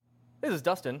This is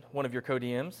Dustin, one of your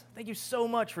co-DMs. Thank you so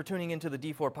much for tuning into the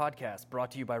D4 podcast,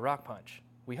 brought to you by Rock Punch.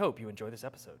 We hope you enjoy this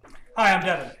episode. Hi, I'm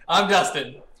Devin. I'm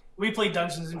Dustin. We play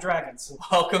Dungeons & Dragons.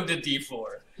 Welcome to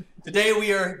D4. Today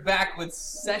we are back with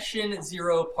Session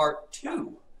 0 Part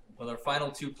 2 with our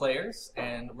final two players,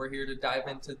 and we're here to dive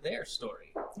into their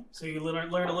story. So you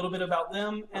learn a little bit about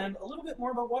them and a little bit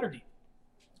more about Waterdeep.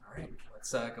 All right,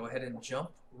 let's go ahead and jump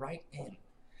right in.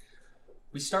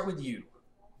 We start with you,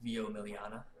 Vio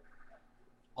Miliana.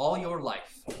 All your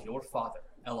life, your father,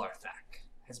 Elarthak,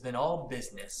 has been all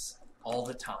business all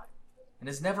the time, and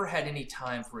has never had any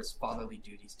time for his fatherly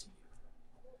duties to you.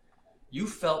 You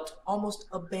felt almost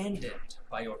abandoned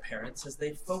by your parents as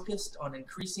they focused on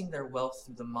increasing their wealth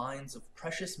through the mines of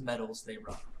precious metals they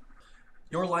run.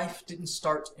 Your life didn't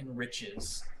start in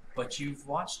riches, but you've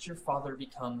watched your father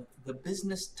become the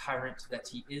business tyrant that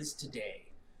he is today,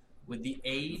 with the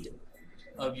aid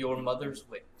of your mother's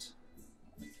wit.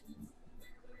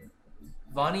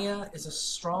 Vania is a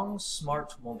strong,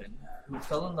 smart woman who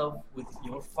fell in love with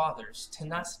your father's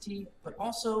tenacity, but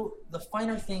also the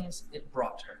finer things it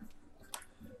brought her.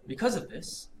 Because of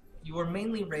this, you were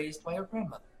mainly raised by your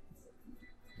grandmother,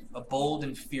 a bold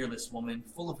and fearless woman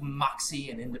full of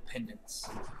moxie and independence.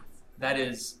 That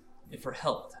is, if her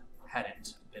health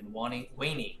hadn't been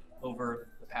waning over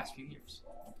the past few years.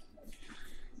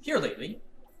 Here lately,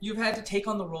 you've had to take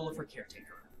on the role of her caretaker,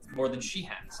 more than she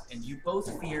has, and you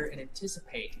both fear and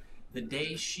anticipate the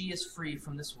day she is free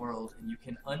from this world and you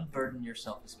can unburden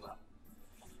yourself as well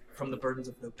from the burdens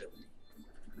of nobility.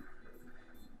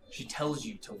 She tells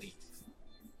you to leave,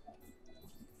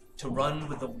 to run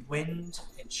with the wind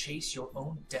and chase your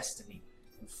own destiny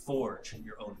and forge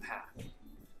your own path.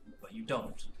 But you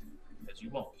don't, because you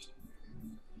won't.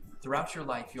 Throughout your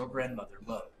life, your grandmother,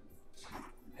 Lo,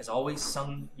 has always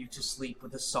sung you to sleep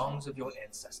with the songs of your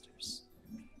ancestors.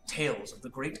 Tales of the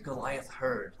great Goliath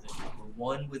herd that were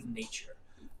one with nature,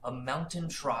 a mountain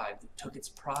tribe that took its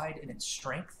pride in its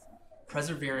strength,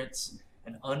 perseverance,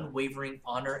 and unwavering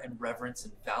honor and reverence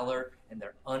and valor and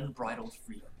their unbridled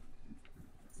freedom.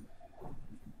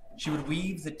 She would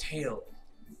weave the tale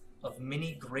of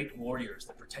many great warriors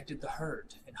that protected the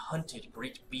herd and hunted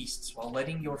great beasts while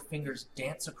letting your fingers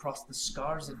dance across the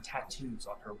scars and tattoos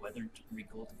on her weathered,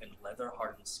 wrinkled, and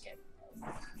leather-hardened skin.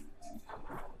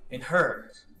 In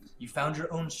her, you found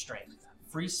your own strength,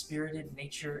 free-spirited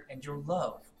nature, and your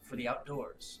love for the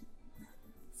outdoors.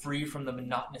 Free from the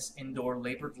monotonous indoor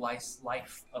labored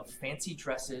life of fancy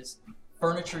dresses,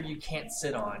 furniture you can't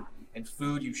sit on, and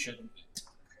food you shouldn't eat.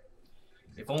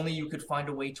 If only you could find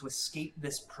a way to escape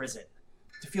this prison,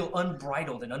 to feel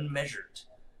unbridled and unmeasured.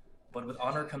 But with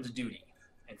honor comes duty,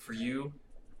 and for you,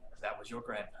 that was your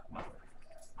grandmother.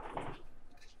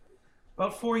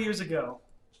 About 4 years ago,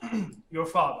 your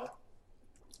father,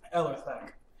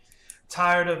 Elarthak,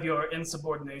 tired of your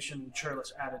insubordination and churlish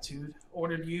attitude,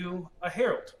 ordered you a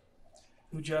herald,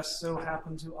 who just so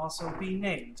happened to also be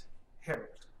named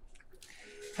Harold.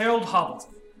 Harold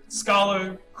Hobbleton,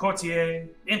 scholar, courtier,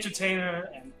 entertainer,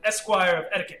 and esquire of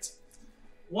etiquette.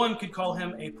 One could call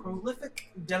him a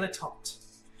prolific dilettante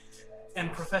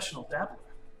and professional dabbler.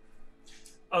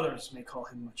 Others may call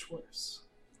him much worse.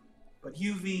 But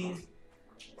you, V,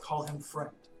 call him friend.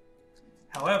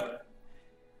 However,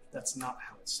 that's not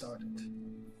how it started.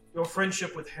 Your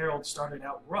friendship with Harold started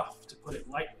out rough, to put it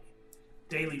lightly.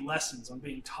 Daily lessons on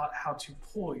being taught how to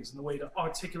poise and the way to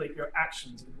articulate your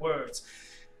actions and words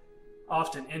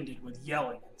often ended with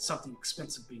yelling and something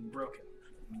expensive being broken.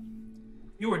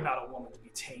 You were not a woman to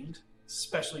be tamed,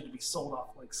 especially to be sold off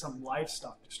like some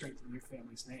livestock to strengthen your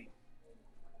family's name.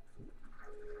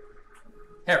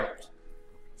 Harold,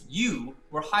 you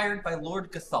were hired by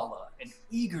Lord Gathala and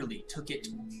eagerly took it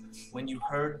when you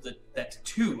heard that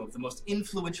two of the most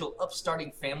influential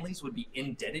upstarting families would be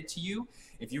indebted to you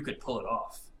if you could pull it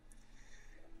off.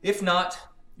 If not,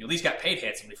 you at least got paid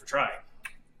handsomely for trying.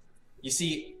 You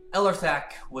see,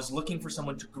 Elarthak was looking for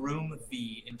someone to groom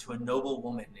V into a noble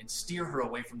woman and steer her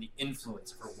away from the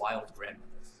influence of her wild grandmother.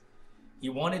 He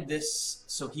wanted this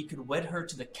so he could wed her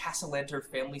to the Castellanter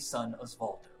family son,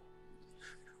 Osvaldo.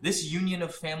 This union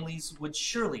of families would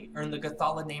surely earn the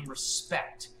Gathala name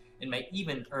respect and may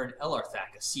even earn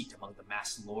Elarthak a seat among the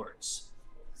masked lords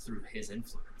through his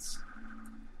influence.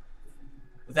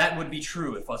 That would be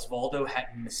true if Osvaldo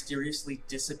hadn't mysteriously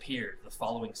disappeared the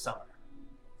following summer.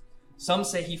 Some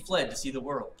say he fled to see the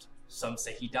world. Some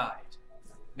say he died.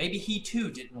 Maybe he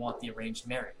too didn't want the arranged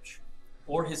marriage.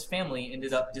 Or his family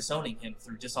ended up disowning him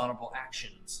through dishonorable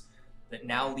actions that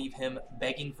now leave him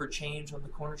begging for change on the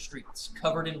corner streets,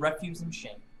 covered in refuse and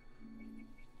shame.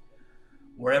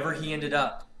 Wherever he ended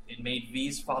up, it made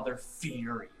V's father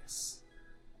furious.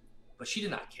 but she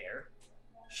did not care.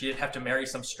 She didn't have to marry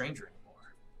some stranger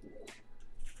anymore.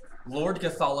 Lord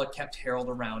Gathala kept Harold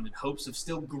around in hopes of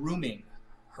still grooming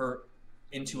her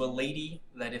into a lady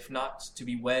that, if not to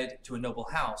be wed to a noble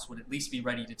house, would at least be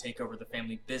ready to take over the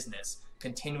family business,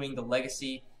 continuing the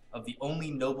legacy of the only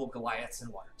noble Goliaths in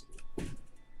Waterdeep.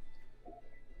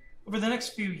 Over the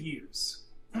next few years,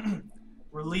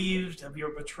 relieved of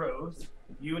your betrothed,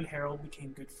 you and Harold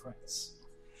became good friends.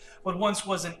 What once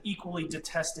was an equally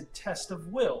detested test of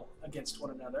will against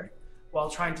one another, while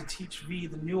trying to teach V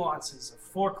the nuances of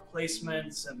fork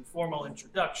placements and formal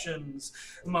introductions,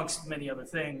 amongst many other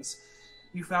things,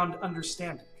 you found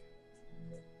understanding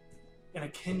in a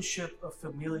kinship of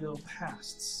familial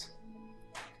pasts.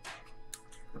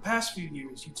 The past few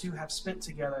years you two have spent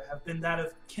together have been that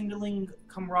of kindling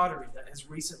camaraderie that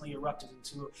has recently erupted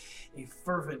into a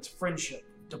fervent friendship,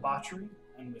 debauchery,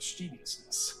 and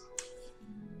mischievousness.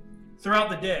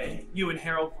 Throughout the day, you and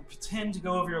Harold would pretend to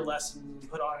go over your lesson and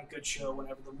put on a good show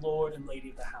whenever the lord and lady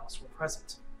of the house were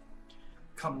present.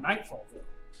 Come nightfall, though,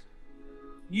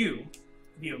 you,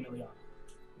 Vio Miliano,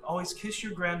 would always kiss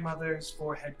your grandmother's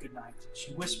forehead goodnight.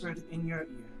 She whispered in your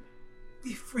ear,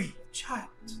 "Be free, child.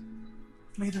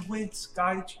 May the winds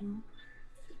guide you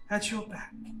at your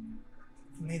back.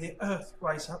 May the earth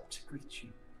rise up to greet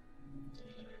you."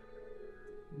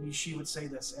 And she would say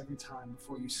this every time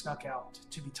before you snuck out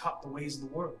to be taught the ways of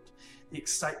the world, the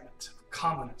excitement of a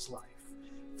commoner's life,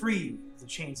 free of the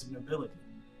chains of nobility.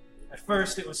 At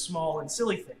first it was small and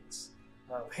silly things,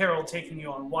 of Harold taking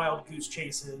you on wild goose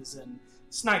chases and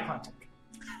snipe hunting.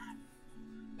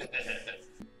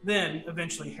 Then,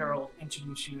 eventually, Harold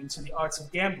introduced you into the arts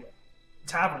of gambling,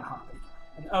 tavern hopping,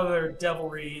 and other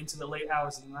devilry into the late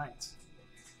hours of the night.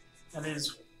 And it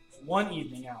is one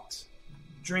evening out,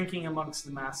 drinking amongst the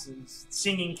masses,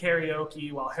 singing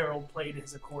karaoke while Harold played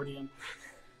his accordion,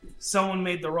 someone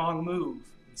made the wrong move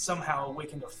and somehow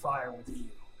awakened a fire within you.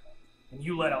 And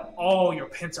you let out all your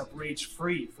pent-up rage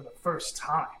free for the first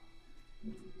time.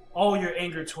 All your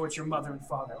anger towards your mother and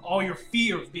father, all your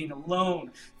fear of being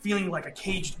alone, feeling like a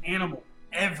caged animal,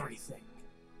 everything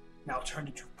now turned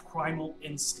into primal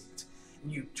instinct,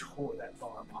 and you tore that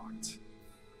bar apart.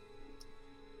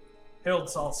 Harold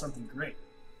saw something great,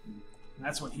 and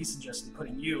that's when he suggested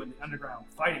putting you in the underground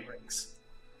fighting ranks.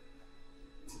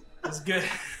 It was good.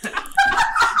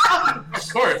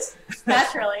 Of course.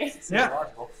 Naturally. Yeah.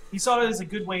 He saw it as a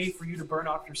good way for you to burn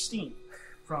off your steam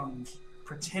from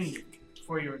pretending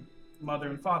for your mother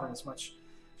and father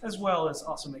as well as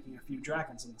also making a few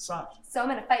dragons on the side. So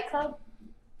I'm in a fight club?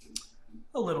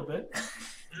 A little bit.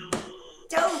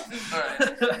 Dope!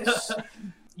 Alright.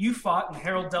 You fought and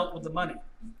Harold dealt with the money.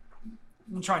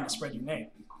 I'm trying to spread your name.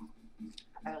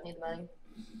 I don't need money.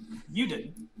 You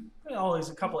didn't. Always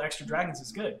a couple extra dragons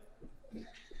is good.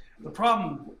 The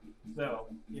problem, though,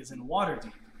 is in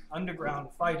Waterdeep, underground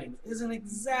fighting isn't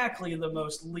exactly the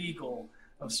most legal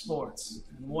of sports.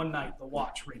 And one night, the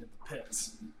Watch raided the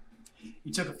pits.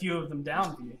 You took a few of them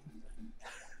down, V.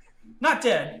 Not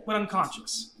dead, but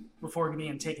unconscious, before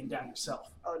being taken down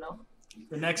yourself. Oh no.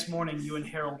 The next morning, you and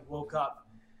Harold woke up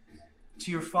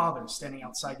to your father standing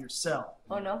outside your cell.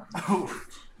 Oh no. Oh.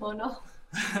 Oh no.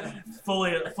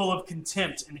 full of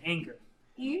contempt and anger.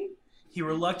 You? He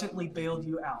reluctantly bailed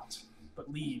you out, but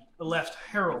left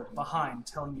Harold behind,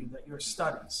 telling you that your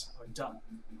studies are done.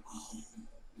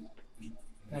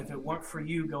 And if it weren't for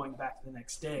you going back the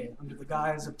next day, under the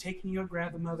guise of taking your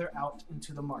grandmother out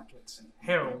into the market,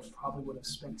 Harold probably would have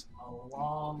spent a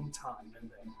long time in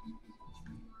there.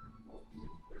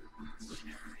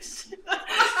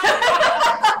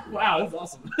 Wow, that's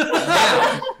awesome.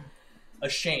 Now,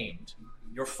 ashamed,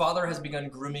 your father has begun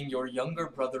grooming your younger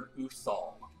brother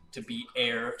Uthal to be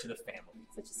heir to the family.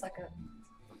 Such a sucker.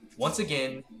 Once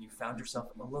again, you found yourself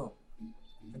alone.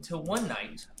 Until one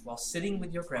night, while sitting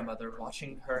with your grandmother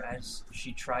watching her as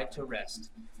she tried to rest,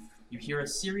 you hear a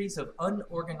series of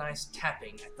unorganized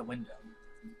tapping at the window.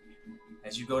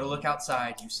 As you go to look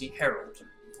outside, you see Harold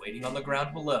waiting on the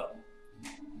ground below,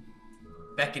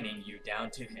 beckoning you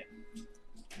down to him.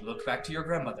 You look back to your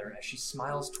grandmother as she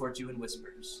smiles towards you and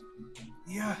whispers,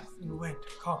 The earth and wind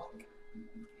are calling.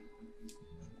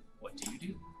 "What do you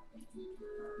do?"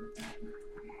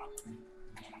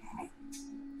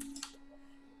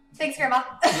 Thanks, Grandma.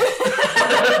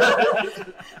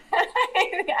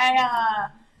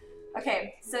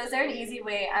 Okay, so is there an easy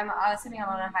way? I'm assuming I'm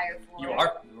on a higher floor. You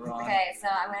are. Okay, so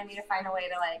I'm gonna need to find a way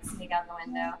to like sneak out the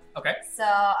window. Okay. So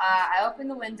I open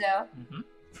the window Mm-hmm.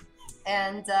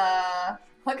 and I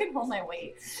can hold my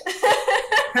weight.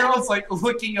 Harold's like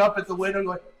looking up at the window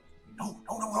like, no.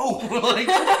 Like,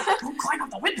 don't climb up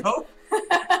the window.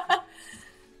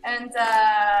 And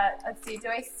let's see. Do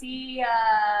I see?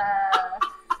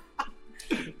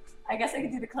 I guess I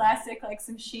could do the classic, like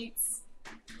some sheets.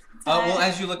 Well,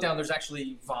 as you look down, there's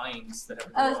actually vines that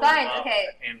have Oh, it's grown vines, up okay.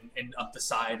 and up the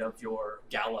side of your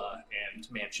gala and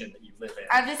mansion that you live in.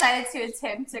 I've decided to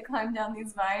attempt to climb down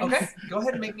these vines. Okay, go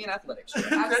ahead and make me an athletics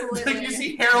check. Absolutely. You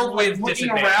see Harold With looking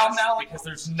disadvantage around now. because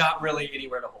there's not really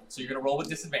anywhere to hold. So you're gonna roll with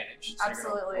disadvantage. So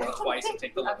Absolutely. You're gonna roll twice and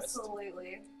take the lowest.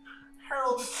 Absolutely.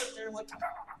 Harold is sitting there like.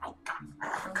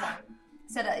 Okay.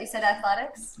 You said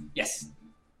athletics? Yes,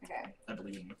 Okay. I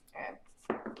believe in you.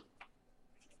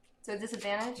 So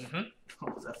disadvantage?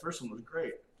 Oh, that first one was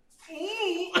great.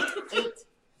 8.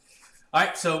 All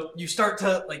right, so you start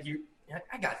to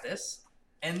I got this,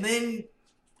 and then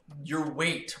your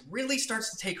weight really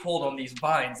starts to take hold on these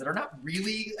vines that are not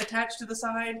really attached to the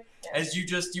side. Yeah. As you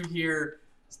hear,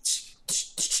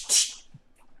 as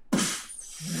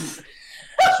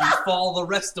you fall the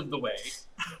rest of the way.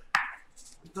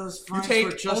 Those You vines take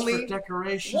were just only for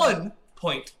decoration. 1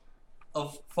 point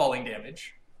of falling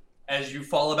damage as you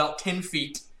fall about 10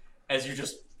 feet, as you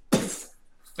just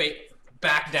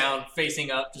back down,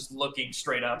 facing up, just looking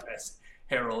straight up as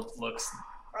Harold looks.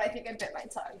 Or I think I bit my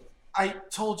tongue. I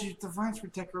told you the vines were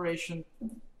decoration.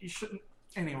 You shouldn't.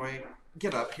 Anyway,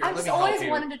 get up here. I've Let just me help always you.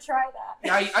 wanted to try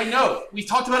that. I know. We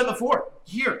talked about it before.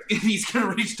 Here. And he's going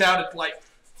to reach down and,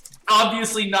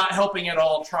 obviously not helping at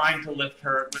all, trying to lift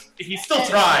her, but he's still And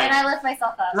trying. I lift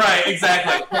myself up. Right,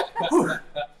 exactly.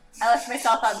 I lift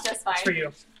myself up just fine. It's for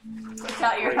you.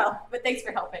 Without your help. But thanks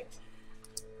for helping.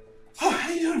 Oh,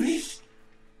 how you doing, Beef?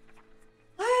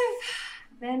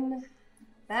 I've been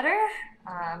better.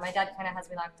 My dad kind of has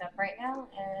me locked up right now,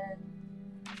 and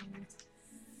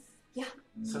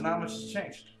So not much has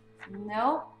changed.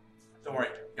 no. Don't worry.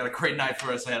 Got a great night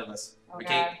for us ahead of us. Oh,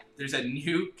 Okay? God. There's a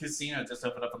new casino just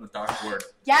opened up on the dartboard.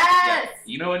 Yes.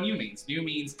 You know what new means. New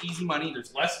means easy money.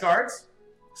 There's less guards.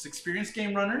 Less experienced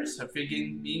game runners. I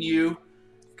figured me and you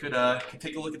could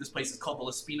take a look at this place. It's called the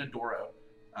La Spina d'Oro.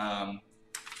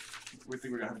 We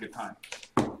think we're going to have a good time.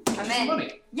 I'm Some in.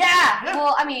 money. Yeah. Yeah.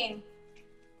 Well, I mean,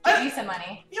 give you some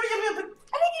money. Yeah, but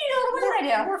I think you need a little more than I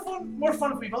do. more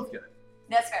fun if we both get it.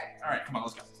 That's fair. All right, come on,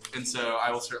 let's go. And so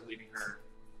I will start leading her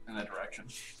in that direction.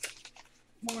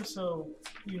 More so,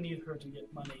 you need her to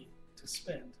get money to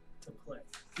spend to play.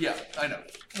 Yeah, I know.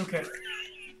 Okay.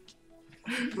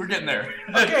 We're getting there.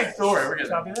 Okay. Don't worry, we're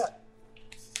getting there. Copy that.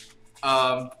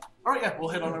 All right, yeah, we'll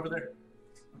head on over there.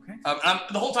 Okay.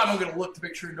 The whole time I'm going to look to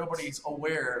make sure nobody's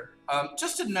aware.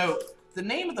 Just to note, the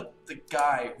name of the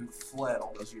guy who fled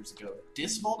all those years ago,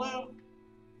 Disvaldo?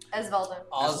 Osvaldo.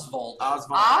 Oswald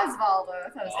Osvaldo. I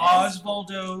thought it was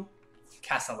Osvaldo.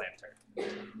 Casalanter.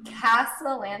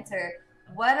 Casalanter.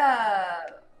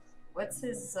 What's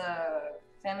his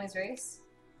family's race?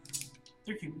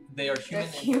 They're human. They are human,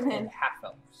 human. and half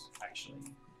elves, actually.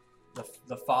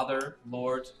 The father,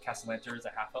 Lord Casalanter, is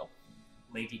a half elf.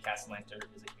 Lady Casalanter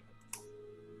is a human.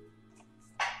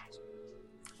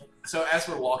 So as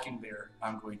we're walking there,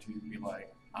 I'm going to be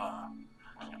like, I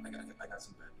got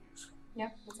some bad news. Yeah.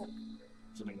 What's up?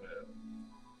 Something that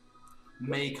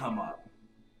may come up.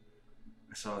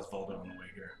 I saw Osvaldo on the way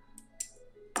here.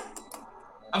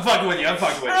 I'm fucking with you. Well,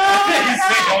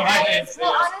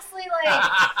 honestly,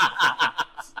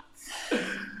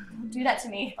 don't do that to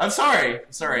me. I'm sorry.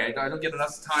 I don't get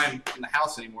enough time in the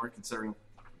house anymore, considering,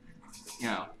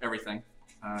 everything,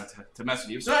 to mess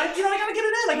with you. So, I gotta get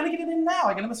it in. I gotta get it in now.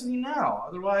 I gotta mess with you now.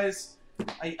 Otherwise,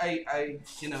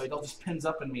 it all just pins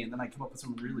up in me, and then I come up with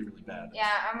something really, really bad. Yeah,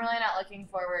 I'm really not looking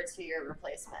forward to your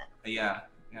replacement. Yeah,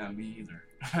 me either.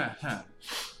 Hey,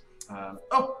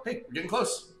 we're getting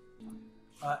close.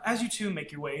 As you two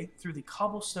make your way through the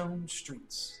cobblestone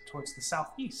streets towards the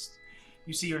southeast,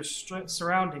 you see your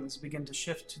surroundings begin to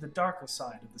shift to the darker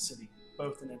side of the city,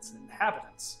 both in its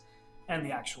inhabitants and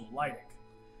the actual lighting.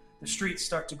 The streets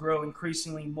start to grow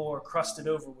increasingly more crusted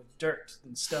over with dirt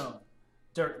than stone,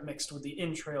 dirt mixed with the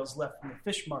entrails left from the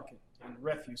fish market and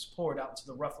refuse poured out into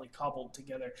the roughly cobbled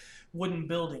together wooden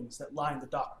buildings that line the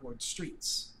dockboard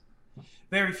streets.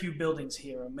 Very few buildings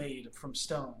here are made from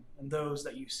stone, and those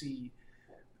that you see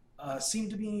seem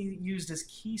to be used as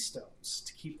keystones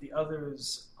to keep the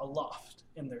others aloft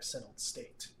in their settled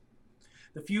state.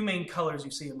 The few main colors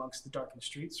you see amongst the darkened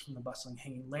streets from the busted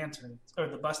hanging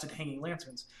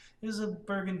lanterns is a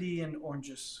burgundy and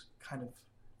orangish kind of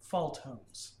fall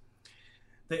tones.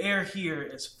 The air here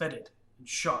is fetid and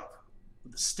sharp,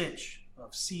 with the stench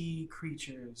of sea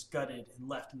creatures gutted and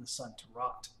left in the sun to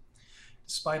rot.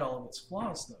 Despite all of its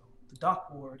flaws, though, the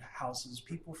dockboard houses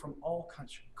people from all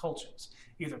cultures,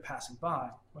 either passing by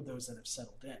or those that have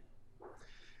settled in.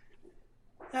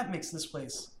 That makes this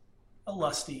place a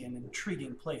lusty and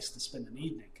intriguing place to spend an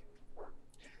evening.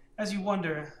 As you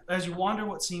wander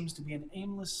what seems to be an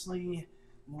aimlessly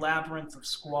labyrinth of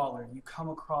squalor, you come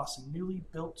across a newly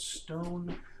built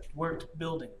stone-worked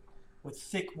building with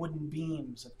thick wooden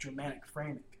beams of Germanic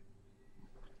framing.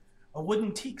 A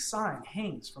wooden teak sign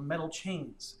hangs from metal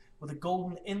chains with a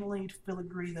golden inlaid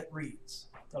filigree that reads,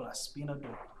 "De la Spina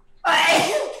d'Oro."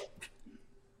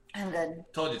 I'm good.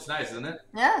 Told you it's nice, isn't it?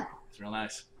 Yeah. It's real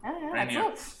nice. Oh, yeah. Brand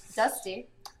It's dusty.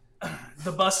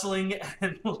 The bustling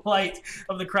and light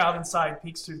of the crowd inside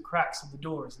peeks through the cracks of the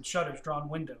doors and shutters drawn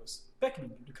windows,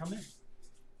 beckoning you to come in.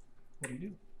 What do you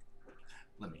do?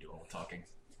 Let me do all the talking.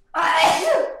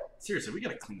 I Seriously, we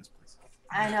gotta clean this place up.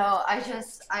 know.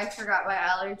 I forgot my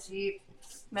allergy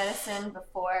medicine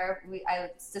before I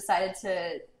decided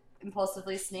to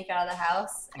impulsively sneak out of the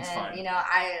house, It's and fine.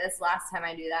 it's the last time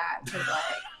I do that because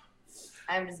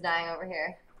I'm just dying over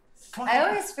here. Come on, I come on.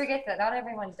 always forget that not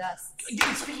everyone does.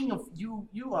 Yeah, speaking of, you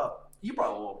brought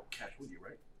a little cash with you,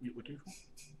 right? What do you?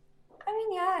 I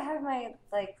mean, yeah, I have my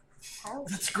house.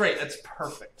 That's great. That's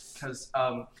perfect. Because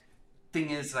thing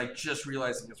is, I just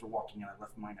realized as we're walking in, I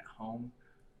left mine at home.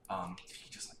 If you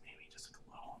just maybe just a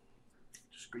little,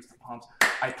 just grease the palms.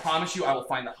 I promise you, I will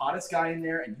find the hottest guy in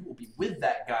there, and you will be with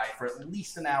that guy for at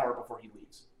least an hour before he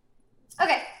leaves.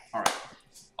 Okay. All right.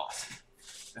 Awesome.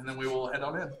 And then we will head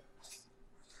on in.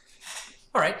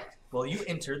 All right. Well, you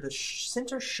enter the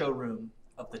center showroom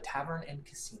of the Tavern and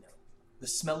Casino. The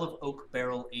smell of oak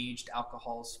barrel aged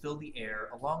alcohols fill the air,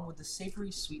 along with the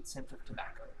savory sweet scent of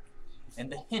tobacco, and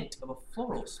the hint of a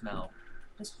floral smell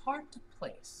is hard to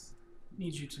place.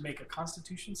 Need you to make a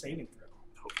Constitution saving throw.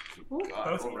 Oh, God,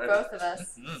 Both of you. already. Both of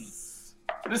us.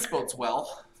 This bodes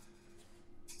well.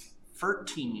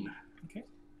 13.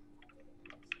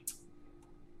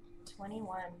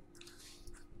 21.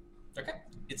 Okay.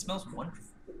 It smells wonderful.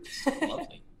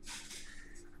 Lovely.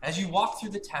 As you walk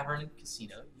through the tavern and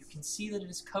casino, you can see that it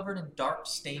is covered in dark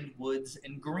stained woods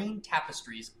and green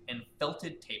tapestries and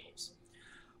felted tables.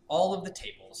 All of the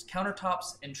tables,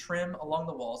 countertops, and trim along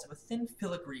the walls have a thin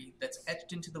filigree that's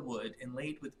etched into the wood and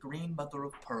laid with green mother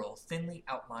of pearl, thinly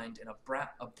outlined in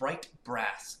a bright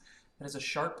brass that has a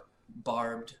sharp,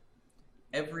 barbed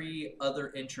every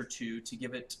other inch or two to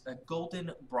give it a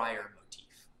golden briar motif.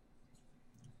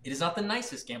 It is not the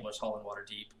nicest gambler's hall in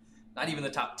Waterdeep, not even the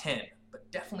top 10, but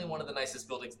definitely one of the nicest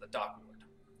buildings in the dock ward.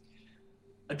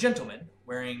 A gentleman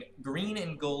wearing green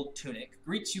and gold tunic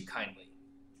greets you kindly.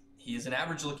 He is an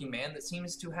average-looking man that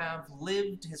seems to have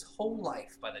lived his whole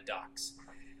life by the docks.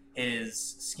 His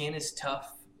skin is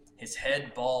tough, his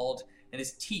head bald, and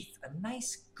his teeth a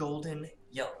nice golden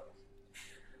yellow.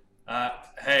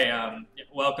 Hey,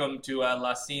 welcome to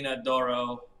La Spina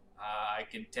d'Oro. I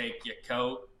can take your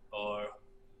coat or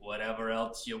whatever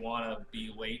else you want to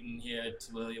be waiting here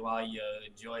while you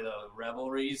enjoy the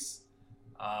revelries.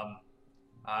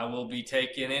 I will be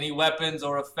taking any weapons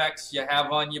or effects you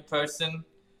have on your person.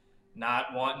 Not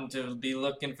wanting to be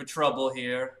looking for trouble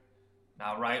here.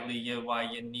 Not rightly why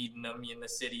you're needing them in the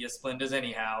City of Splendors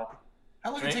anyhow.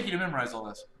 How long did it take you to memorize all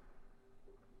this?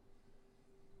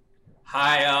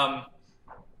 Hi,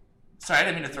 Sorry, I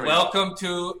didn't mean to throw welcome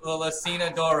to La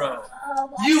Spina d'Oro.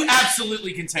 you. You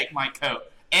absolutely can take my coat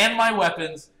and my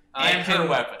weapons and her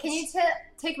weapons. Can you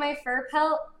take my fur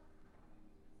pelt?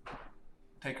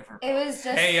 Take her for. It was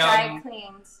just Hey, dry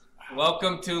cleaned.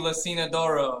 Welcome to La Spina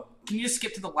d'Oro. Can you just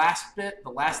skip to the last bit, the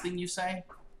last thing you say?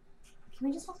 Can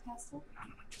we just walk past it?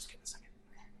 Just give it a second.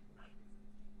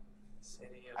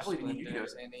 City of I believe in you. You do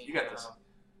Splendors it. You got this.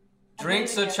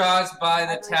 Drinks are charged by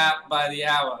the tap by the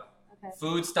hour. Okay.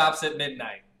 Food stops at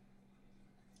midnight.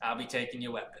 I'll be taking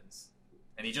your weapons.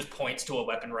 And he just points to a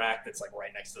weapon rack that's like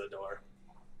right next to the door.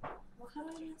 Well, how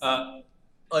do I use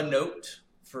A note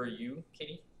for you,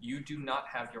 Katie. You do not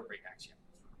have your great axe yet.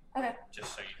 Okay.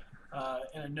 Just so you know.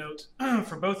 And a note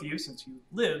for both of you, since you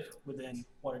live within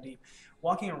Waterdeep,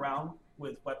 walking around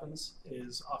with weapons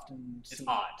is often It's seen.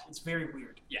 odd. It's very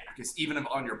weird. Yeah. Because even if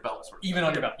on your belt, sort of Even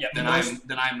on your belt. Yeah. then most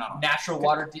I'm not on. natural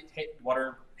water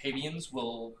Havians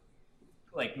will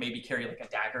like maybe carry like a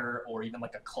dagger or even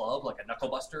like a club, like a knuckle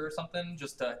buster or something,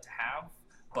 just to have.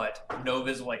 But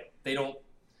Novas, like, they don't.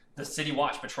 The City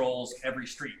Watch patrols every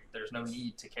street. There's no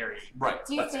need to carry. Right.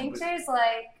 Do you That's think completely- there's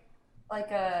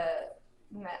like a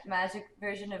magic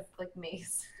version of like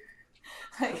mace?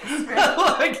 Like,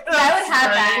 Like, I would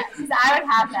have that. 'Cause I would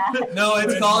have that. No,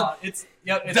 it's It's called. not. It's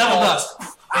yep. It's Devil called,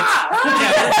 dust.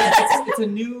 It's a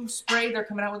new spray they're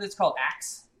coming out with. It's called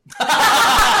Axe.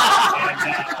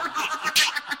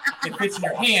 And, it fits in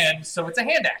your hand, so it's a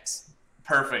hand axe.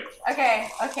 Perfect. Okay.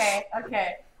 Don't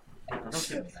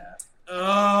give me that.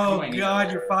 Oh I need God,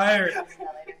 that. you're fired.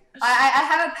 I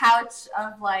have a pouch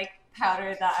of like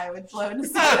powder that I would blow into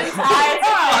someone's eyes.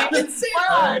 Well,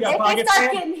 You got if pocket they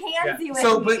start sand? getting handsy with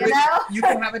So, me, but you know? you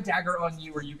can have a dagger on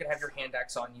you, or you can have your hand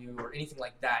axe on you, or anything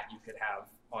like that. You could have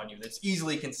on you that's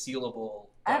easily concealable.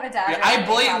 I have a dagger. Yeah, I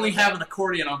blatantly have an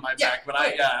accordion on my back, but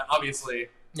obviously.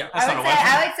 Yeah. That's not a weapon.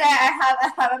 I would say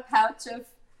I have a pouch of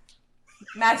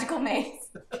magical mace.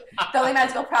 The only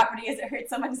magical property is it hurts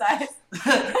someone's eyes. Ow!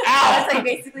 That's like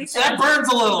basically That sand. burns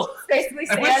a little. Basically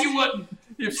I sand. wish you wouldn't.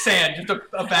 You have sand, just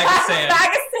a bag of sand. Bag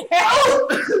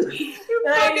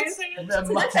of sand.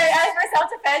 Fucking As for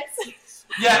self-defense.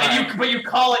 Yeah, but you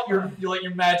call it your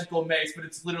magical mace, but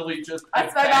it's literally just.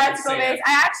 That's a my bag of magical sand. mace.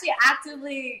 I actually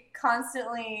actively,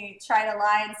 constantly try to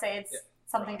lie and say it's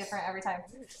something different every time.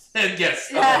 And yes.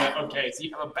 Yeah. Okay, so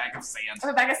you have a bag of sand. I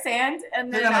have a bag of sand,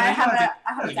 and then No, I have a You don't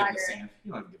have to give him the dagger. sand.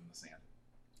 You don't have to give him the sand.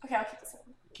 Okay, I'll keep this one.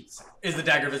 Keep the sand. Is the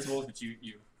dagger visible? But you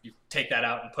take that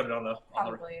out and put it on the.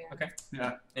 Probably. Yeah. Okay.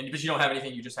 Yeah. But you don't have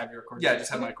anything. You just have your accordion. Yeah,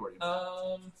 just have my accordion.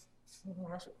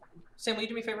 Sam, will you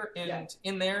do me a favor? And Yeah.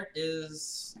 in there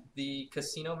is the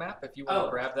casino map. If you want to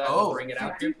grab that Oh. and bring it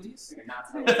out here, please.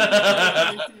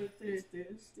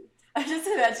 I just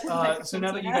imagine. So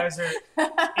now that you guys are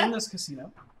in this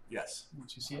casino, Yes.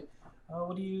 once you see it,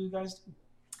 what do you guys do?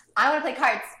 I want to play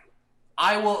cards.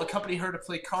 I will accompany her to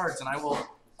play cards, and I will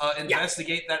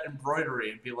investigate that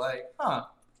embroidery and be like, huh,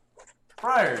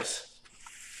 friars.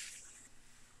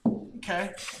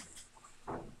 Okay.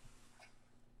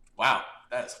 Wow,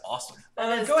 that is awesome. Go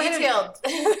ahead. Detailed.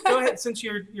 Go ahead. Since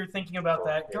you're thinking about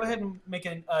that, go ahead and make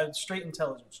a straight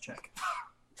intelligence check.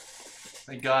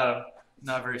 Thank God I'm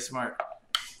not very smart.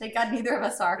 Thank God neither of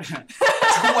us are.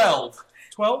 12.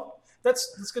 12.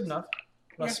 That's good enough.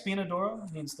 Okay. Spina Dora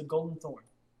means the golden thorn.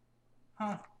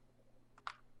 Huh.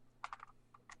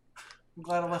 I'm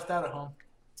glad I left that at home.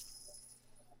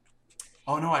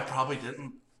 Oh no, I probably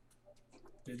didn't.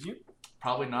 Did you?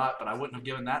 Probably not, but I wouldn't have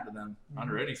given that to them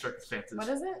under any circumstances. What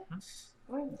is it?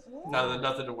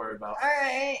 Nothing to worry about. All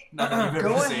right. Nothing you've ever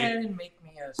Go seen. ahead and make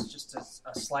me just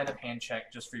a sleight of hand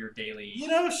check just for your daily. You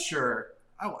know, sure.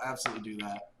 I will absolutely do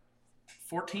that.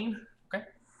 14?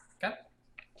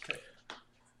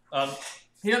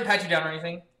 He doesn't pat you down or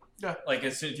anything. Yeah. Like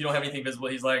as soon as you don't have anything visible,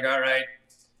 he's like, "All right,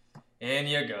 in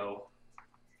you go."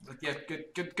 But yeah,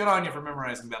 good on you for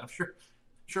memorizing that. I'm sure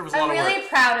it was a lot I'm of work. really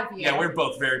proud of you. Yeah, we're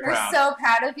both very We're proud. so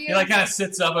proud of you. He like kind of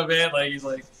sits up a bit, like he's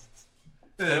like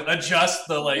adjusts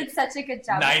the You like did such a good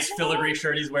job. nice filigree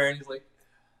shirt he's wearing. He's like,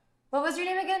 What was your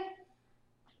name again?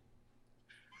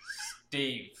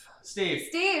 Steve. Steve.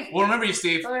 Steve. We'll remember you,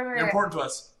 Steve. We'll remember You're it. important to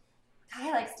us. I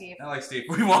like Steve. I like Steve.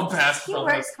 We walk past He from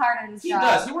works us. hard on his He job.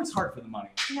 does. He works hard for the money.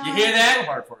 No. You hear So that?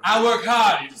 hard for it. I work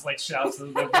hard. He just like shouts to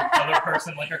the other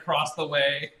person like across the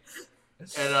way.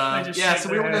 And just yeah, shake so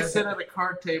their we will head. just sit at a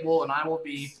card table, and I will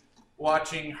be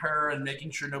watching her and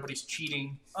making sure nobody's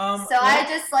cheating. So I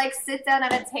just like sit down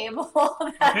at a table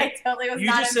that Okay. I totally was you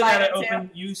not just sit at invited it to.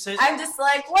 open. You sit. I'm just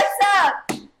like, what's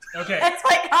up? Okay. It's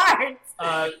my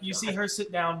cards. You see her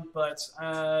sit down, but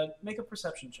make a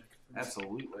perception check.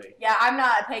 Absolutely. Yeah, I'm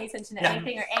not paying attention to Yeah.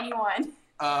 anything or anyone.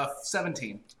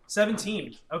 17.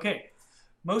 17. Okay.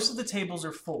 Most of the tables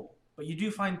are full, but you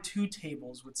do find 2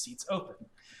 tables with seats open.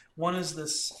 One is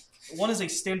a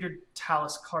standard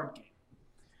Talus card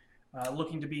game,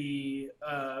 looking to be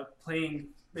playing.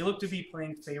 They look to be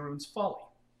playing Faerun's Folly,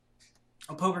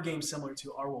 a poker game similar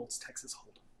to Arwold's Texas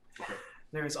Hold'em. Okay.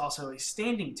 There is also a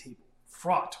standing table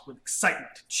fraught with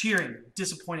excitement, cheering,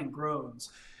 disappointing groans,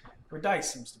 where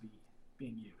dice seems to be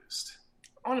being used.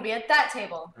 I want to be at that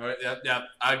table. All right, yeah.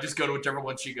 I just go to whichever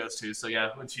one she goes to. So yeah,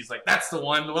 when she's like, "That's the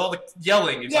one," with all the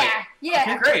yelling, it's Yeah, like, yeah.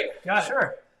 "Okay, great, Got it.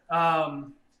 sure."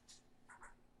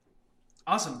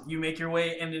 Awesome. You make your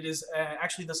way, and it is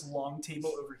actually this long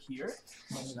table over here.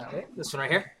 This one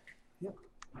right here. Oh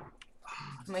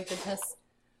my goodness.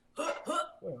 Where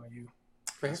are you?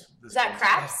 This Is that one.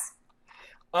 craps?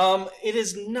 It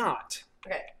is not.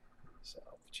 Okay. So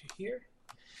I'll put you here.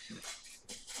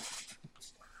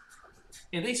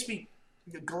 And they speak.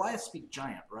 Goliath speak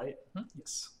giant, right?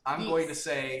 Yes. I'm Yes. going to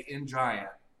say in giant,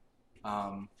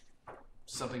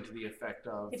 something to the effect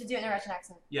of. You have to do it in a Russian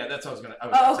accent. Yeah, that's what I was gonna.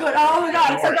 Oh, good. Oh my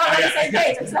god. So not on the same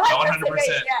page. It's not on the same 100%.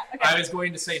 page. Yeah. Okay. I was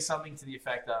going to say something to the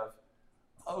effect of,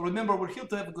 "Oh, remember, we're here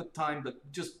to have a good time,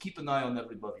 but just keep an eye on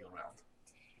everybody around."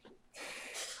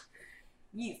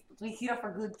 Yes, we're here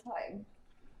for good time.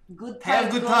 Good time.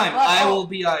 Have good time. I will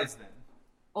be eyes then.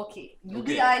 Okay. You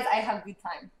Okay. be eyes. I have good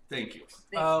time. Thank you.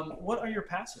 What are your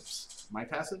passives? My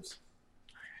passives?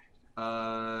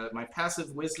 My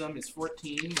passive wisdom is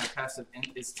 14, my passive int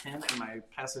is 10, and my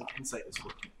passive insight is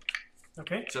 14.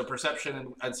 Okay. So perception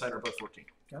and insight are both 14.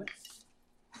 Got it.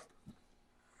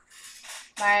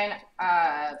 Mine,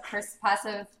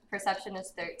 passive perception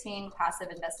is 13, passive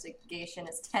investigation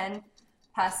is 10,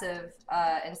 passive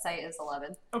insight is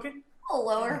 11. Okay. A little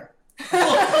lower. A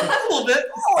little bit.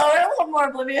 A little lower, a little more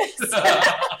oblivious.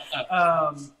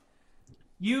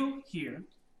 You hear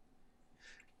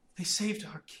they saved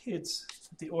our kids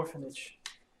at the orphanage.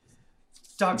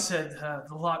 Doc said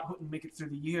the lot wouldn't make it through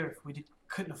the year if we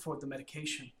couldn't afford the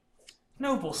medication.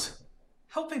 Nobles,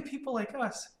 helping people like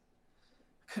us.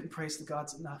 I couldn't praise the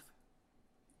gods enough.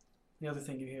 The other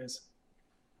thing you hear is,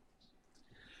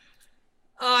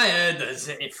 I heard the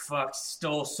Zenny fuck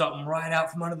stole something right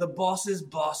out from under the boss's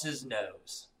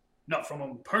nose. not from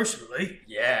him personally.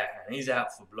 Yeah, and he's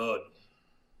out for blood.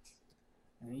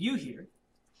 And you hear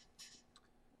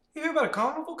about a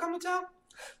carnival coming to town?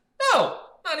 No!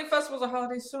 Not any festivals or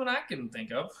holidays soon I can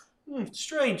think of.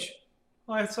 Strange.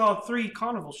 I saw 3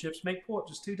 carnival ships make port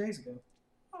just 2 days ago.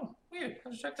 Oh, weird.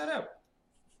 I should check that out.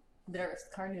 There is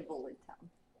carnival in town.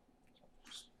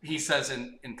 He says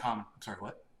in common. I'm sorry,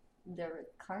 what? There is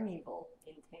carnival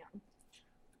in town.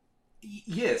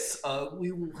 Yes,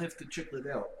 we will have to check that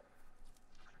out.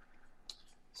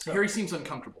 So, Harry seems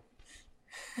uncomfortable.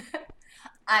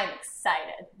 I'm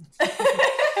excited.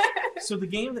 so the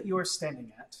game that you are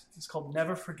standing at is called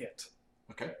Never Forget.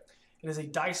 Okay. It is a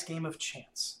dice game of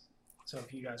chance. So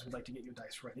if you guys would like to get your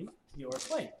dice ready, you are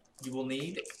playing. You will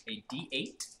need a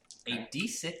D8, a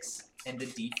D6, and a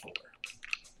D4.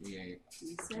 D8,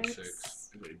 D6,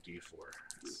 D4.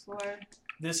 D4.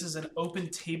 This is an open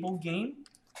table game,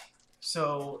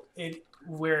 so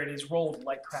where it is rolled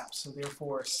like crap. So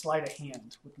therefore, sleight of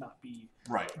hand would not be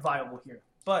Right. viable here.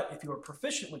 But if you are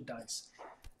proficient with dice,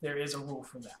 there is a rule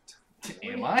for that.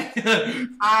 Am I?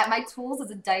 My tools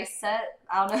is a dice set.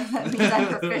 I don't know if that means I'm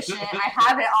proficient. I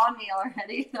have it on me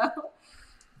already, though.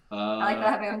 I like that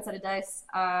I have my own set of dice.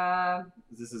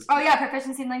 This is. Oh yeah,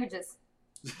 proficiency in languages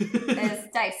is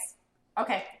dice.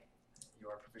 Okay. You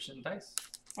are proficient in dice.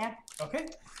 Okay?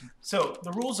 So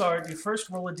the rules are you first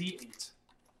roll a d8,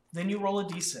 then you roll a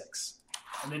d6,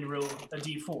 and then you roll a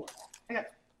d4. Okay.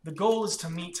 The goal is to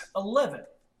meet 11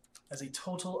 as a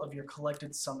total of your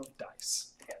collected sum of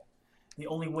dice. Okay. The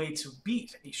only way to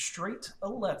beat a straight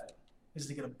 11 is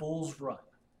to get a bull's run.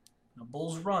 And a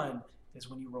bull's run is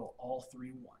when you roll all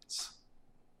 3 ones.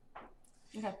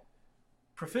 Okay.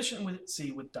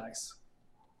 Proficiency with dice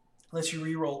lets you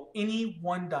re-roll any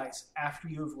 1 dice after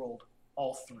you have rolled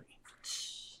all 3.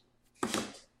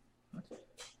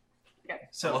 I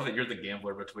So love that you're the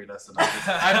gambler between us. And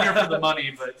I'm here for the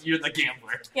money, but you're the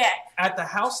gambler. Yeah. at the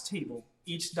house table,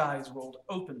 each die is rolled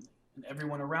openly, and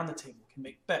everyone around the table can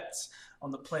make bets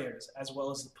on the players, as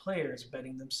well as the players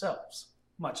betting themselves,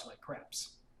 much like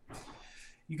craps.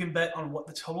 You can bet on what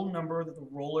the total number that the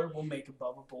roller will make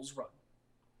above a bull's run.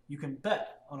 You can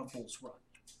bet on a bull's run.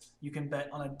 You can bet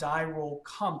on a die roll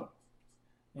combo.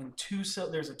 And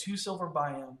there's a 2 silver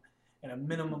buy-in and a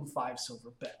minimum 5 silver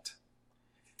bet.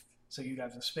 So you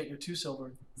guys have spent your 2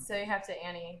 silver So you have to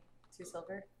ante 2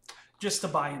 silver. just to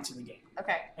buy into the game.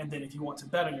 Okay. And then if you want to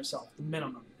bet on yourself, the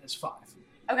minimum is 5.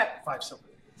 Okay. 5 silver.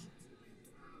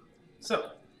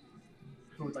 So,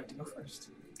 who would like to go first?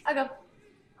 I'll go.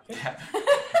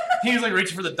 He was like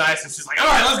reaching for the dice, and she's like, "All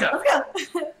right, let's go."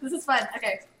 Let's go. This is fun.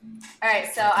 Okay. All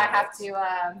right. So I have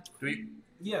to. Do we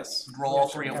Yes. roll all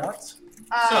 3 at once?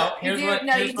 So, you here's do what-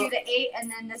 no. here's You do what- the 8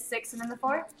 and then the 6 and then the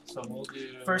 4. So we'll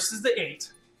do. First is the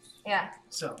 8. Yeah.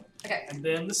 So, Okay. and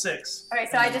then the 6. Okay.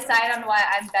 So I decide on what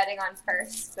I'm betting on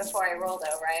first before I roll,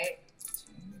 though, right?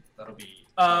 That'll be.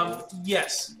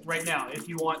 Yes, right now, if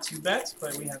you want to bet,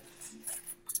 but we have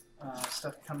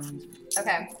stuff coming.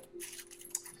 Okay.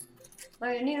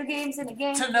 Learning new games in a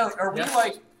game. To note, are we Yeah.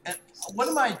 like? What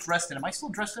am I dressed in? Am I still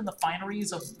dressed in the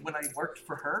fineries of when I worked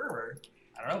for her, or?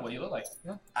 I don't know. What do you look like?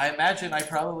 Yeah. I imagine I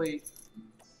probably,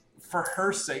 for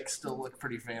her sake, still look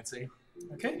pretty fancy.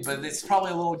 Okay. But it's probably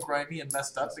a little grimy and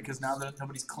messed up because now that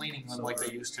nobody's cleaning them like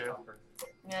they used to.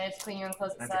 Yeah, you have to clean your own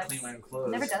clothes. I It have to sucks. clean my own clothes.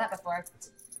 Never done that before.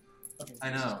 Okay. I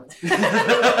know.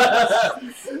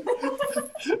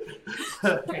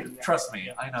 Okay, yeah. Trust me,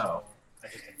 I know. I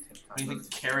just take 10 I even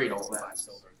carried all that. 5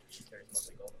 silver. She carries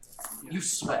mostly gold. You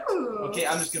sweat. Ooh, Okay,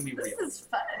 I'm just gonna be This real. is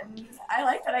fun. I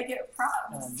like that I get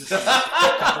props. This is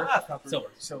copper, Silver.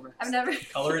 silver. I've never.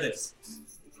 Color it is.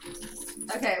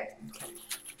 Okay.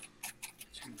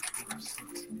 2, 4, 6,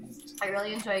 8. I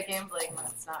really enjoy gambling when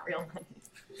it's not real money.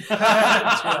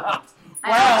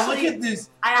 Wow, look at this.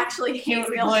 I actually hate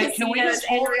real Can we just casinos in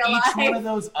hold real each one life. of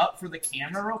those up for the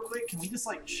camera real quick? Can we just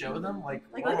like show them like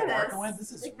Like, what look we're at working with? this.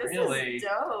 This is Like, this really is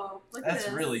dope. Look at that's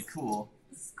this. really cool.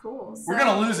 This is cool. We're So-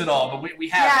 gonna lose it all, but we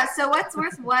have Yeah. it. So what's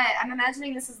worth what? I'm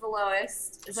imagining this is the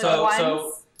lowest. Is it So- ones?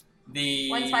 so- The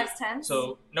 1s, 5s, 10s.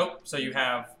 So nope. So you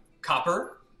have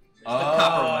copper. The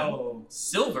copper one.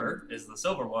 Silver is the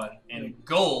silver one, and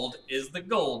gold is the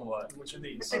gold one. Which are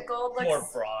these? The gold looks. More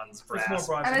bronze, brass. It's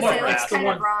more bronze. I would More say it looks brass. kind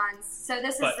One. of bronze. So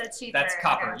this But is the cheaper. That's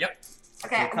copper. Okay. Yep.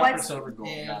 Okay. Copper, What's silver, gold.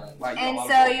 and- Got it. Wow, and got a lot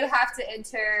so of you have to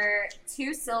enter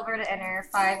 2 silver to enter,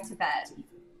 5 to bet.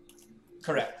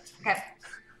 Correct. Okay. gold.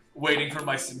 Waiting for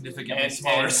my significantly And-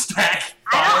 smaller and- stack.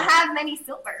 I don't have many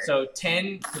silver. So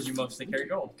 10, because you mostly carry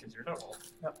gold, because you're noble.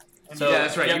 And So yeah,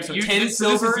 that's right. yep, so 10 this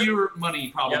silver. is your money,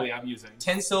 probably. I'm using.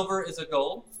 10 silver is a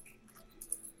gold,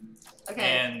 Okay.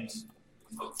 and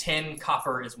 10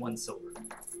 copper is 1 silver.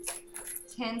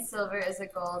 10 silver is a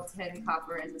gold, 10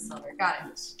 copper is a silver. Got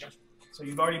it. Yes. So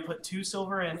you've already put 2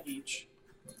 silver in each.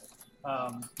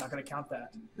 Not going to count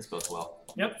that. This bodes well.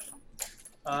 Yep.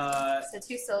 So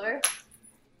 2 silver.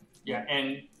 Yeah,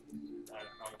 and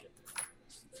I'll get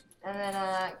And then,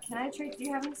 can I trade? Do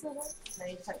you have any silver? No,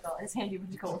 you just have gold. I just hand you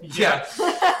a gold. Yeah.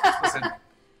 Listen,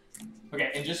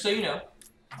 Okay, and just so you know,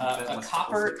 a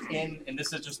copper and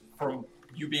this is just from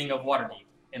you being of Waterdeep.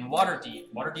 In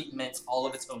Waterdeep mints all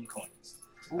of its own coins.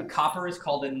 A copper is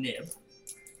called a nib.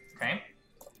 Okay?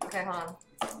 Okay, hold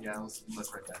on. yeah, let's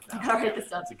write that I down. gotta write this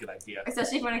down. That's a good idea.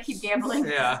 Especially if you want to keep gambling.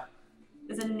 Yeah.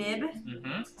 There's a nib.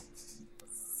 Mm-hmm.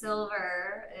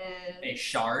 Silver A is.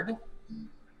 shard.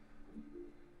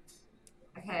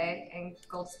 Okay, and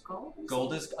gold's gold?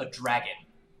 Gold is a dragon.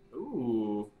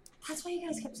 Ooh. That's why you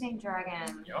guys kept saying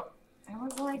dragon. Yep. I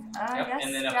was like, Yep. I guess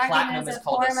And then a dragon platinum is is a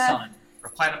called a form of. sun. Or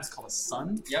platinum is called a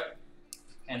sun. Yep.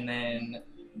 And then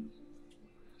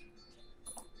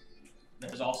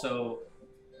there's also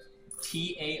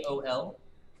TAOL,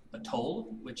 a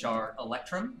toll, which are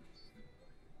electrum.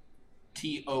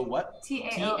 T-O what?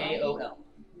 TAOL. TAOL.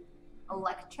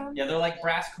 Electrum? Yeah, they're like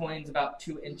brass coins, about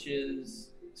 2 inches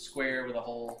square with a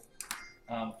hole.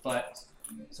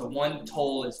 So 1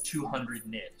 toll is 200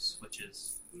 nibs, which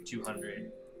is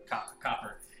 200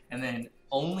 copper. And then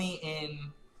only in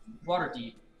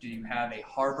Waterdeep do you have a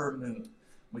harbor moon,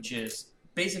 which is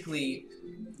basically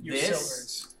Your this,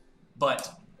 silvers.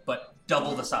 but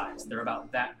double the size. They're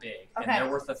about that big, Okay. and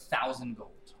they're worth 1,000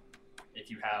 gold if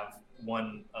you have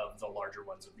one of the larger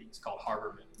ones of these called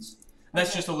harbor moons. That's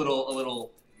Okay. just a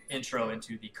little intro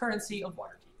into the currency of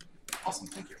Waterdeep. Awesome,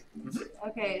 thank you.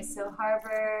 Okay, so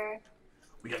harbor.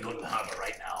 We gotta go to the harbor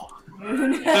right now.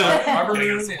 Moon. Harbor Gotta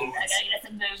get moon. some is- I gotta get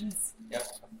some moons. Yep.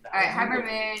 Alright, harbor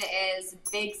moon is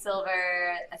big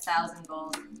silver, 1,000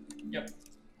 gold. Yep.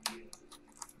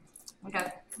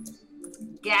 Okay.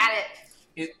 Got it.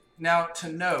 Now,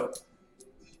 to note,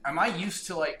 am I used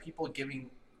to like people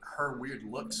giving her weird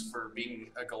looks for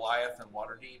being a Goliath in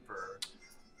Waterdeep, or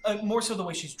More so the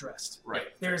way she's dressed. right?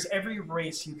 There's every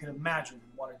race you can imagine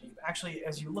in Waterdeep. Actually,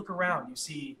 as you look around, you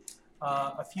see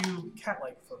a few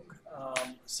cat-like folk,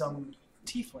 some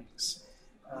tieflings,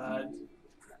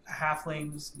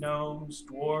 halflings, gnomes,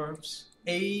 dwarves.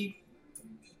 A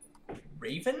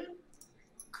raven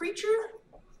creature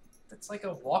that's like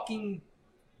a walking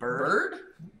bird.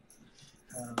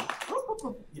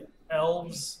 Yeah,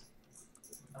 elves,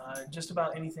 just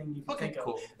about anything you can Okay, think of,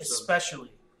 cool. So,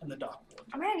 especially in the dock board.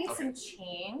 I'm gonna need Okay. some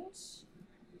change.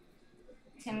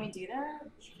 Can we do that?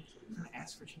 I'm gonna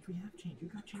ask for change. We have change. You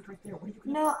got change right there. What are you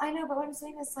gonna? No, I know, but what I'm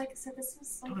saying is like, so this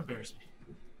is like, Don't embarrass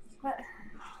me. what?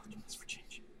 Don't ask for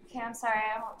change. Okay, I'm sorry.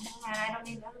 I don't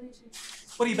need change.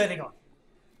 What are you betting on?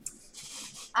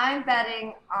 I'm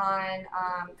betting on,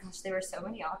 gosh, there were so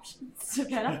many options to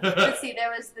bet on. Let's see,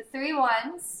 there was the 3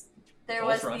 1s, there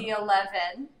was Bulls run. the 11,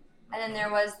 and then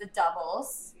there was the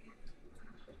doubles,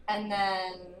 and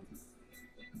then.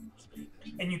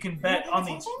 And you can bet on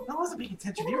the. I wasn't paying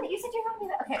attention. You said you're going to be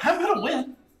that. Okay. I'm gonna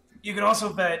win. You can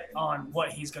also bet on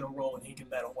what he's going to roll, and he can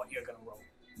bet on what you're going to roll.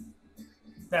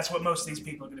 That's what most of these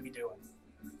people are going to be doing.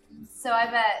 So I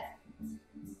bet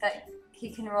that he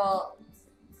can roll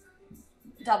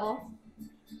double.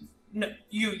 No,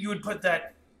 you would put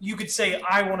that. You could say,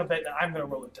 I want to bet that I'm going to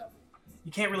roll a double.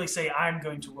 You can't really say, I'm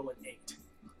going to roll an 8.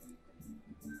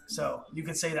 So you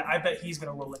can say that I bet he's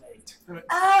going to roll an 8. Oh,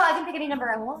 I can pick any number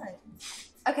I want.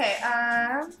 Okay,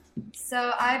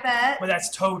 so I bet. But that's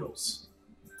totals.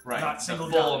 Right. Not the single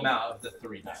full die. amount of the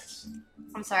 3 dice.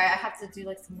 I'm sorry, I have to do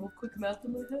like some real quick math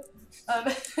in my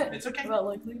head. It's okay. About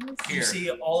likeliness. You Here. see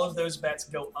all of those bets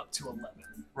go up to 11.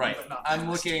 Right. But not I'm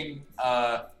past. looking.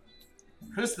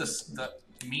 Who's the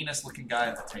meanest looking guy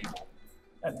at the table?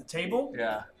 At the table,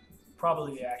 Yeah.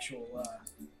 probably the actual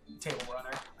table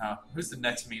runner. Who's the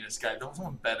next meanest guy? There's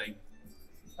one betting.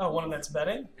 Oh, one of that's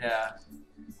betting? Yeah.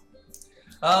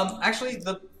 Actually,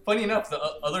 funny enough, the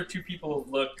other 2 people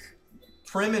look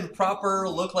prim and proper.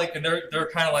 Look like, and they're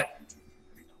kind of like,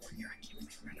 I know where you're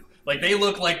Like they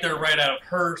look like they're right out of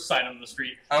her side of the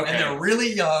street, Okay. and they're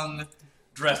really young,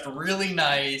 dressed really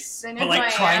nice, They know but who I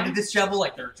like trying am. to dishevel,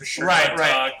 like they're just shirt Right,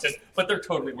 tucked, but they're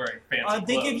totally wearing fancy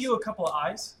They clothes. give you a couple of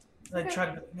eyes. They try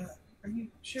to. Are you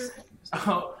sure?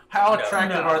 Oh, how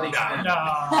attractive No. are these No. men? No.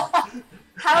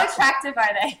 How attractive are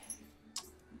they?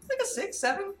 like a 6,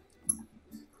 7.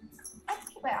 I have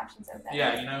to keep my options open.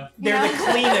 Yeah, you know. They're the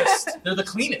cleanest. They're the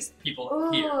cleanest people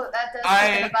Ooh, here. that does I-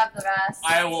 put them above the rest.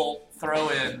 I will throw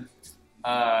in,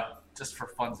 just for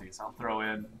funsies, I'll throw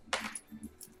in.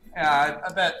 Yeah,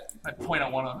 I bet I'd point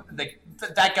at one of them.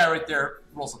 That guy right there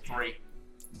rolls a 3.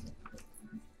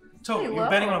 So Pretty you're low.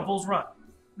 betting on a Bull's Run.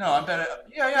 No, I bet it.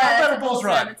 Yeah, Yeah, I bet that's a Bull's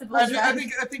run. It's a Bull's I run.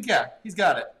 think, yeah, he's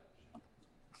got it.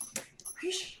 Are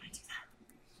you sure you want to do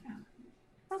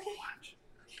that? Okay.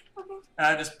 Okay. And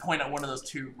I just point at one of those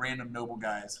 2 random noble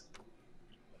guys.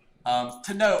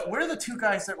 To note, where are the 2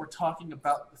 guys that were talking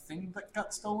about the thing that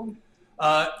got stolen?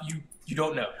 You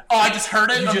don't know. Oh, I just heard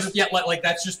it. You I'm just like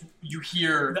that's just you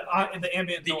hear The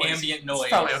ambient the noise. ambient It's noise.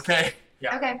 probably okay.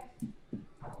 Yeah. Okay.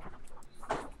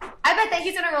 I bet that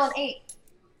he's gonna roll an 8.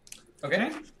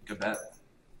 Okay. Good bet.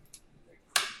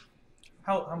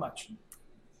 How much?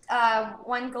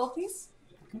 1 gold piece.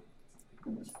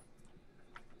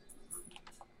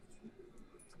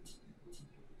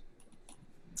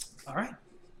 All right.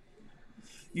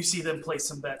 You see them place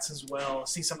some bets as well.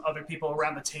 See some other people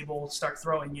around the table start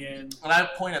throwing in. And I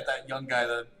point at that young guy,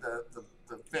 the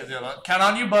count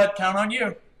on you, bud. Count on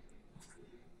you.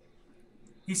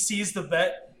 He sees the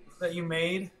bet that you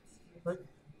made. Like,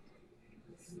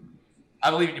 I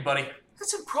believe in you, buddy.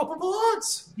 that's improbable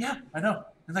odds. Yeah, I know.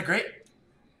 Isn't that great?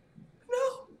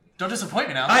 No. Don't disappoint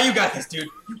me now. You got this, dude.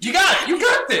 You got it. You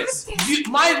got this.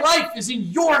 My life is in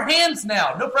your hands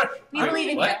now. No pressure. We believe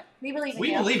in What? you. We believe in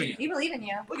We you. believe in you. We believe in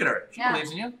you. Look at her. She Yeah.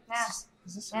 believes in you. Yeah.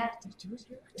 Is this Yeah.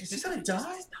 Is this gonna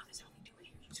die?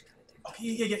 Okay,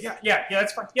 yeah,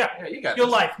 that's fine. Yeah, Yeah, you got your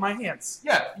this. life, my hands.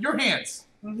 Yeah, your hands.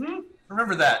 Mm-hmm.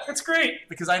 Remember that. That's great.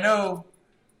 Because I know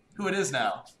who it is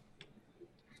now.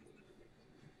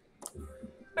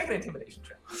 Make an intimidation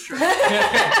check.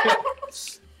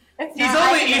 If not,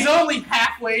 I can He's make- only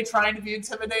halfway trying to be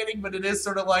intimidating, but it is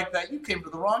sort of like that. You came to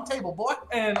the wrong table, boy.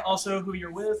 And also who you're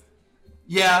with.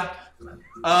 Yeah.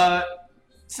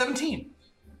 17.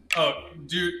 Oh,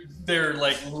 dude, they're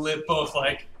like both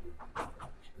like.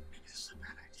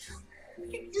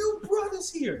 You brought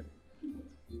us here.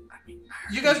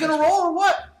 You guys gonna roll or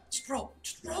what? Just roll.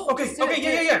 Just roll. Okay, Just do it, okay, do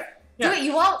it. yeah. Do it.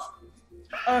 You won't.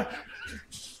 Uh,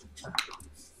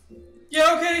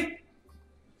 yeah, okay.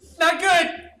 Not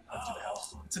good.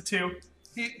 It's a 2.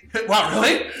 Wow,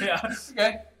 really? Yeah.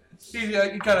 Okay. He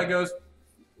kind of goes,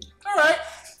 all right.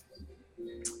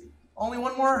 Only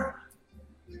one more,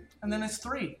 and then it's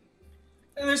 3.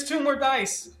 And there's 2 more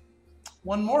dice.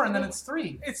 One more, and then it's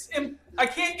 3. I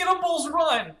can't get a Bull's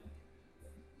Run.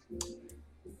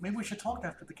 Maybe we should talk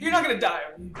after the game. You're not gonna die.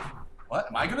 Are you? What?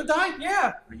 Am I gonna die?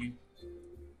 Yeah. Are you?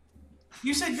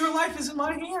 You said your life is in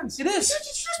my hands. It is. Did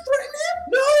you just threaten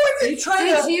him? No, are you trying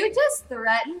Did to? you just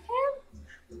threaten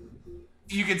him?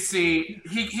 You can see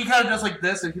he kind of does like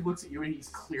this, and he looks at you, and he's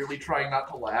clearly trying not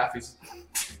to laugh. He's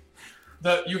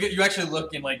You actually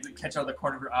look and like catch out of the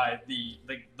corner of your eye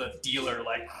the dealer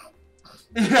like,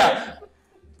 yeah.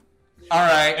 All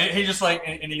right. and he just like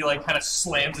and he like kind of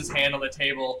slams his hand on the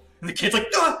table, and the kid's like,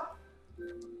 "Ah!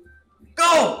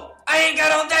 Go! I ain't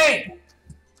got all day."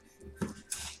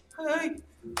 Hi.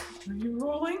 Are you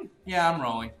rolling? Yeah, I'm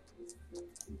rolling.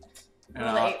 And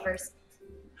Roll the 8 first.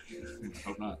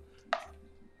 hope not.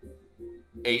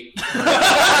 8.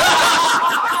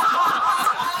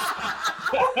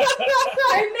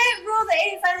 I meant roll the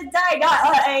 8 side of die,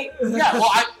 not 8. Yeah.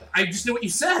 Well, I just knew what you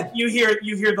said. You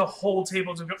hear the whole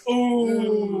table just go,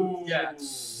 ooh. Yeah.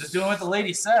 Just doing what the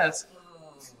lady says.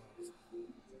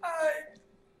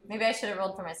 Maybe I should have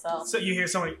rolled for myself. So you hear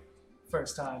somebody,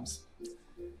 first times.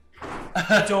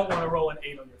 You don't want to roll an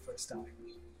 8 on your first time.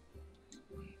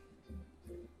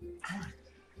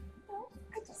 No,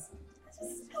 I just.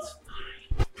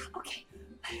 Okay,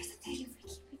 here's the thing. If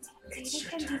we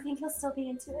keep intimidating him, do you think he'll still be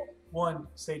into it? 1,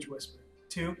 stage whisper.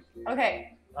 2,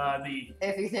 Okay, the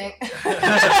if you think.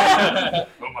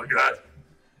 Oh my god.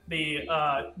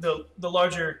 the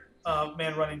larger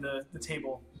man running the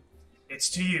table. It's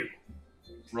to you.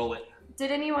 Roll it.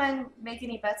 Did anyone make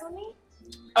any bets on me?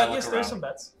 I look Yes, around. there's some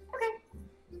bets. Okay.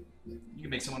 You can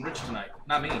make someone rich tonight.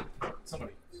 Not me.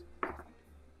 Somebody.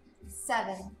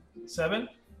 7. 7.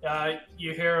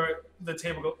 You hear the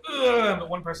table go, ugh, but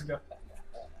one person go.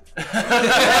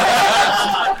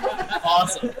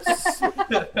 Awesome.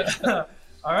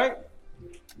 All right.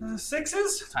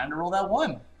 6s. Time to roll that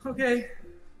 1. Okay.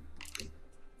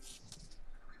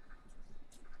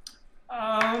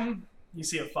 You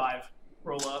see a 5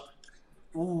 roll up.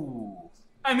 Ooh.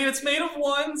 I mean, it's made of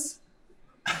ones.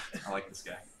 I like this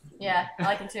guy. Yeah, I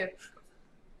like him too.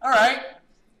 All right.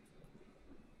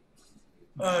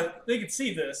 They can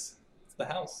see this. It's the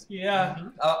house. Yeah.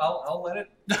 I'll let it.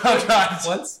 Oh, God.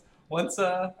 Once.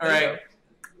 All right.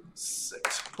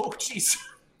 6. Oh, jeez.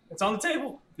 It's on the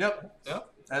table. Yep.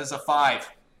 That is a 5.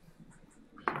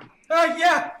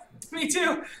 Yeah. Me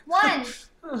too. 1.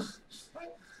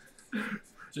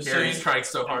 Just Gary's saying, trying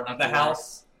so hard not the to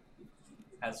house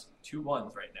has 2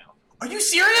 1s right now. Are you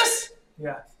serious?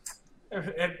 Yeah.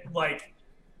 And, like,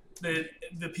 the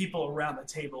people around the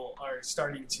table are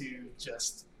starting to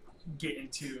just get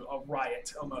into a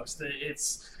riot almost.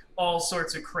 It's all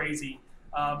sorts of crazy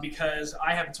because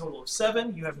I have a total of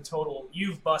 7. You have a total.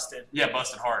 You've busted. Yeah,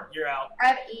 busted hard. You're out. I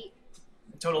have 8.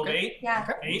 A total of 8. Yeah.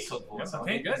 8. Yep,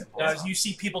 Okay, good. You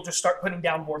see people just start putting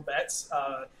down more bets.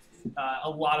 A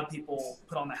lot of people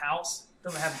put on the house.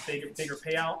 Doesn't have a bigger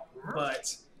payout,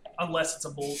 but unless it's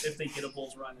a bull, if they get a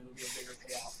Bulls run, it'll be a bigger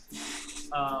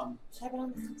payout. Should I bet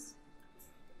on the house?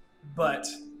 But,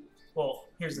 well,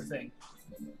 here's the thing.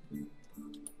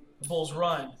 The Bulls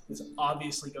run is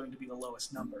obviously going to be the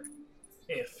lowest number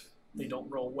if they don't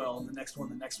roll well. And the next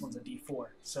one's a D4.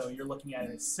 So you're looking at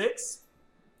it as 6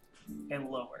 and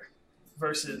lower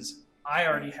versus I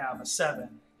already have a 7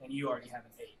 and you already have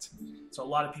an 8. So a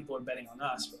lot of people are betting on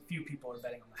us, but few people are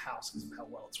betting on the house because of how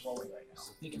well it's rolling right now.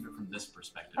 So think of it from this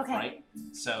perspective, Okay. right?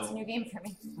 It's a So new game for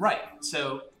me. right.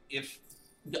 So if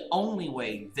the only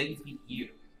way they beat you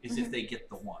is if Mhm. they get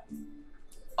the 1,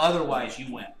 otherwise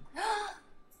you win.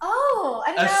 Oh,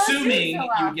 I didn't know I was doing Assuming so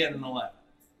well. you get an 11,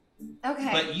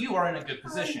 Okay. but you are in a good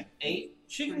position. 8.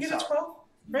 She can Pretty get a solid. 12,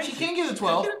 right? She can get a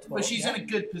 12, She can get a 12, but she's yeah. in a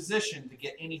good position to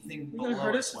get anything You're going to below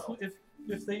hurt a us 12.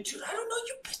 if they... I don't know.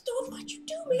 You pissed off. Why'd you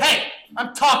do me? Hey,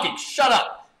 I'm talking. Shut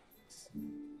up.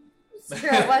 It's true,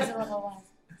 it was a little less.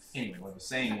 Anyway, what I was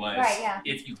saying was, Right, yeah.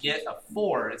 if you get a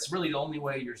 4, it's really the only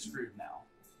way you're screwed now.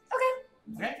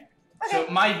 Okay. Okay. Okay.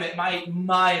 So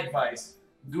my advice: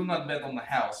 do not bet on the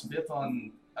house. Bet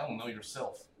on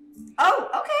yourself. Oh,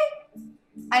 okay.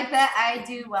 I bet I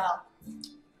do well.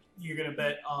 You're going to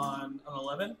bet on an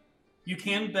 11? You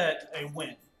can bet a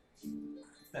win.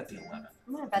 Bet the 11.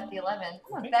 I'm gonna bet the 11. I'm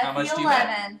gonna Okay. bet How much the do you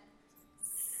bet?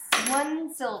 11.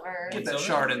 1 silver. Get that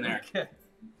shard in there. Okay.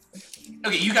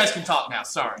 Okay, you guys can talk now.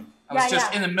 Sorry, I was Yeah,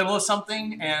 just yeah. in the middle of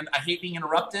something, and I hate being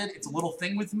interrupted. It's a little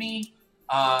thing with me.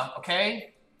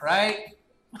 Okay, right?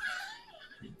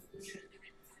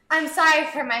 I'm sorry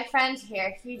for my friend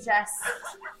here. He gets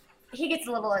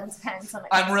a little intense when it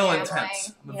comes I'm real to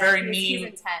intense. gambling. I'm a very he's mean-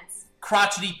 intense.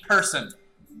 Crotchety person.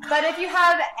 But if you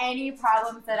have any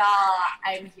problems at all,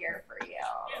 I'm here for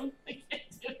you.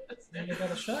 You got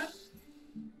a shot?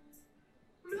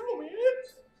 No, man.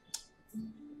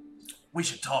 We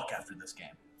should talk after this game.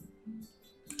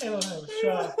 I don't have a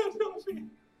shot.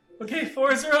 Okay,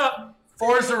 4s are up.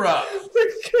 4s are up.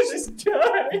 This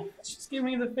guy. Just give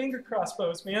me the finger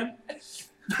crossbows, man.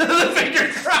 The finger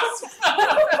crossbow.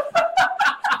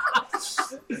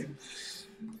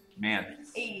 Man,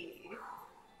 Hey.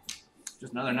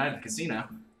 just another night at the casino.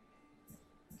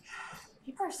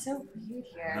 People are so weird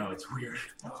here. No, it's weird.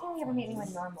 Why can't we ever meet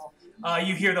anyone normal?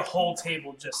 You hear the whole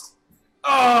table just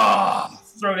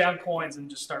throw down coins and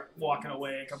just start walking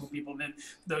away. A couple people, and then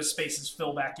those spaces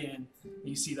fill back in. And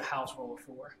you see the house roll a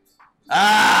 4.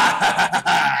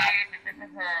 Ah!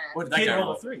 What did that Kid guy rolled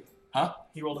roll? a 3. Huh?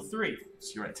 He rolled a 3.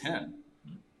 So you're at 10.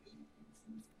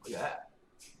 Look at that.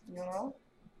 You roll?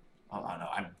 Oh no,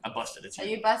 I busted. It's Oh,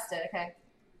 you. you busted. Okay.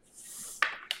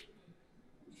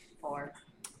 4.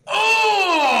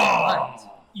 Oh!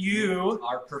 You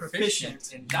Are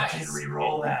proficient in dice.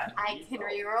 re-roll that. I can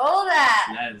re-roll that.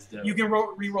 That is dope. You can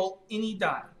re-roll any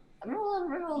die. I'm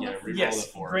rolling. Yeah, re-roll Yes,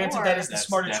 the 4. granted that is the That's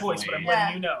smarter choice, but I'm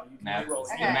letting you know. You can Math, re-roll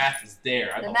the it. Okay. math is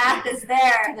there. I The don't math believe is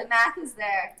there. The math is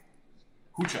there. it.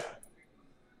 Hoocha.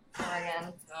 Oh,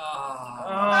 again. Oh.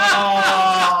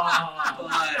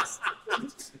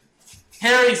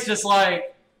 Harry's just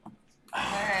like,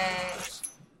 Alright.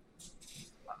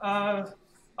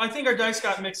 I think our dice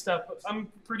got mixed up. I'm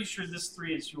pretty sure this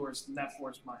 3 is yours and that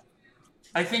 4 is mine.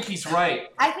 I think he's right.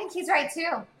 I think he's right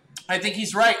too. I think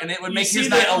he's right, and it would make his see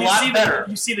night a you lot see better.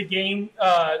 You see the game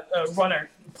runner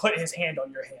put his hand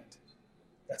on your hand.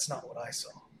 That's not what I saw.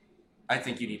 I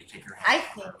think you need to take your I hand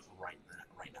think- off her right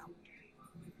now.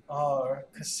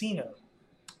 Casino.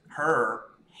 Her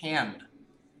hand.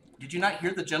 Did you not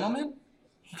hear the gentleman?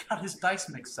 He got his dice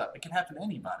mixed up. It can happen to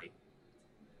anybody.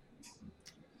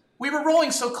 We were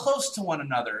rolling so close to one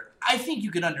another. I think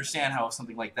you could understand how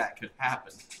something like that could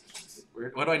happen.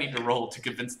 What do I need to roll to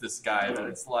convince this guy that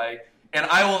it's like, and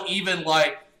I will even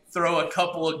like throw a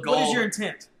couple of gold. What is your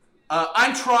intent?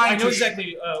 I'm trying I know to.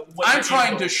 exactly what I'm your trying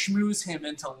end to goal- schmooze him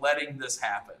into letting this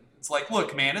happen. It's like,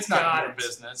 look, man, it's not Got your it.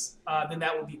 business. Then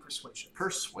that would be persuasion.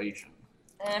 Persuasion.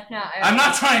 And if not, I'm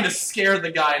not trying to scare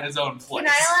the guy in his own place.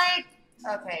 Can I like?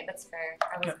 Okay, that's fair.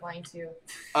 I was going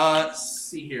to.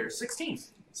 See here, 16.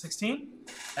 16.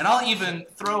 And I'll even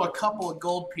throw a couple of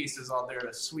gold pieces on there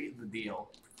to sweeten the deal.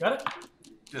 Got it.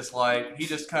 Just like, he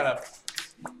just kind of...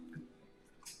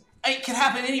 It can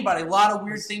happen to anybody. A lot of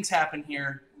weird things happen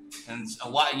here. And a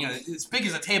lot, you know, as big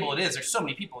as a table it is, there's so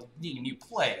many people needing a new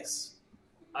place.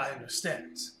 I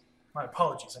understand. My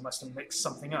apologies. I must have mixed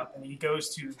something up. And he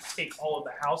goes to take all of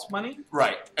the house money,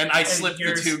 Right. And I slipped the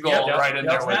here's- 2 gold yep, right in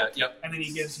yep, there with that. it. Yep. and then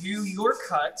he gives you your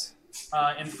cut.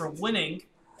 And for winning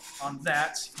on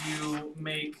that, you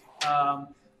make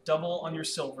double on your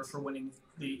silver for winning.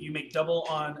 You make double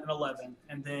on an 11,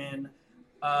 and then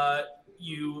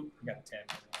you You got a 10.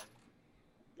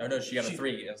 Oh no, she got a She-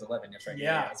 3. It was 11. That's right.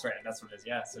 Yeah. That's right. That's what it is.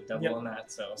 Yeah. So double Yep. on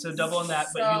that. So double on that,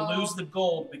 but So- you lose the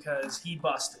gold because he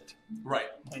busted, Right.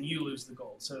 and you lose the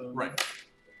gold. So Right.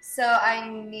 So I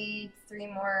need 3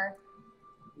 more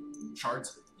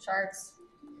Shards. shards.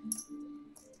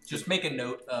 just make a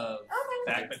note of Okay.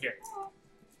 that. But here,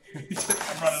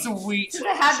 Sweet. Should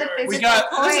I have the physical We got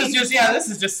coin? this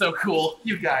is just so cool,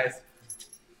 you guys.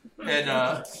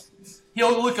 And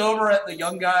he'll look over at the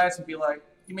young guys and be like,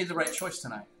 "You made the right choice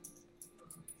tonight."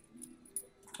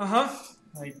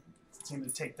 They seem to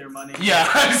take their money. Yeah,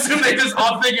 I assume they just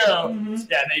off they go. Mhm.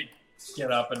 yeah, they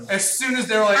get up and As soon as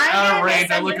they're like I'm out of gonna range,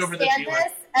 I look over the misunderstand dealer.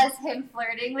 this as him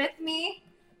flirting with me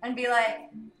and be like,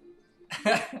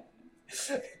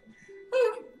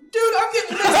 dude, I'm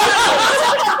getting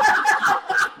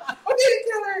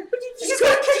Just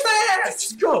go kick my ass.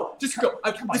 Just go. Just go.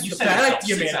 Come on, This you is said bad yourself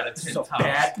idea, 6 man. out of 10 This is a times.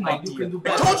 bad Come on, idea. you can do I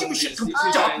better. told you we should come This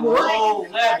is dock bad. work. "Oh,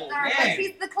 Low level, man.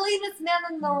 he's the cleanest man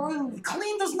in the room."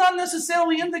 Clean does not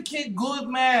necessarily indicate good,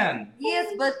 man.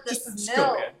 Yes, but the Just go,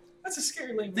 smell. man. That's a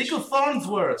scary language. Think of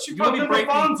Farnsworth. Should You remember probably break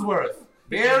me. Farnsworth?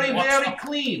 Very, What's very up?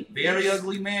 clean. Very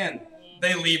ugly man.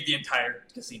 They leave the entire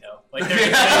casino. Like Yeah.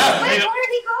 they're Wait, they, where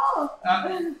did he go?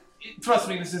 Trust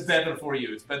me, this is better for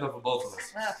you. It's better for both of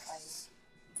us.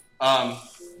 Oh, fine.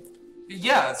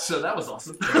 Yeah, so that was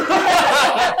awesome.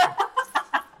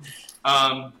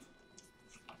 I'm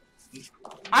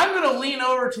gonna lean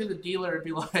over to the dealer and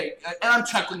be like, and I'm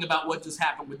chuckling about what just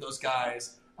happened with those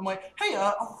guys. I'm like, hey,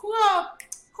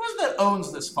 who's that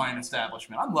owns this fine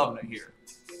establishment? I'm loving it here.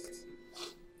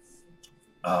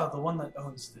 The one that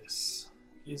owns this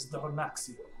is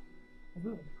Dornaxio.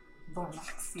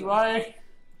 Do I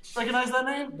recognize that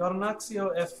name?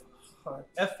 Dornaxio F.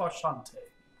 Farshante.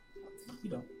 You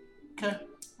don't. Okay.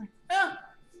 Yeah.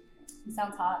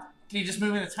 Sounds hot. Did he just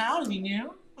move into town? Is he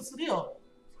new? What's the deal?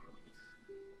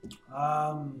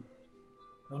 Don't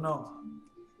know.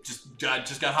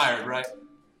 Just got hired, right?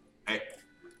 Hey,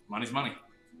 money's money.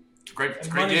 It's a great And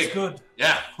great money's gig. good.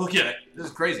 Yeah, look at it. This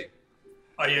is crazy.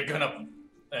 are you gonna?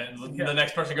 And Yeah. the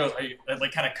next person goes. Are you? It,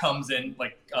 like kind of comes in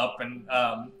like up and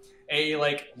a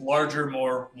like larger,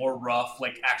 more rough,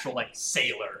 like actual like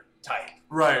sailor type.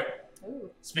 Right. Ooh.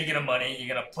 Speaking of money, you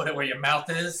gonna put it where your mouth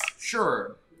is?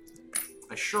 Sure.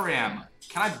 I sure am.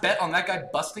 Can I bet on that guy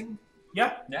busting?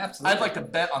 Yeah. Yeah, absolutely. I'd like to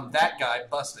bet on that guy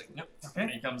busting. Okay.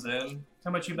 He comes in.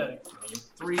 How much you betting?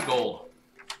 3 gold.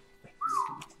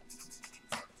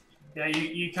 Yeah,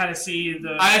 you kind of see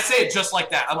the. I say it just like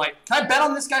that. I'm like, can I bet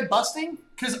on this guy busting?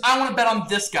 Because I want to bet on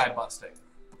this guy busting.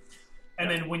 And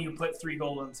then when you put 3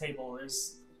 gold on the table,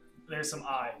 there's some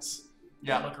eyes.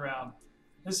 Yeah. Look around.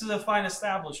 This is a fine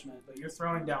establishment, but you're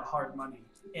throwing down hard money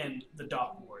in the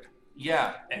dock ward.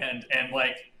 Yeah. And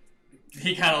like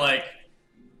he kind of like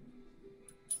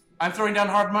I'm throwing down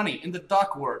hard money in the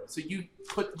dock ward. So you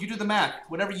do the math.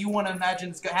 Whatever you want to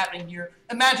imagine is happening here,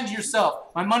 imagine to yourself.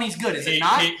 My money's good, is it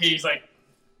not? He's like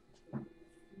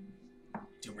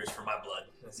too rich for my blood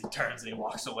as he turns and he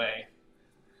walks away.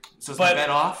 So is But- the bet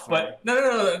off? But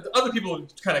no. Other people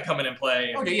kind of come in and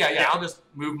play. Okay, yeah. I'll just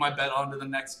move my bet on to the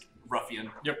next ruffian.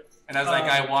 Yep. And as that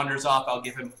guy wanders off, I'll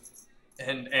give him,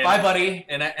 And bye, buddy.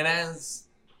 And as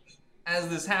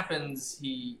this happens,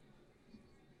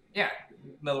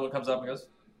 another one comes up and goes,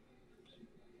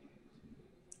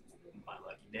 "My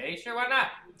lucky day, sure, why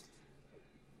not?"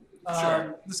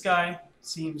 Sure. This guy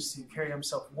seems to carry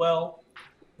himself well,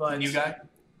 but The new guy?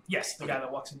 Yes, the guy that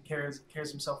walks in carries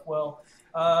himself well.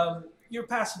 You're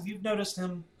passive. You've noticed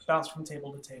him bounce from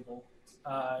table to table.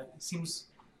 It seems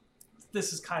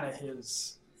this is kind of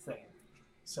his thing.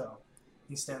 So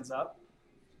he stands up,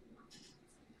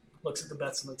 looks at the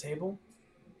bets on the table.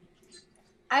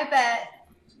 I bet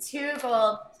 2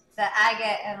 gold the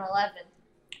agate and 11.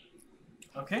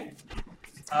 Okay.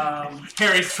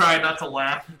 Harry's trying not to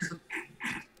laugh.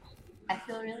 I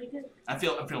feel really good. I'm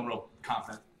feeling real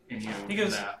confident in you. He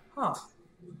goes, That. huh.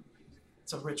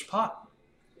 It's a rich pot.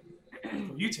 For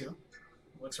you two.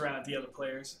 Looks around at the other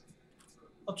players.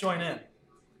 I'll join in.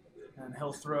 And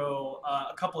he'll throw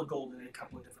a couple of gold in a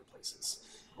couple of different places.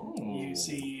 Ooh. You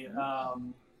see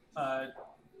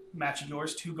matching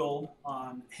yours, 2 gold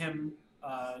on him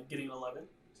getting 11.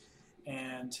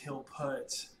 And he'll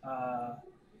put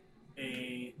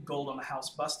a gold on the house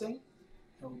busting.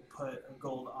 He'll put a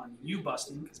gold on you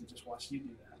busting, because he just watched you do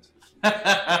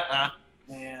that.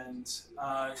 And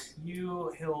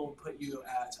he'll put you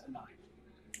at a 9.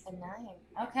 A 9.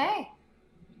 Okay.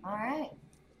 All right.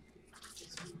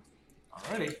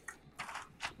 Alrighty.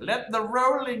 Let the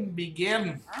rolling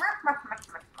begin. I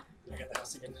got the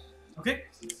house again. Okay.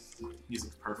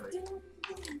 Music's perfect.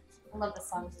 I love this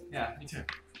song. Yeah, me too.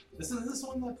 This is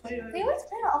one that I play. They always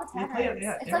play it all the They time. play it,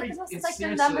 yeah, It's every- like it's the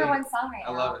seriously- number 1 song right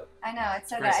now. I love it. I know, it's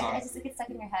so good. Great I song. just it gets stuck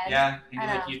in your head. Yeah, and I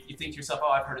you're like, know. you think to yourself, oh,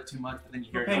 I've heard it too much, but then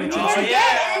you hear it. We're You're paying like, attention. oh,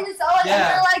 yeah. And it's always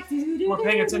Yeah. you're like, doo-doo-doo-doo-doo-doo. We're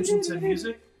paying attention to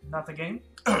music, not the game.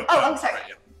 Oh, sorry.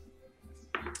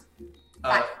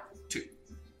 Right, yeah. 2.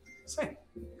 Same.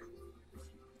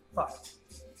 5.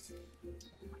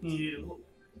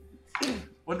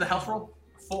 What did the house roll?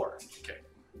 4. Okay.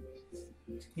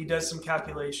 He does some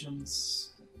calculations.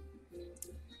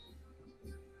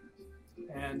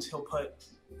 And he'll put,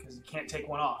 because he can't take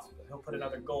one off, but he'll put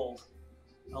another gold,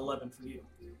 11 for you.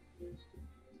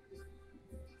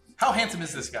 How handsome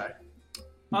is this guy?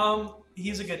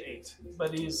 He's a good 8,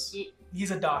 but he's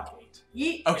a dock 8.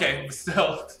 Yeet. Okay,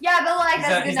 still. Yeah, but like He's that's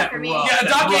that- good he's enough that for me. rough. Yeah, a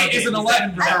dog gate is an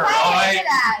 11 for I'm sure. kind All of right. into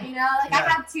that, you know? Like I Yeah.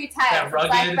 have 2 types. That It's rugged,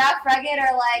 like rough, rugged,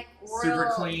 or like Super real,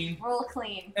 clean. real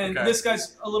clean. And Okay. this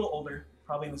guy's a little older,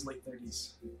 probably in his late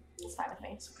 30s. It's fine with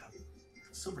me.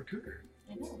 Silver cougar.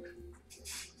 I know.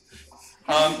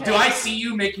 Do I see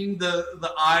you making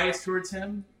the eyes towards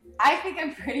him? I think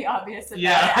I'm pretty obvious about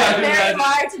Yeah. it. I'm very Yeah.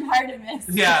 large and hard to miss.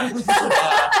 Yeah.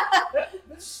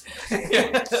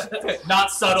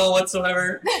 Not subtle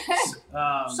whatsoever.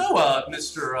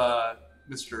 Mr.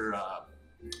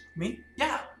 Me?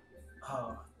 Yeah.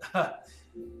 Oh.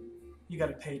 You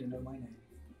gotta pay to know my name.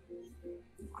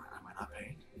 Am I not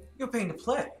paying? You're paying to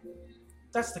play.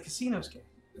 That's the casino's game.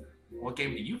 What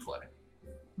game do you play?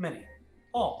 Many.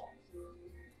 All.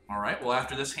 All right. Well,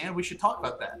 after this hand, we should talk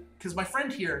about that because my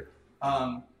friend here,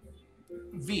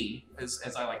 V, as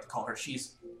I like to call her,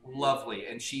 she's lovely,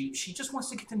 and she just wants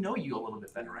to get to know you a little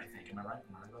bit better. I think. Am I right?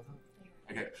 Am I right about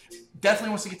that? Okay. Definitely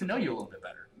wants to get to know you a little bit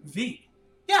better. V.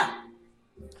 Yeah.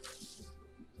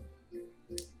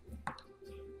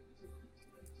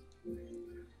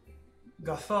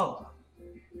 Gathala.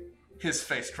 His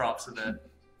face drops a bit.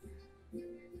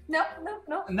 No.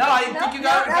 No, I think you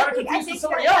got I her think- confused with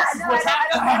somebody yeah, else. no, What's I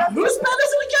don't- happening? Whose bet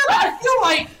is it again? I feel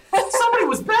like somebody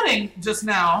was betting just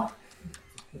now.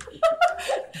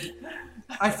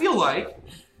 I feel like.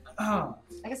 Oh.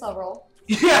 I guess I'll roll.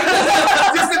 Yeah,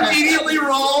 just immediately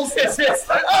rolls. Look at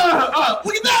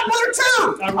that, 1 or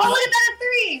 2. I Oh, look at that at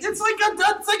 3. It's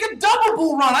like a double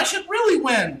bull run. I should really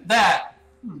win that.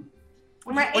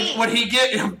 I'm at 8. Would he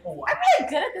get? Oh, wow. I'm really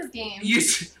good at this game.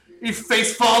 Your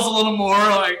face falls a little more.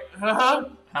 Like,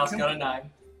 House got a 9.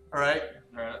 All right.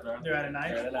 They're at a They're at a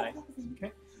 9. 9.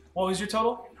 Okay. What was your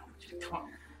total?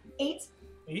 8.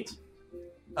 8.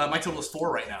 My total is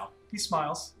 4 right now. He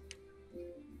smiles.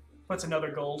 Puts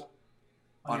another gold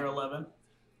on your 11.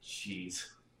 Jeez,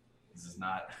 this is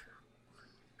not.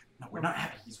 No, we're not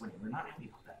happy he's winning. We're not happy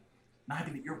about that. Not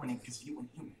happy that you're winning because you win.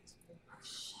 You win.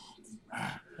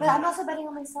 But I'm also betting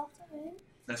on myself to win.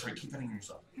 That's right. Keep betting on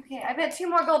yourself. Okay, I bet 2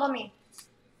 more gold on me.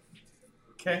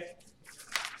 Okay.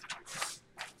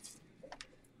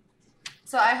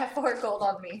 So I have 4 gold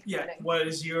on me. Yeah. Betting. What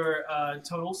is your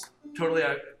totals?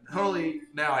 Totally.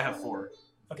 Now I have 4.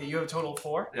 Okay, you have a total of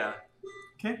 4. Yeah.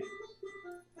 Okay.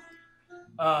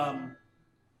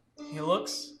 He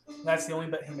looks. That's the only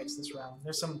bet he makes this round.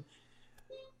 There's some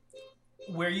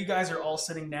where you guys are all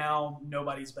sitting now.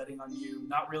 Nobody's betting on you.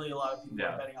 Not really a lot of people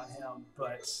are betting on him,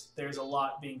 but there's a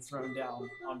lot being thrown down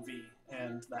on V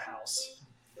and the house.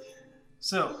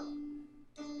 So,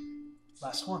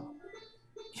 last one.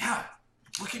 Yeah.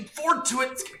 Looking forward to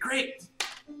it. It's gonna be great.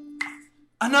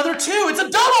 Another 2. It's a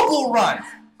double bull run.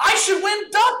 I should win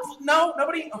double. No,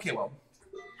 nobody. Okay, well.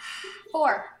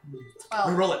 4. 12.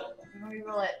 Reroll it. I'm gonna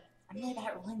reroll it. I'm really bad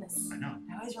at rolling this. I know.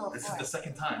 I always roll a This 4. is the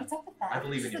second time. What's up with that? I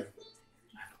believe in you.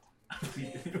 I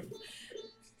believe in you.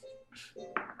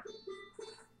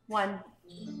 1.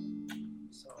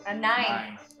 So A 9.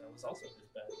 That was also his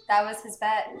bet. That was his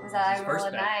bet. Was that His I roll first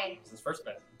a bet. 9? This is his first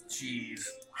bet. Jeez.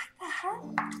 What the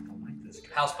hell? I don't like this guy.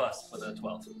 House bust with a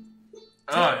 12.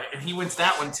 Oh, and he wins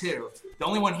that one too. The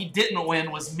only one he didn't win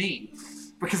was me,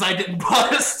 because I didn't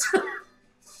bust.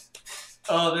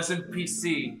 Oh, this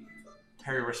NPC.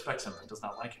 Harry respects him and does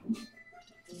not like him.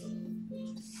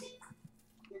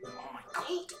 Oh my god.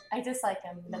 I dislike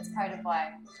him. That's part of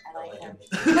why I like him.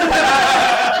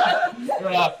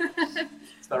 Yeah.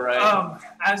 It's not right.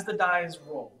 As the dice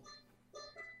roll,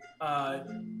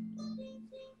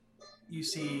 you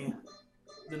see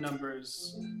the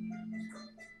numbers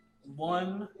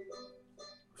 1,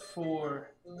 4,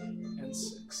 and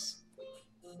 6.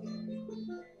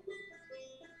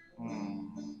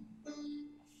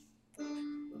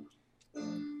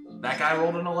 That guy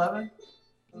rolled an 11?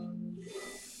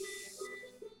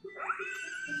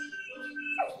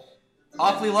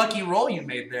 Awfully lucky roll you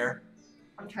made there.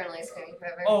 I'm eternally screaming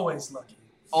forever. Always lucky.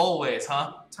 Always,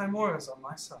 huh? Timora's on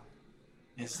my side.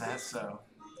 Is that so?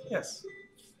 Yes.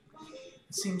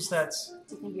 It seems that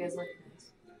Do you think you guys look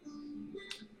nice?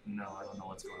 No, I don't know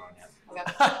what's going on yet. Okay.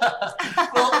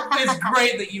 Well, it's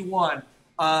great that you won.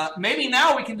 Maybe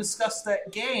now we can discuss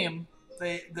that game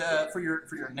for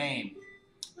your name.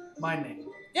 my name.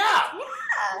 Yeah.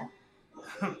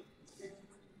 Yeah.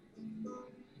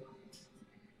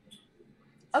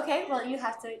 Okay, well, you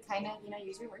have to kind of,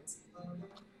 use your words.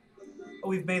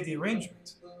 We've made the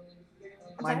arrangement.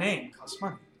 My Okay. name costs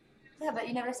money. Yeah, but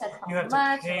you never said how You have to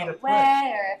much pay or to what play.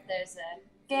 way, or if there's a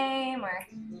game, or...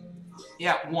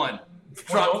 Yeah, one.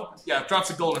 Well- Drops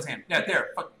a gold in his hand. Yeah,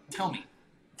 there. Fuck, tell me.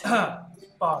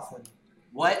 Barthen.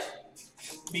 What?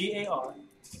 B-A-R-T-H-E-N.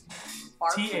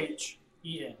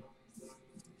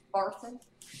 Barthen?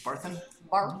 Barthen?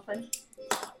 Barthen?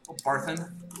 Oh,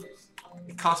 Barthen.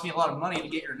 It cost me a lot of money to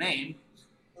get your name.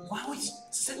 Why don't we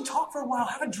sit and talk for a while?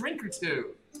 Have a drink or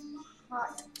two.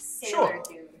 Hot sailor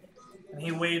dude. And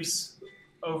he waves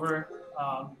over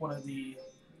one of the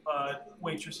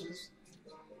waitresses.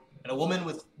 And a woman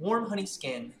with warm honey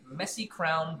skin, messy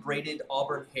crown, braided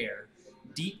auburn hair,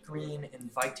 deep green,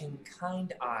 inviting,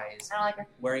 kind eyes, I don't like her.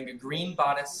 wearing a green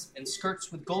bodice and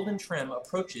skirts with golden trim,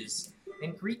 approaches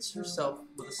and greets herself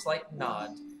with a slight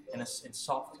nod and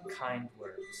soft, kind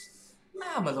words.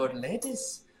 Ah, my lord and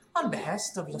ladies, on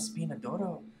behest of La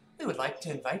Spinadoro, we would like to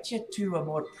invite you to a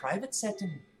more private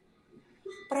setting.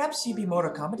 Perhaps you'd be more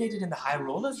accommodated in the High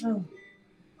Rollers room.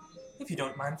 If you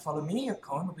don't mind, follow me. Your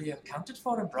coin will be accounted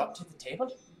for and brought to the table.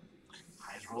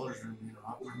 Highest rollers are a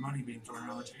lot more money being thrown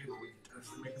around the table. We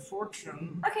definitely make a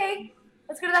fortune. Okay,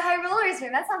 let's go to the high rollers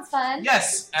room. That sounds fun.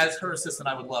 Yes, as her assistant,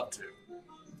 I would love to.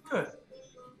 Good.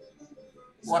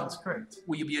 What? Sounds great.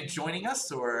 Will you be joining us,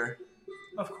 or?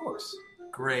 Of course.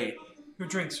 Great. Your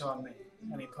drinks are on me.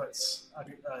 And he puts a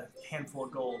handful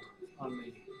of gold on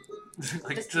me.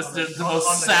 Like Just just on the, the- the most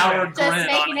on the sour tray. Just grin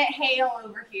making on it hail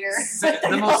over here.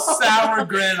 the most sour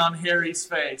grin on Harry's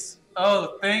face.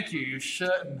 Oh, thank you. You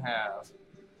shouldn't have.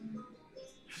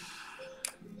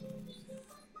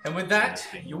 And with that,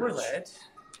 you were led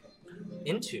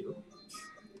into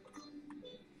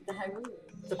The high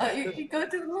rollers. You go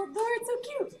through the little door. It's so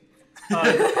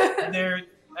cute. There,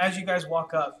 as you guys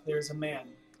walk up, there's a man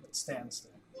that stands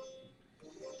there.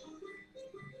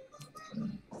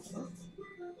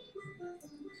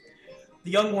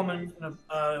 The young woman,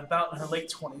 about in her late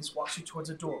 20s, walks you towards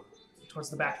a door, towards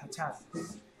the back of the tavern.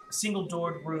 A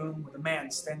single-doored room with a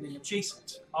man standing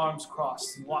adjacent, arms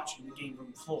crossed and watching the game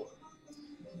room floor.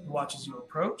 He watches you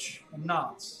approach and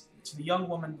nods to the young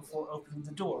woman before opening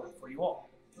the door for you all.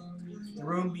 The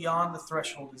room beyond the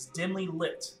threshold is dimly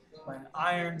lit by an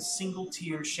iron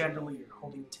single-tier chandelier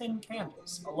holding 10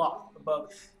 candles aloft above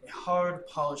a hard,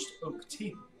 polished oak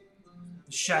table.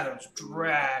 The shadows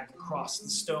drag across the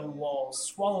stone walls,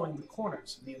 swallowing the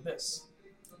corners of the abyss,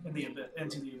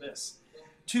 into the abyss.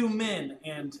 Two men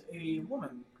and a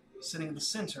woman sitting in the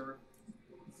center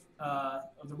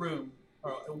of the room,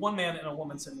 or one man and a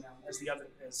woman sitting down, as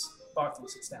Barthen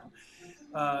sits down.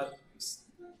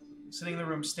 Sitting in the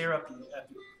room, stare up at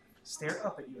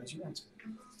you as you enter.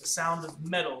 The sound of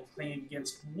metal banging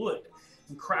against wood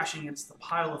and crashing against the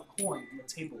pile of coin on the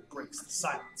table breaks the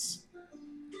silence.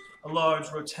 A large,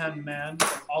 rotund man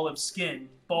with olive skin,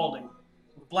 balding,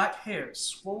 with black hair,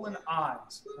 swollen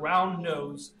eyes, round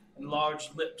nose, and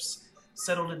large lips,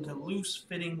 settled into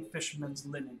loose-fitting fisherman's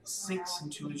linen, sinks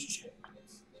into his chair.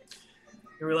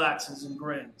 He relaxes and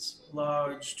grins, a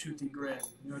large, toothy grin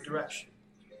in your direction,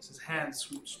 as his hand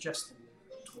swoops jestingly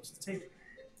towards the table.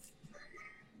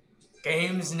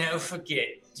 Games no forget,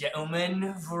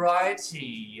 gentlemen,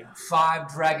 variety, 5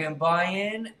 dragon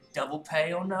buy-in, double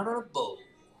pay or not on a bowl.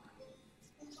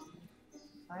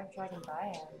 5 dragon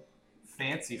biome.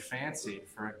 Fancy.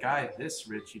 For a guy this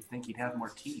rich, you'd think he'd have more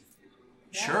teeth.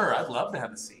 Yeah. Sure, I'd love to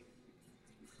have a seat.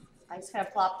 I just kind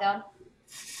of plop down.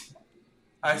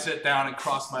 I sit down and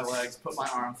cross my legs, put my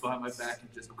arms behind my back, and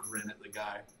just grin at the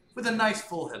guy with a nice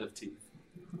full head of teeth.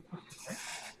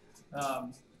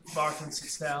 Barthen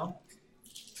sits down.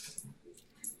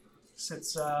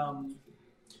 Sits the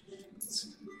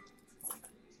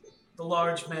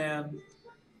large man,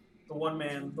 the one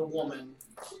man, the woman,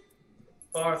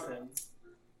 Barthen,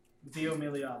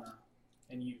 Viomiliana,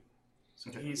 and you.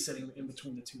 So Okay. he's sitting in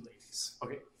between the two ladies.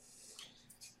 Okay.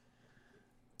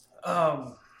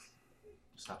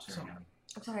 Stop staring at me.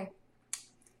 I'm sorry.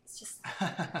 It's just.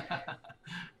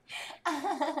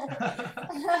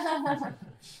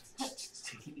 Just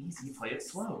take it easy, play it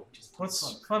slow. Just play it What's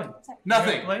slow. funny?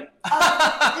 Nothing. Play?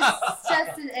 It's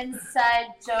just an inside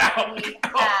joke we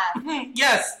have.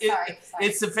 Yes, Sorry.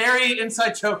 it's a very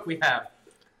inside joke we have.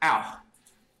 Ow. How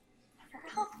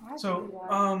hard you So,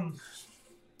 are.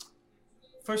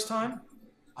 first time?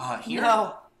 Here?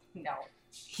 No.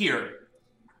 Here.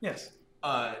 Yes.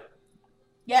 Yes.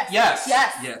 Yes.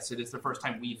 Yes. Yes, it is the first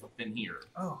time we've been here.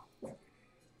 Oh,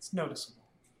 it's noticeable.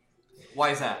 Why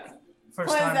is that? First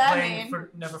What does time that playing, mean?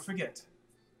 never forget.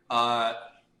 I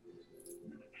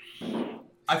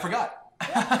forgot.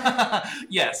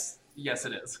 Yes,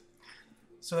 it is.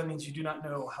 So that means you do not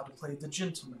know how to play the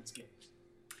gentleman's game.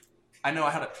 I know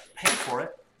how to pay for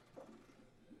it.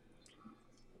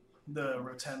 The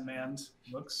rotund man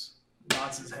looks,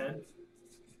 nods his head.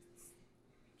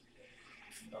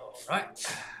 All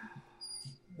right.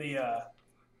 The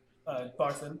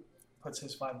Barthen puts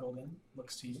his 5 gold in,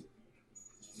 looks to you.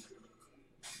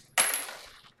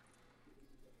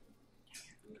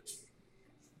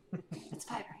 It's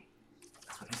 5, right?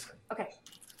 That's what he said. Okay.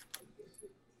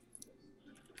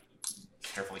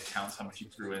 Carefully counts how much you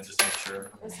threw in, just to make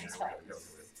sure. This is fine.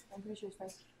 I'm pretty sure it's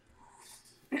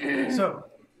 5. So,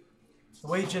 the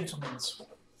way gentleman's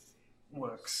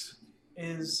works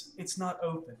is it's not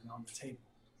open on the table.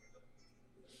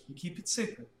 You keep it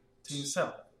secret to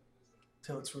yourself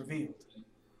till it's revealed,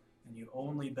 and you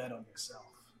only bet on yourself.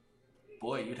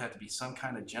 Boy, you'd have to be some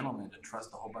kind of gentleman to trust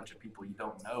a whole bunch of people you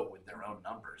don't know with their own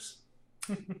numbers.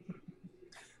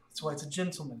 That's why it's a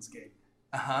gentleman's game.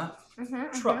 Uh-huh.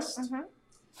 Trust. All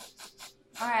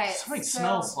right. Something so,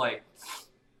 smells like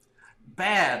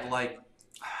bad, like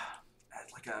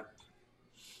a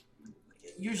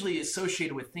usually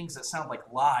associated with things that sound like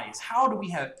lies. How do we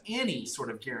have any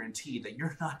sort of guarantee that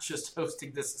you're not just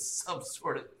hosting this as some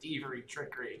sort of thievery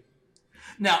trickery?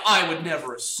 Now, I would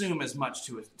never assume as much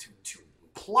to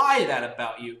imply that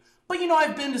about you, but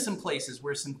I've been to some places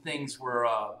where some things were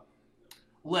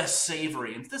less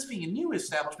savory, and this being a new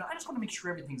establishment, I just want to make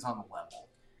sure everything's on the level.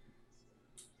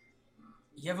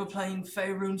 You ever playing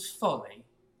Faerun's Folly?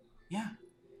 Yeah.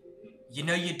 You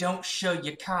know you don't show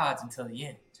your cards until the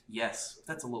end, Yes,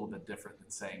 that's a little bit different than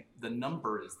saying the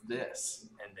number is this.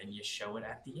 and then you show it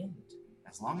at the end.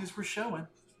 As long as we're showing.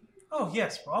 Oh,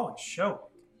 yes, we're always showing.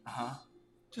 Uh-huh.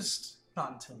 Just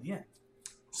not until the end.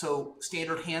 So,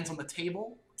 standard hands on the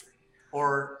table?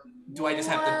 Or do I just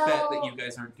have to bet that you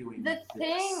guys aren't doing The this?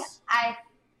 thing I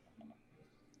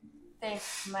think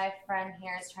my friend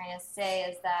here is trying to say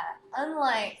is that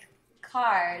unlike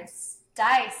cards,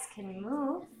 dice can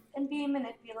move and be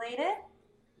manipulated.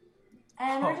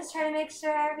 And we're just trying to make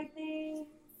sure everything's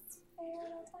fair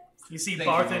at all times. You see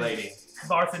Thank you, lady.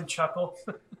 Barthen chuckle.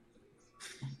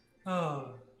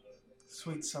 Oh,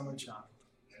 sweet summer child.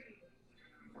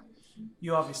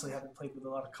 You obviously haven't played with a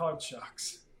lot of card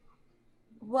sharks.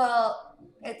 Well,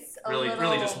 it's a Really, little,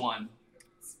 really just one.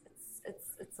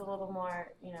 It's a little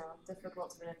more,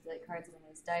 difficult to manipulate cards than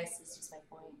it is dice. Is just my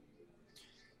point.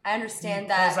 I understand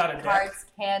He pulls out that a cards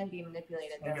can be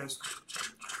manipulated. And though. goes,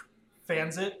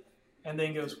 fans it, and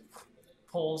then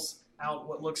pulls out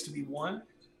what looks to be 1,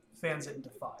 fans it into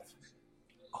 5.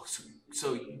 Oh,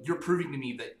 so you're proving to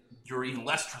me that you're even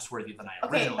less trustworthy than I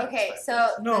Okay, originally okay, expected.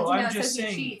 so No, good to I'm know, just so he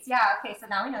saying- cheats. Yeah, okay, so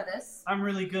now we know this, I'm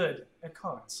really good at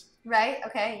cards. right?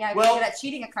 Okay, yeah, Well- we're good at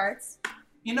cheating at cards.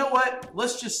 You know what?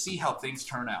 Let's just see how things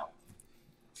turn out.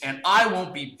 And I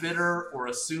won't be bitter or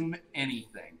assume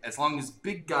anything. As long as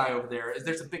big guy over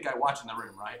there's a big guy watching the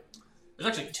room, right?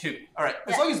 There's actually 2. All right.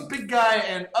 As Yeah. long as big guy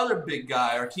and other big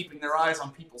guy are keeping their eyes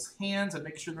on people's hands and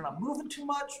making sure they're not moving too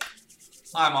much,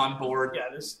 I'm on board. Yeah,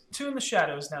 there's 2 in the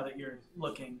shadows now that you're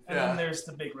looking, and Yeah. then there's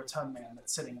the big rotund man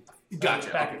that's sitting at the Gotcha,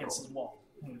 back okay, against cool. his wall,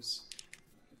 who's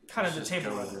kind of the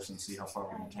table. Go this and see how far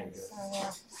we can take it.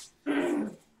 So, yeah.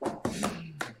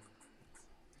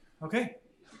 Okay.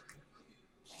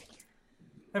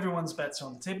 Everyone's bets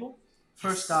on the table.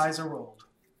 First dies are rolled.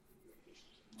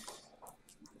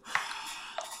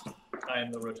 I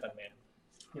am the rotund man.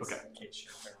 Yes. Okay. In case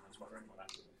everyone's wondering what I'm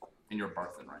doing. And you're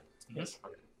Barthen, right? Yes.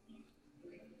 Okay.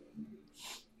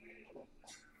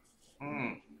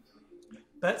 Hmm.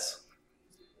 Bets?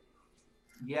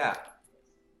 Yeah.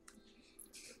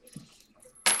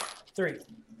 3.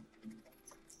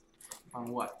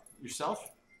 On what?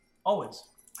 Yourself? Always.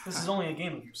 This is only a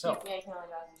game of yourself. Yeah, you can only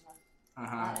go with yourself.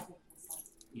 Uh-huh. I think that's fine.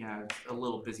 Yeah, a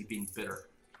little busy being bitter.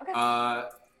 Okay.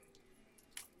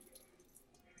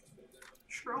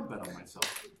 Sure, I'll bet on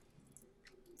myself.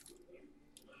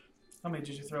 How many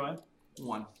did you throw in?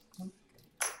 1.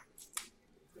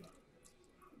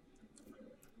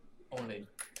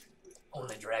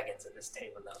 Only dragons at this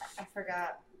table, though. I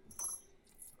forgot.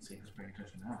 See, who's paying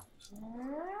attention now?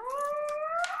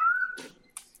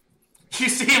 You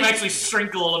see him actually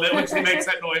shrink a little bit when she makes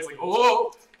that noise, like,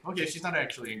 whoa! Okay, she's not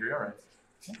actually angry, alright.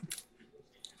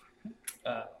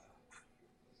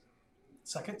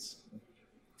 Seconds?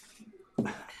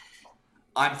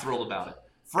 I'm thrilled about it.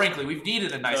 Frankly, we've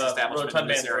needed a nice establishment in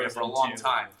this Rotund area Man for a throws long in two.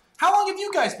 time. How long have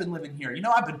you guys been living here? You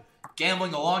know, I've been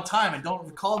gambling a long time and don't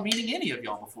recall meeting any of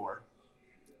y'all before.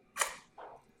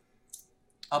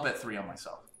 I'll bet 3 on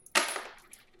myself.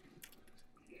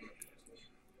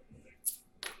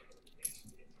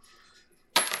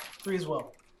 Three as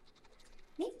well.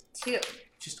 Me too.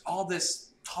 Just all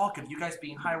this talk of you guys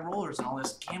being high rollers and all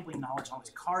this gambling knowledge, all this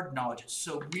card knowledge, it's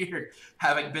so weird.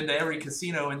 Having been to every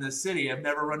casino in this city, I've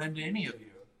never run into any of you.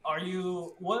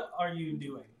 What are you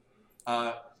doing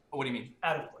What do you mean?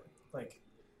 out of play? Like,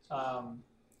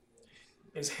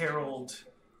 is Harold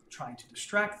trying to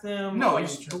distract them? No, Are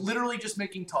he's you trying- literally just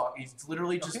making talk. He's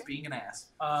literally just Okay. being an ass.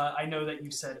 I know that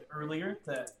you said earlier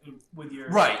that with your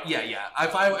Right, yeah.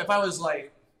 If I was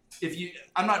like,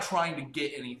 I'm not trying to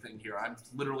get anything here. I'm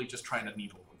literally just trying to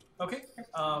needle him. Okay.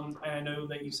 And I know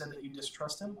that you said that you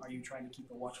distrust him. Are you trying to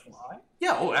keep a watchful eye?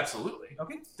 Yeah, oh, absolutely.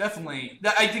 Okay. Definitely.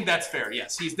 I think that's fair,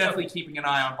 yes. He's definitely keeping an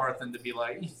eye on Barthen to be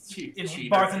like, And cheater.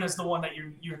 Barthen is the one that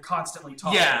you're constantly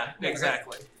talking. Yeah, to.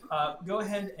 exactly. Go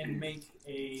ahead and make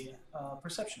a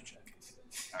perception check.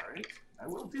 All right, I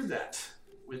will do that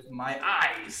with my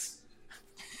eyes.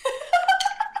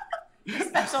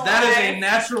 Special That is a eyes.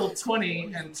 natural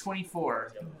 20 and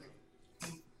 24.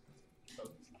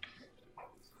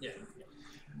 Yeah.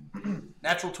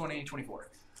 Natural 20 and 24.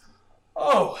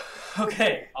 Oh,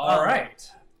 okay. All right.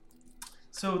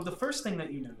 So the first thing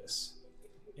that you notice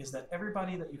is that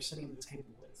everybody that you're sitting at the table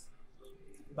with,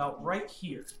 about right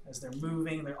here, as they're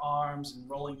moving their arms and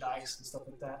rolling dice and stuff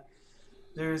like that,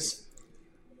 there's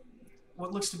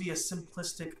what looks to be a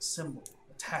simplistic symbol,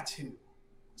 a tattoo.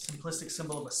 Simplistic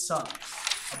symbol of a sun,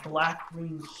 a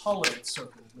black-green hollowed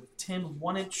circle with 10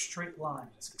 one-inch straight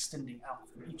lines extending out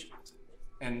from each of it.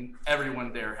 And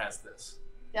everyone there has this.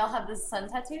 They all have the sun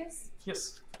tattoos?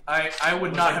 Yes. I would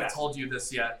Looks not like have that. told you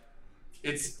this yet.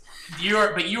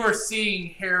 But you are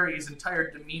seeing Harry's entire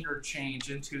demeanor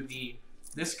change into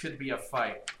this could be a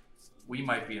fight. We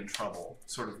might be in trouble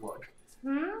sort of look.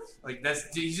 Like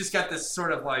he's just got this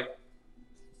sort of like,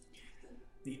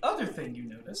 The other thing you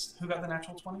noticed, who got the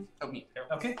natural 20? oh, me,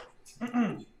 Okay.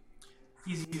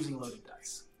 He's using loaded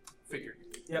dice. figured.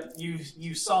 Yep,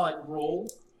 you saw it roll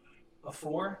a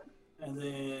 4 and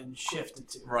then shift it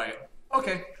to. Right.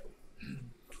 Okay.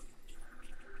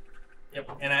 Yep.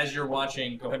 And as you're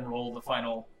watching, go ahead and roll the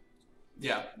final.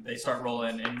 Yeah. They start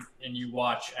rolling, and you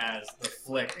watch as the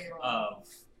flick of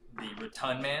the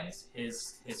rotund man's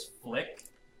his flick,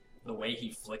 the way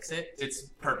he flicks it. It's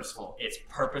purposeful. It's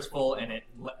purposeful, and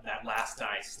that last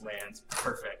dice lands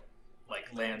perfect,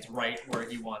 like lands right where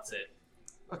he wants it.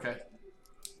 Okay.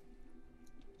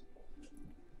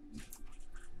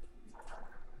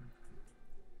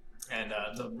 And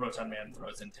the rotund man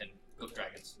throws in 10 goat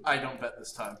dragons. I don't bet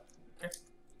this time.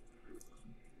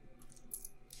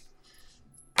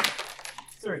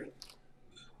 3.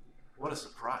 What a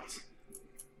surprise.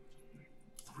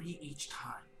 3 each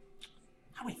time.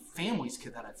 How many families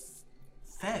could that have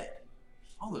fed?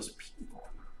 All those people.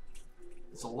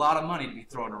 It's a lot of money to be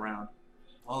thrown around.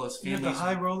 All those You're families. the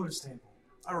high rollers table.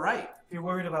 All right. If you're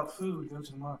worried about food, go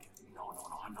to the market. No.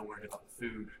 I'm not worried about the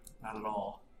food. Not at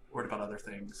all. Worried about other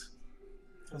things.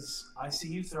 Because I see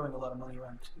you throwing a lot of money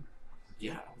around too.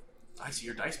 Yeah. I see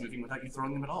your dice moving without you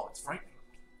throwing them at all. It's frightening.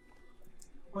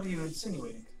 What are you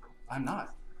insinuating? I'm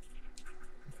not.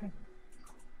 Okay.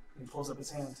 He pulls up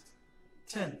his hand.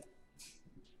 10.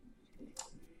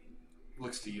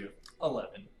 Looks to you.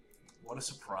 11. What a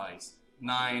surprise.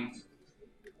 9.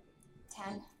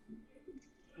 10.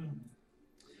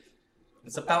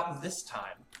 It's about this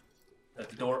time that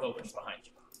the door opens behind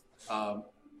you.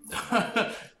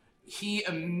 he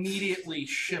immediately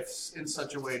shifts in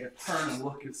such a way to turn and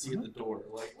look and see the door.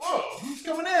 Like, whoa, who's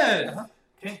coming in?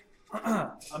 Okay.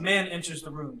 A man enters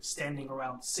the room, standing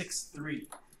around 6'3",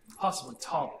 possibly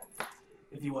taller,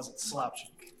 if he wasn't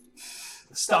slouching.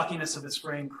 The stockiness of his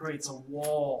frame creates a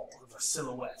wall of a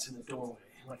silhouette in the doorway,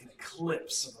 like an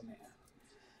eclipse of a man.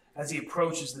 As he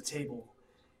approaches the table,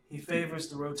 he favors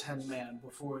the rotund man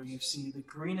before you see the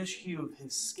greenish hue of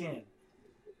his skin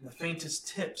and the faintest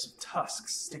tips of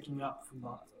tusks sticking up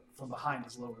from behind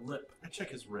his lower lip. I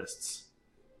check his wrists.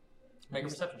 Make a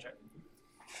perception check.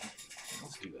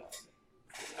 Let's do that.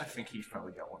 I think he's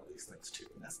probably got one of these things too,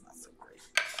 and that's not so great.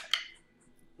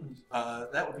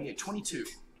 That would be a 22.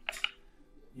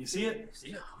 You see it?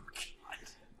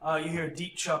 You hear a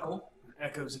deep chuckle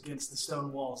echoes against the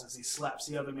stone walls as he slaps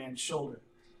the other man's shoulder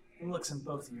and looks in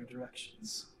both of your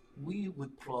directions. We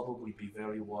would probably be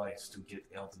very wise to get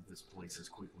out of this place as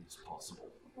quickly as possible.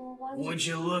 Well, why Would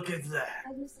you look at that?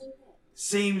 why do you say that?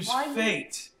 Seems Why-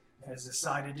 fate has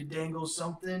decided to dangle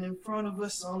something in front of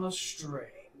us on a string.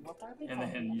 What are they And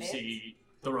talking then you about? see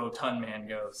the rotund man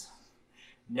goes,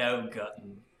 "No,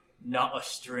 Gutton, not a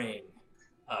string,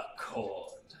 a cord."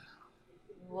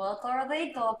 What are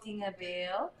they talking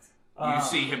about? You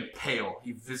see him pale.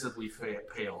 He visibly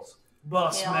pales.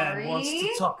 Boss man wants to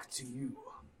Hillary? talk to you.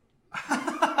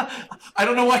 I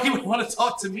don't know why he would want to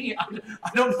talk to me. I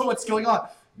don't know what's going on.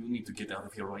 You need to get out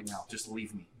of here right now. Just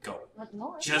leave me. Go. What?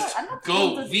 No, Just I'm not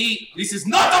go. going to- This is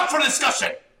not up for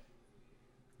discussion.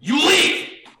 You leave.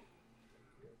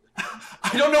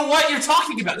 I don't know what you're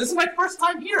talking about. This is my first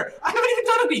time here. I haven't even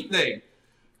done anything.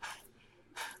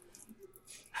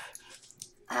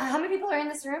 How many people are in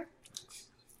this room?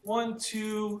 1,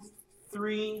 2,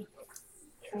 3,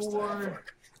 4.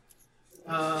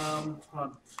 Hold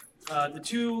on. The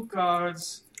two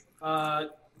guards,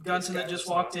 Gunson that just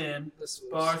walked in,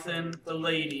 Barthen, the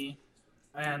lady,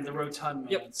 and the rotund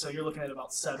man. Yep. So you're looking at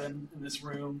about 7 in this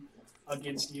room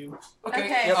against you.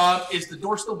 Okay. Okay. Is the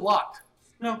door still blocked?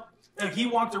 No, he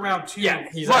walked around too. Yeah,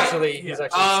 he's Right. actually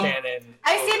standing.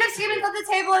 I see him screaming at the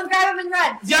table and grab him and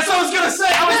run. Yes, I was gonna say.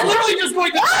 I was literally just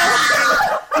going to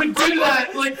do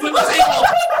that, like put the table,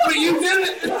 but you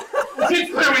didn't. It's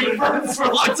clearly been friends for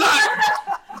a long time.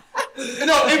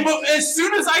 No, as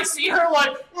soon as I see her,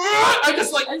 like, I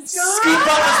just like scoop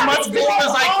up as much gold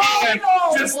as I can,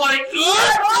 just like,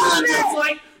 just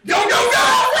like, go, go, go!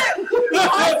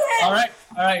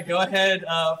 All right, go ahead.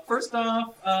 First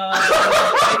off,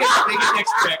 make a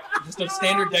dex check. Just a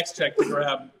standard dex check to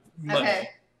grab money. Okay.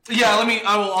 Yeah,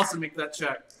 I will also make that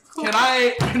check. Can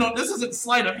I? This isn't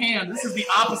sleight of hand. This is the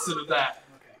opposite of that.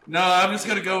 No, I'm just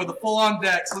gonna go with the full-on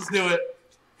dex. Let's do it.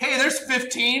 Hey, there's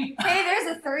 15. Hey,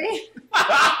 there's a 3. All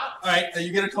right, so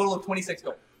you get a total of 26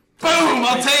 gold. Boom!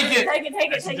 I'll take it. Take it,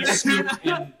 take it, As you take it. just scoop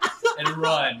and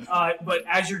run. But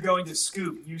as you're going to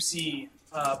scoop, you see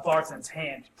Barthen's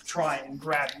hand try and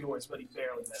grab yours, but he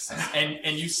barely misses.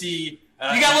 And you see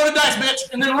You got loaded dice, bitch,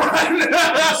 and then run. you see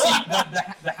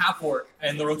the half orc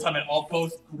and the rotund man all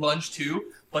both lunge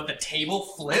too, but the table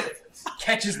flip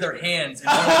catches their hands and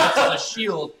looks at the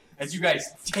shield as you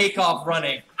guys take off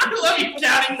running. I love you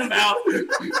counting them out.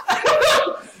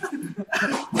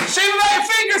 Shave about your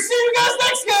fingers. See you guys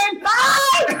next game.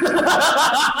 Bye.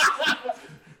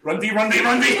 Run B, run B,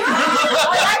 run B.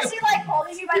 I'm actually like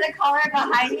holding you by the collar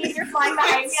behind me. You're flying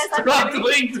behind me as I'm running.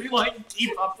 Struggling to like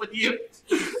keep up with you.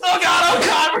 Oh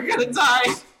god, we're gonna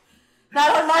die.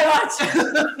 Not on my watch.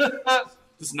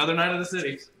 Just another night in the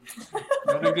city.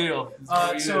 No big deal.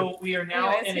 So we are now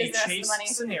Anyways, in a who's the rest of the chase money?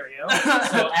 scenario.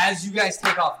 So as you guys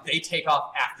take off, they take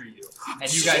off after you.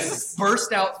 And you guys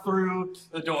burst out through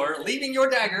the door, leaving your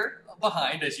dagger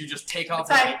behind as you just take off.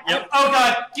 It's fine. Yep. Oh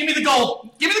god, give me the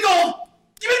gold. Give me the gold.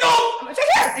 Give me the gold. I'm right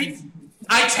here.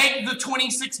 I take the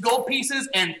 26 gold pieces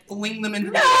and fling them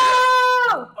into No!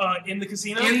 In the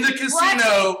casino, in the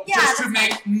casino Yeah, just to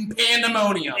that's make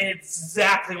pandemonium.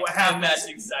 exactly what And happened. that's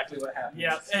exactly what happened.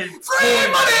 Yeah, and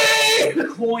Free money!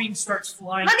 the coin starts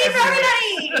flying Money for everywhere.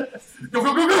 everybody! Go,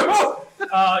 go, go,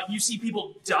 go! You see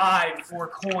people die for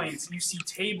coins. You see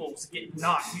tables get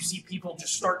knocked. You see people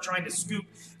just start trying to scoop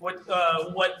what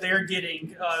they're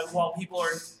getting while people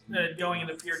are going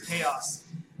into pure chaos.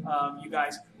 You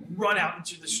guys run out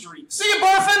into the streets. See you,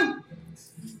 Barfin!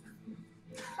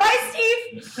 Bye,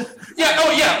 Steve! Yeah,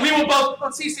 oh yeah, we will both.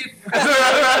 Let's see Steve.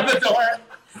 At the door.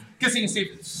 Good seeing you,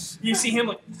 Steve. You see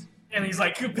him, and he's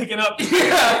like picking up.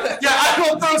 Yeah, I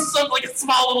will throw some, like a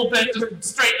small little bit just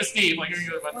straight to Steve. Like, here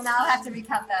you go. Well, now I'll have to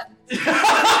recount that.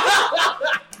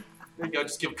 There you go,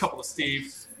 just give a couple to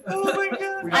Steve. Oh my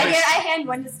god! I hand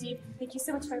one to Steve. Thank you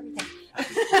so much for everything.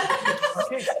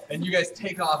 Okay. And you guys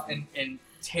take off, and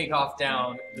take off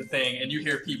down the thing, and you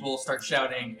hear people start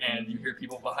shouting, and you hear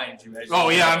people behind you. As you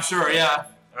I'm sure. Yeah.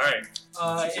 All right.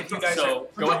 If you guys So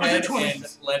are, go ahead and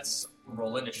let's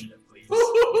roll initiative, please.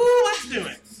 Let's do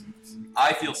it.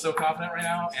 I feel so confident right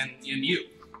now, and in you.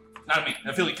 Not me.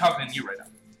 I feel confident in you right now.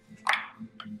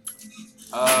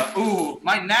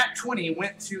 My nat 20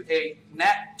 went to a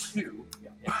nat 2.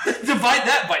 Divide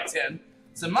that by 10.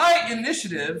 So my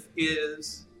initiative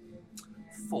is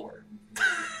 4.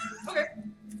 Okay.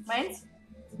 Mine's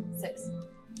 6.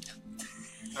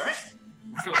 All right.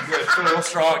 Feeling good. Feeling real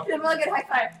strong. Give him a good high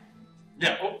five.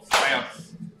 Yeah. Oh, bam.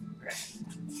 Okay.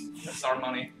 That's our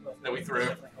money that we threw.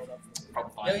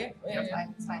 Probably fine. Yeah.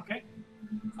 It's fine. Okay.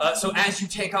 So as you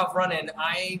take off running,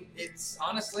 it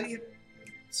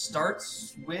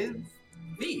starts with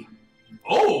V.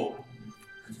 Oh!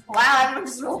 Wow, I'm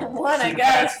just rolling 1, I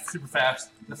guess. Super fast.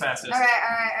 The fastest.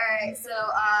 Alright. So,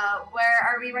 where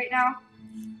are we right now?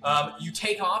 You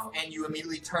take off and you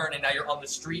immediately turn, and now you're on the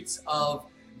streets of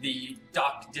the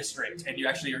dock district, and you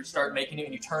actually start making it,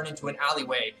 and you turn into an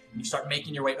alleyway, and you start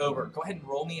making your way over. Go ahead and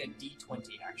roll me a d20,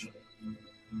 actually.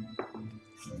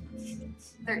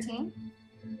 13.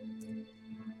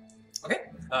 Okay.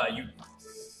 You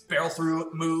barrel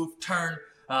through, move, turn,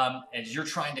 as you're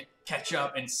trying to catch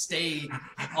up and stay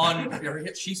on your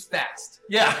hip. She's fast.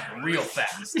 Yeah. Real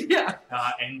fast. Yeah.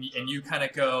 And you kind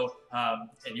of go,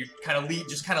 and you kind of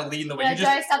leading the way. Do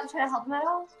I stop to try to help him at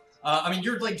all?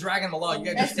 You're like dragging him along.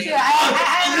 You guys That's just true. stay.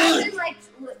 I wasn't like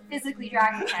physically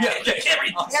dragging him. Yeah, okay.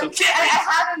 Awesome.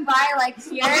 I have him by like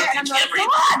here, and I'm like, come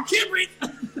on! Can't breathe.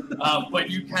 But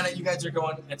you guys are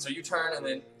going, and so you turn, and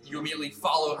then you immediately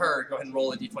follow her. Go ahead and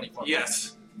roll a d20 for me.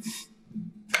 Yes.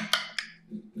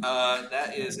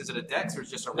 That is it a dex or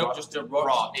just a raw? No, just a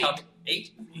raw.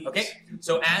 8. Okay.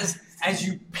 So as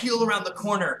you peel around the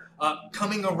corner,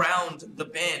 coming around the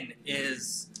bend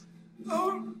is.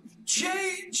 Oh,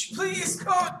 change, please,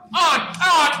 God.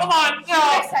 Come on! No!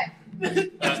 Next time.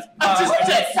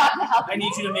 I Stop to help him.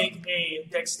 need you to make a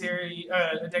dexterity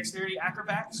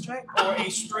acrobatics check or a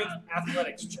strength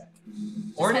athletics check.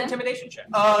 Or an intimidation check.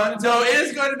 No, it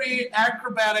is going to be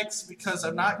acrobatics because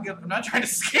I'm not trying to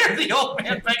scare the old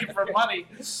man begging for money.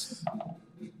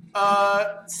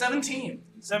 17.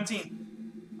 17.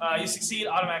 You succeed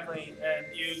automatically, and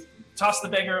you toss the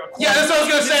beggar a coin. Yeah, that's what I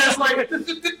was gonna say. I was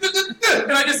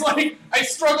like, and I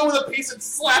struggle with a piece and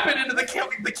slap it into the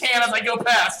can as I go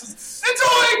past. Just,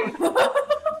 enjoy.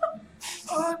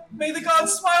 May the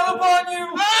gods smile upon you.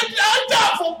 I'm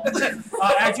doubtful.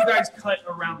 As you guys cut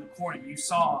around the corner, you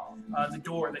saw the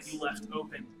door that you left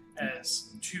open as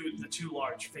the two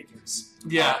large figures.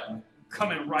 Yeah.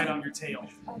 Coming right on your tail.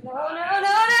 Oh,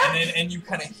 no. And you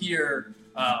kind of hear,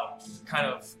 kind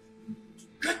of.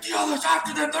 Get the others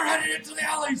after them! They're headed into the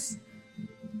alleys!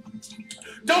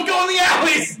 Don't go in the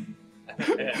alleys!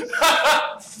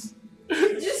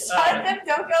 Just shut them,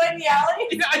 don't go in the alley.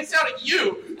 Yeah, I sound at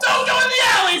you! Don't go in the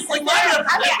alleys! Like,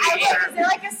 Is there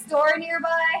like a store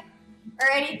nearby? Or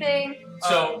anything?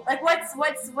 So, Like what's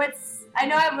I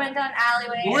know I went down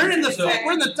alleyway. we're in the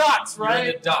docks, you're right?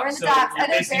 in the docks. We're in the So docks. it Are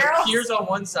there basically barrels? piers on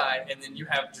one side, and then you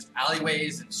have just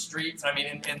alleyways and streets. I mean,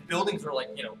 and buildings are like,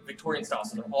 Victorian style,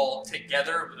 so they're all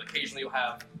together, but occasionally you'll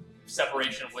have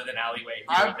separation with an alleyway here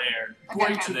I'm and there.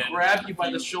 Going Okay. to then grab you by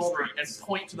the few shoulder and streets.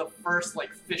 point to the first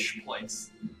fish place.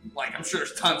 Like I'm sure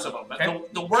there's tons of them, but Okay.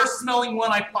 the worst smelling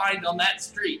one I find on that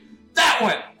street, that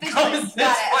one Fish goes place. this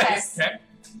Got it, okay. place. Okay.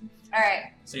 Alright.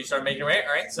 So you start making your way.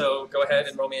 All right. So go ahead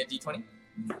and roll me a d20.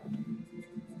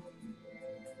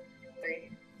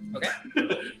 3. Okay. Don't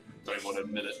even want to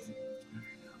admit it.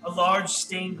 A large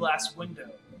stained glass window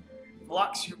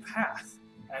blocks your path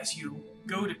as you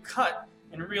go to cut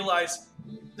and realize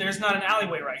there's not an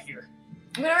alleyway right here.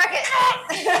 I'm gonna wreck it.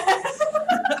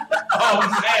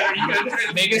 Oh man, are you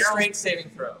gonna Make a strength saving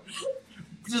throw.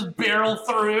 just barrel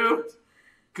through?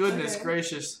 Goodness Okay.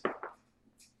 gracious.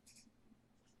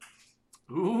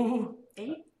 Ooh.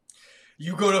 8?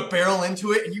 You go to barrel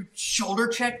into it and you shoulder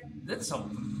check. That's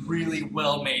some really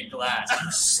well-made glass.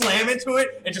 You slam into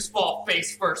it and just fall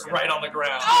face first right on the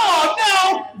ground.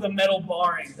 Oh The metal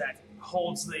barring that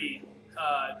holds the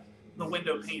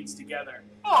window panes together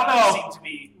no! seem to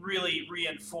be really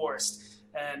reinforced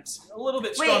and a little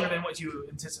bit Wait. stronger than what you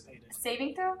anticipated.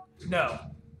 Saving throw? No.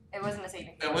 It wasn't a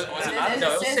saving throw. It was it It not? is-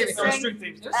 No, it was it is saving a throw. Or strength-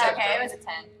 strength save. Okay, it was a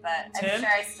 10, but 10? I'm sure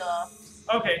I still.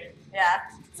 Okay. Yeah,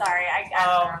 sorry, I got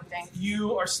the wrong thing.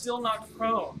 You are still not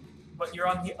prone, but you're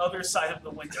on the other side of the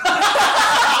window.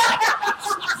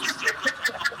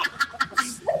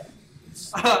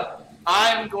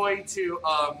 I'm going to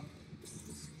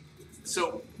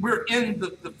so we're in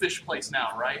the fish place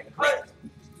now, right? Right.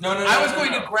 No, I was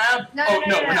going to grab. No, oh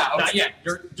no, we're not. Not yet.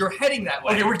 You're heading that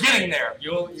way. Okay, we're getting there.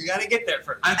 You gotta get there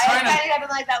first. I'm I trying kind to. of got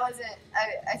like that wasn't.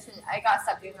 I shouldn't. I gotta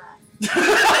stop doing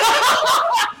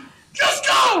that. Just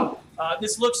go.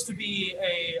 This looks to be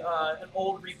an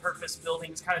old repurposed building.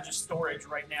 It's kind of just storage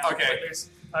right now. Okay. But there's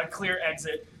a clear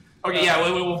exit. Okay, yeah,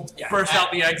 we'll burst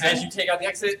out the exit. As you take out the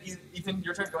exit, Ethan,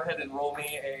 your turn. Go ahead and roll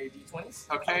me a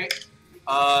d20. Okay.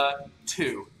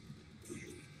 2.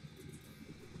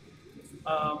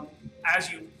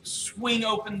 As you swing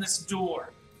open this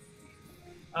door,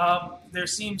 there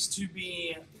seems to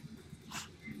be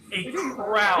a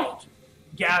crowd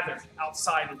gathered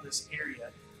outside of this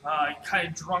area, kind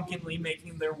of drunkenly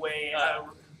making their way.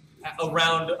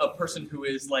 Around a person who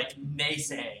is like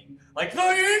naysaying, like the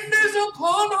end is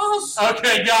upon us.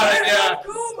 Okay, got it. Yeah.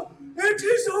 Come. It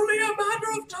is only a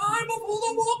matter of time before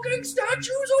the walking statues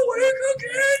awake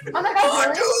again. Oh my God, Our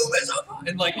really? doom is upon.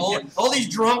 And like all these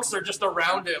drunks are just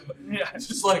around him. Yeah. It's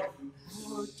just like,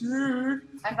 oh, dude.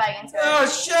 I'm buying into it. Oh,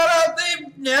 shut up!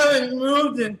 They haven't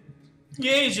moved in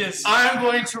ages. I'm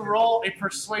going to roll a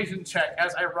persuasion check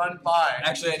as I run by.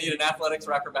 Actually, I need an athletics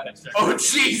or acrobatics check. Oh,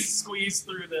 jeez. Squeeze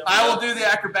through them. I will do the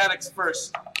acrobatics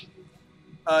first.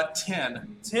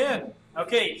 10. 10.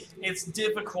 Okay, it's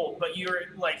difficult, but you're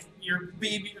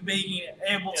being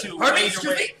able to. Pardon me, raise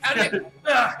your excuse me.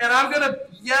 way- And I'm going to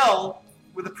yell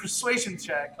with a persuasion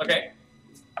check, Okay.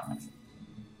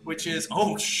 which is,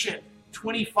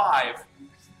 25.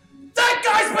 That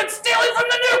guy's been stealing from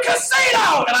the new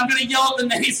casino! And I'm going to yell at the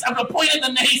I'm going to point at the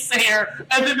naysayer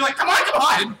and then be like, come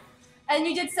on! And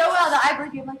you did so well that I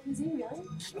believe you. I'm like, is he really?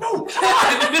 No, come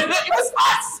on! It was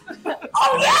us!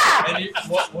 Oh yeah! And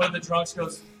one of the drunks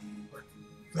goes,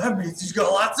 that means he's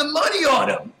got lots of money on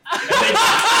him.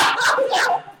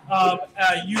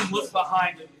 You look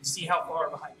behind and see how far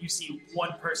behind. You see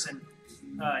one person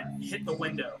hit the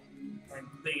window, and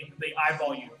they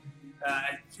eyeball you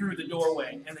through the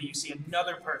doorway, and then you see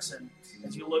another person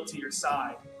as you look to your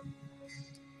side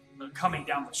coming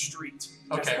down the street.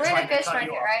 Okay. We're in trying a to fish cut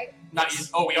you market, off. right? Not you.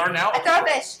 Oh, we are now? I throw a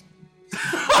fish.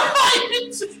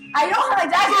 I I don't have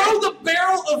a dagger. throw the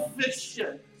barrel of fish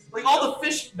shit. Like all the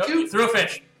fish Nope, goop. through a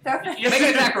fish. Throw a fish. Yes, Make an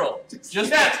attack roll. Just Yeah,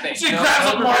 that she thing.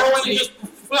 grabs a No, marl overhead and just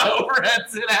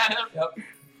overheads it at him. Yep.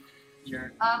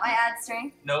 You're I add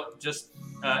strength. no, just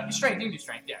strength. You can do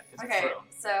strength, yeah. 'cause it's Okay, throw.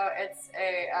 so it's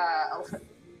a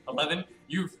 11.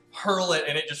 You hurl it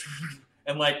and it just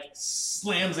and like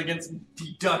slams against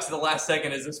he ducks at the last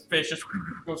second as this fish just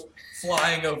goes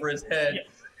flying over his head. Yeah.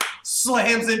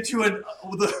 Slams into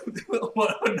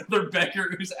another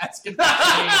beggar who's asking for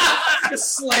change.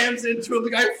 Just slams into him. The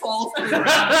guy falls to the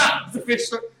ground. The fish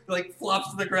like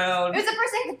flops to the ground. It was the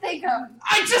first thing I could think of.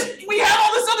 We have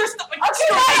all this other stuff. Like, Okay,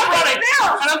 keep now, running.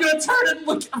 now. And I'm gonna turn and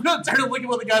look. I'm gonna turn and look at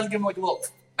one of the guys and give him like a little.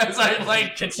 As I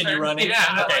like Continue turn- running.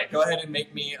 Yeah. Okay, go ahead and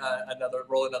make me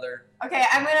roll another. Okay,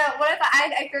 I'm gonna. What if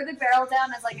I throw the barrel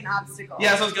down as like an obstacle? Yeah,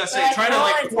 that's what I was gonna So say. I Try to throw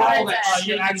like it crawl towards that it. shit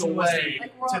Your in the action was way.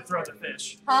 Like, to roll throw for the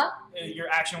fish. Huh? Your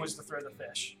action was to throw the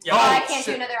fish. Yeah. Oh, I Oh, can't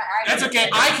do shit. another. I That's already okay.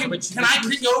 did. I can. But Can I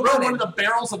keep kick over running. one of the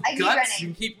barrels of I keep guts? running. You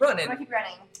can keep I'm running. gonna keep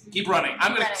running. Keep running.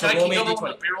 I'm gonna. Running. Can I Roll kick me a over one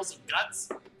of D20. the barrels of guts?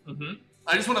 Mm-hmm.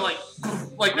 I just want to like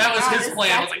that was God, his this plan.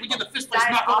 I guy- was like, we get the fish place,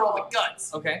 Guy's knock over all awful. the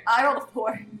guts. Okay. I rolled a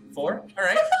 4. 4. All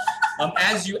right.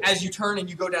 As you turn and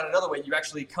you go down another way, you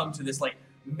actually come to this like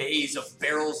maze of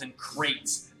barrels and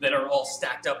crates that are all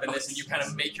stacked up in this, and you kind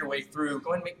of make your way through.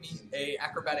 Go ahead and make me a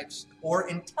acrobatics or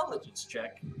intelligence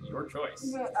check, your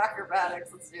choice. Acrobatics.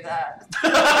 Let's do that.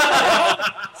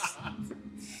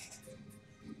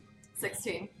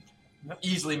 16.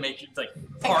 Easily make you like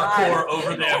Thank parkour God.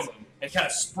 over them and kind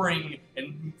of spring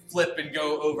and flip and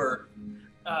go over.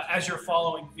 As you're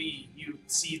following V, you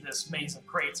see this maze of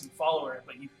crates and follow her,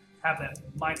 but you have that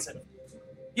mindset of,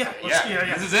 yeah,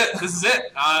 Yeah, this is it. This is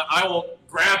it. I will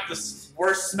grab the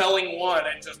worst smelling one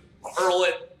and just hurl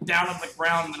it down on the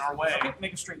ground in our way. Okay,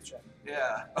 make a strength check.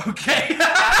 Yeah. Okay. I don't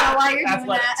know why you're doing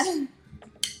Athletics.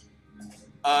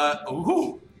 that.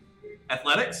 Ooh.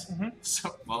 Athletics? Mhm.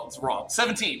 So, well, it's wrong.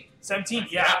 17. 17,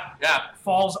 yeah. Yeah.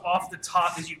 Falls off the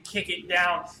top as you kick it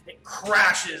down. It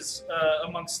crashes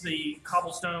amongst the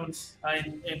cobblestone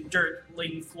and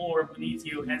dirt-laden floor beneath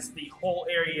you as the whole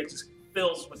area just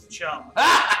fills with chum.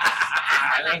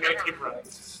 I'm gonna keep running.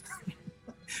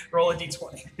 Roll a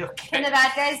d20. Can Okay. the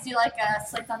bad guys do like a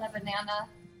slipped on the banana?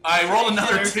 I rolled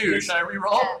another There's- 2. Should I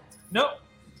re-roll? Yeah. Nope.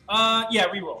 Yeah,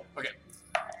 reroll.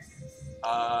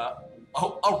 A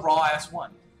raw ass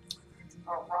 1.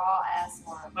 A raw ass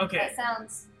one. Okay. That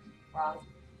sounds wrong.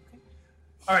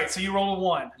 All right, so you roll a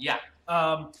 1. Yeah.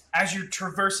 As you're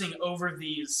traversing over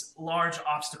these large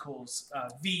obstacles,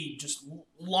 V just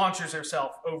launches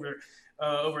herself over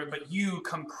over it, but you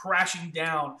come crashing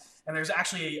down, and there's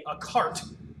actually a cart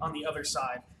on the other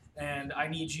side. And I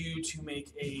need you to make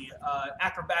a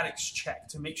acrobatics check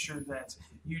to make sure that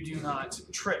you do not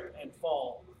trip and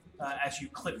fall as you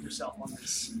clip yourself on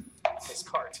this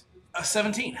cart.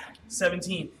 17.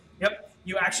 17. Yep.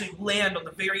 You actually land on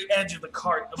the very edge of the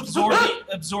cart,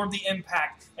 absorb the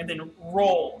impact, and then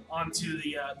roll onto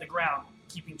the ground,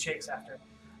 keeping chase after.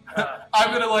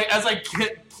 I'm gonna like as I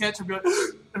catch him,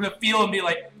 I'm gonna feel and be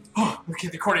like, oh, okay,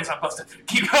 the accordion's not busted.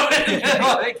 Keep going.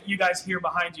 Like, you guys hear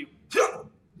behind you.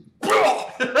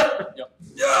 Yep.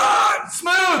 Yeah,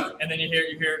 smooth. And then you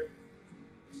hear,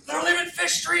 they're leaving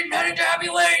Fish Street and heading to Abbey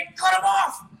Lane. Cut them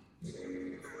off.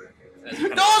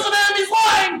 Those are enemies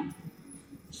flying.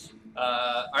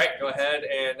 All right, go ahead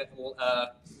and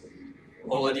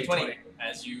roll a d20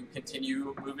 as you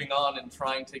continue moving on and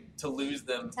trying to lose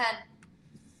them. 10.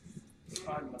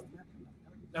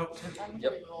 Nope.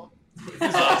 Yep. All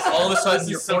of a sudden,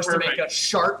 you're This is so forced to make perfect. a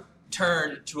sharp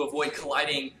turn to avoid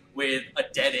colliding with a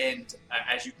dead end.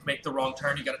 As you make the wrong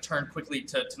turn, you got to turn quickly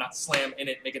to not slam in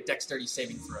it. Make a dexterity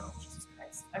saving throw.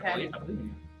 Christ. I Okay. believe in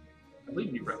you. I believe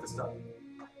in you, breakfast stuff.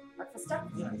 Breakfast stuff?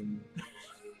 Yeah.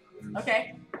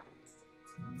 Okay.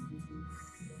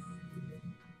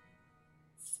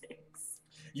 6.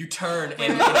 You turn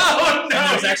and, Oh, no,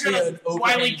 and there's you're actually gonna an overhanging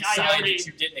Wile E. sign Coyote. that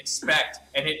you didn't expect,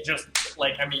 and it just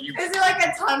you. Is there like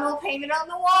a tunnel painted on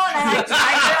the wall and I have to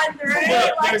try to run through Well,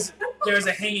 it? Like, there's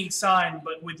a hanging sign,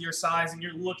 but with your size, and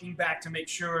you're looking back to make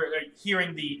sure,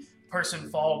 hearing the person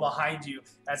fall behind you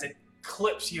as it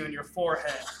clips you in your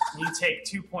forehead. And you take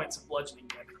 2 points of bludgeoning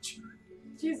damage.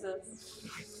 Jesus.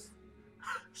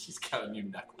 She's got a new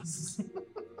necklace.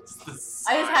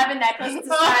 I just have a necklace to sign.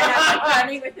 I'm like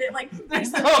running with it, like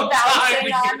There's no time bouncing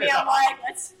to on get me. it I'm off. like,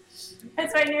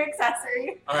 that's my new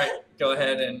accessory. All right, go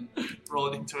ahead and Roll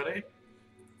it into it.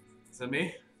 Is that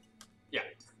me? Yeah.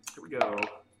 Here we go.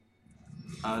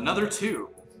 Another 2.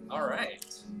 all right.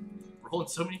 Rolling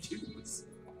so many 2s.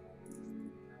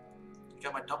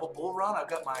 Got my double bull run. I've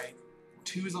got my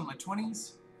 2s on my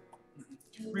 20s.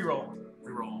 Reroll.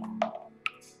 Reroll.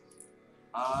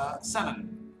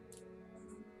 7.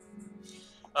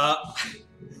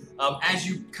 As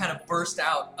you kind of burst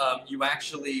out, you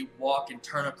actually walk and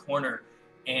turn a corner,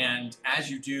 and as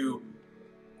you do,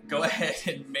 go ahead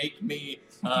and make me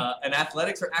an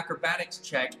athletics or acrobatics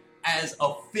check as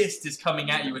a fist is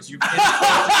coming at you as you insert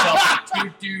yourself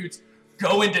and 2 dudes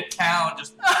go into town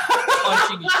just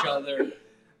punching each other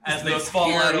as they Those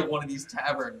fall out scary- of one of these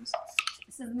taverns.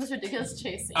 This is the most ridiculous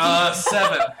chasing.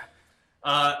 7.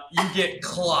 You get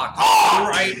clocked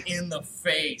right in the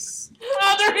face.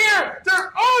 Oh, they're here! I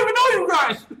don't even know you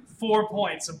guys! 4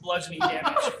 points of bludgeoning damage.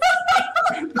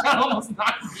 That almost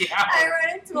knocked me out. I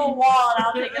run into a wall and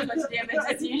I'll take as much damage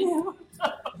as you do.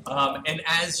 And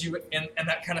as you and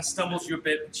that kind of stumbles you a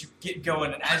bit, but you get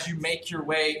going, and as you make your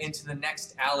way into the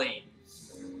next alley,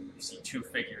 you see 2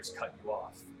 figures cut you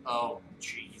off. Oh,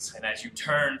 jeez. And as you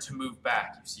turn to move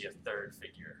back, you see a 3rd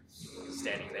figure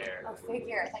standing there. Oh,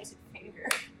 figure. I thought you said finger.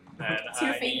 And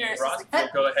 2 fingers. Ross, you'll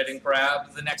go ahead and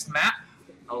grab the next map.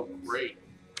 Oh, great.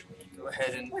 Go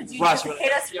ahead and Would you Ross, just you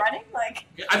hit us running? Like,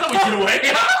 I thought we'd get away.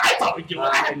 I thought we'd get away.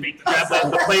 I had to beat the Yeah, but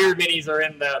the player minis are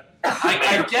in the.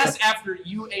 I guess after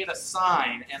you ate a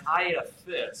sign and I ate a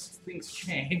fist, things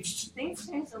changed. things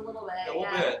changed a little bit. A little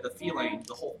yeah. bit. The feeling,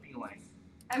 the whole feeling.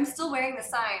 I'm still wearing the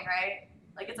sign, right?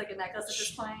 Like it's like a necklace at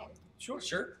this point.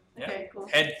 sure. Yeah. Okay, cool.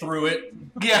 Head through it.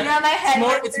 Yeah. Now my head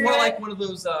went It's through more it. like one of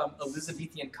those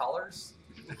Elizabethan collars.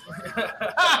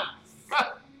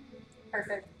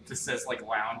 Perfect. Just says like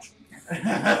lounge.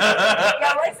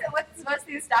 Yeah, what's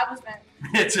the establishment?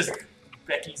 It's just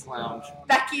Becky's lounge.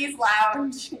 Becky's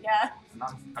Lounge. Yeah.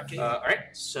 Okay. All right,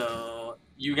 so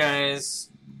you guys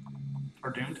Are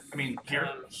doomed. I mean, here.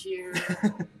 here.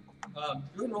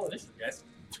 Go and roll initiative, guys.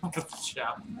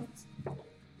 Yeah.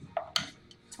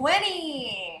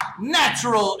 20.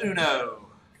 Natural Uno.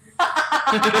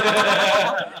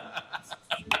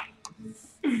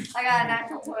 I got a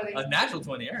natural 20. A natural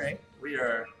 20, all right. We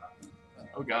are.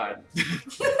 Oh God.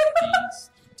 All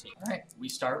right, we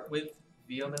start with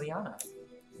Vio Miliana.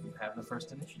 You have the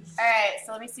first initiative. Alright,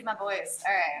 so let me see my boys.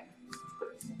 Alright.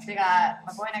 We got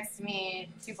my boy next to me,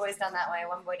 2 boys down that way,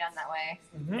 1 boy down that way.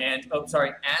 And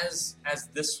as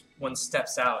this one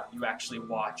steps out, you actually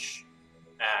watch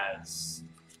as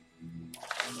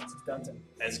Gunton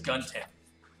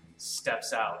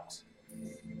steps out,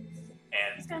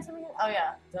 Who's gonna tell me again? Oh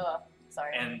yeah, duh.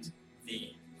 Sorry. and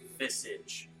the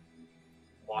visage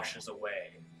washes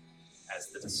away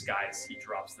as he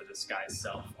drops the disguise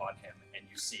self on him, and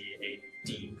you see a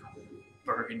deep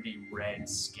burgundy red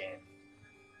skin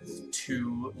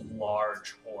two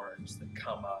large horns that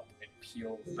come up and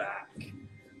peel back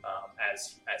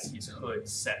as his hood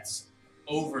sets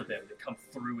over them to come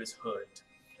through his hood,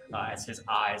 as his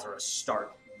eyes are a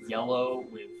stark yellow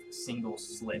with single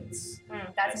slits.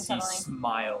 That's As he unsettling.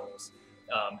 smiles,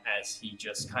 as he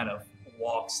just kind of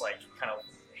walks, like kind of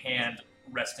hand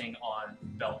resting on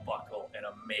belt buckle and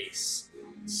a mace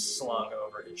slung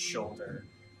over his shoulder,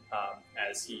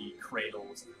 as he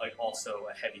cradles like also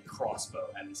a heavy crossbow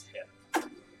at his hip.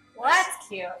 Well, that's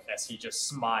cute. As he just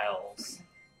smiles.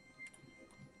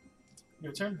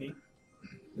 Your turn, B.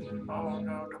 Oh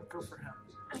no, don't go for him.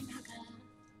 I'm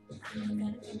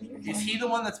not gonna do it. Is he the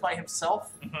one that's by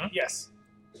himself? Yes.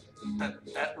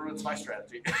 That ruins my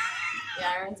strategy.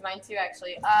 Yeah, it ruins mine too,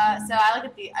 actually. So I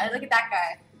look at that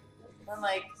guy. I'm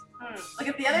like, look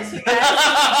at the other two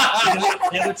guys.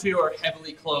 The other two are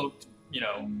heavily cloaked,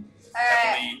 Alright,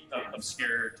 heavily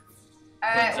obscured.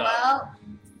 alright, well,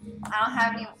 I don't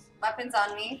have any weapons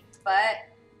on me, but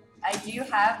I do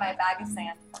have my bag of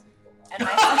sand. And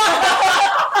my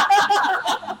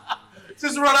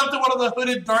Just run up to one of the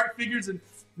hooded dark figures and.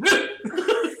 and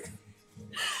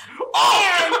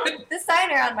the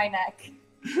signer on my neck.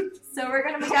 So we're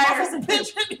gonna MacGyver some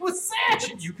It was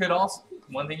sad. You could also,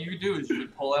 one thing you could do is you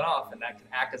could pull it off, and that can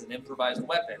act as an improvised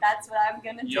weapon. That's what I'm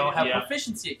gonna do. You don't have Yeah.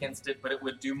 proficiency against it, but it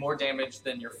would do more damage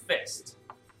than your fist.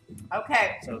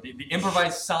 Okay. So the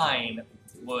improvised sign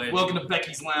would Welcome to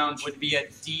Becky's Lounge. would be a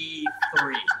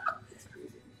D3.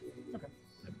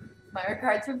 My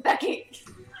regards from Becky.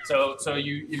 So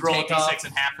you roll a take off. d6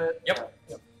 and half it. Yep.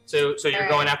 So you're Alright.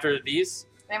 going after these?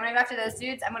 And I'm gonna go after those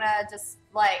dudes. I'm gonna just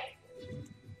like,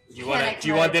 Do you want to? Panic Do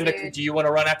you want them mode, to? dude. Do you want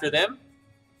to run after them?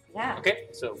 yeah. Okay.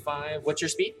 So 5. What's your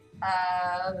speed?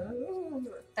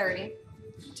 30.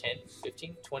 10,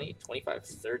 15, 20, 25,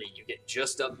 30. You get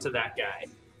just up to that guy.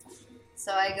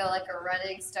 So I go like a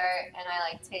running start, and I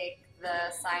like take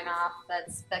the sign off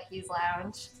that's Becky's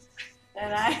Lounge,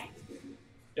 and I.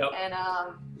 Yep. And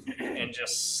and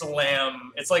just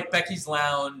slam. It's like Becky's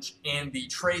Lounge in the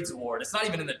trades ward. It's not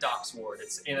even in the docks ward.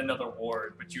 It's in another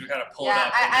ward, but you kind of pull it yeah,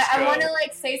 up. and just I go. want to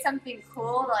like say something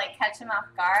cool to like catch him off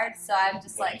guard. So I'm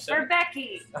just What do like you say? for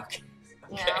Becky, Okay.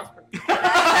 you Okay. know.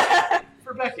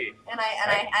 For Becky. and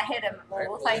I hit him. Alright,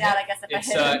 We'll well, find out, I guess, if It's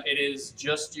I hit him. it is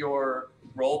just your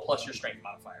roll plus your strength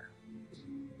modifier.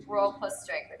 Roll plus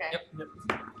strength. Okay. Yep.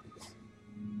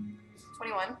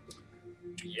 21.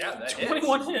 Yeah, that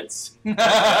 21 hits.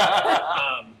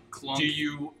 Clunk. Do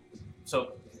you?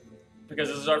 So, because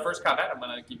this is our first combat, I'm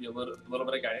gonna give you a little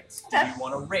bit of guidance. Do Okay. you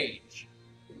want to rage?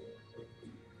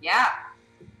 Yeah.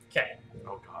 Okay.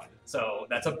 Oh god. So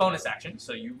that's a bonus action.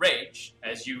 So you rage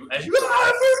as you.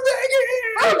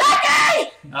 For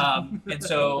Becky! And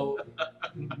so,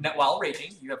 while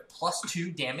raging, you have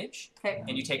 +2 damage, Okay.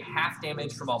 and you take half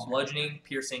damage from all bludgeoning,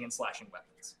 piercing, and slashing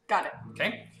weapons. Got it.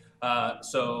 Okay.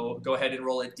 So go ahead and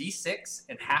roll a d6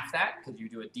 and half that, because you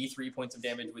do a d3 points of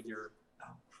damage with your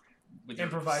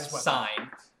Improvised weapon.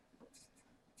 sign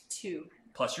 2.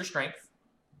 plus your strength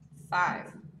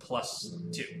 5. plus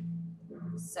 2.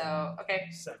 So okay.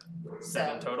 7.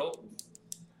 7 total.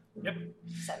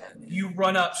 7. You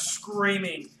run up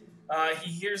screaming.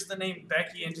 He hears the name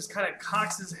Becky and just kind of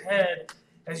cocks his head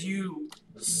as you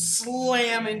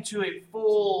slam into a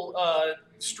full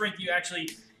strength. You actually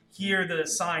hear the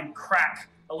sign crack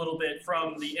a little bit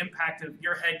from the impact of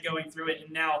your head going through it,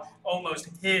 and now almost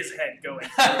his head going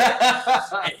through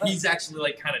it. And he's actually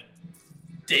like kind of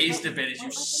dazed a bit as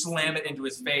you slam it into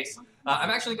his face. I'm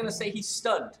actually going to say he's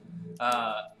stunned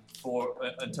for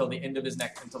until the end of his turn.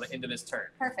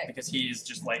 Perfect. Because he's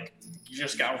just like, you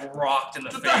just got rocked in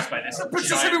the face by this Princess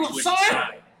giant Everyone's wooden sign!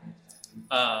 sign.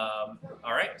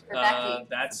 All right, For Becky.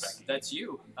 that's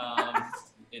you.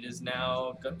 It is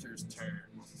now Gunter's turn.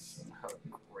 Oh,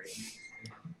 great.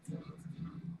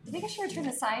 You think I should return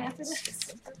the sign after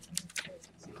this?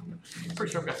 I'm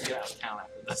pretty sure I'm going to get out of town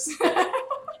after this. I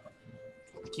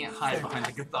can't hide behind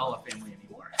the Gathala family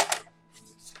anymore.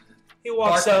 He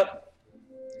walks Barthen. up.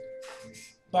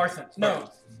 Barthen. No.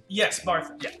 Yes,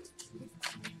 Barthen. Yeah.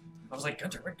 I was like,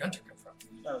 Gunter, where'd Gunter come from?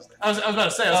 That was there. I was about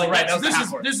to say, I was Oh, like, right, that was this the is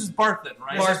half-orc. this is Barthen,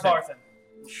 right? This is Barthen.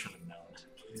 Should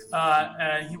have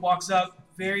known. He walks up,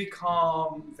 very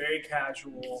calm, very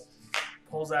casual,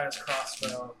 pulls out his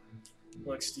crossbow,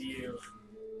 looks to you.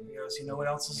 He goes, "You know what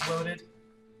else is loaded?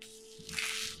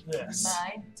 This."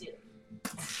 I do.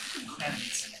 And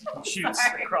he shoots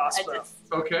Sorry, the crossbow.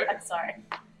 Okay. I'm sorry.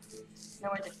 No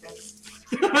more difference.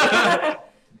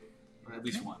 At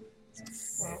least one.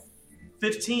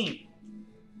 15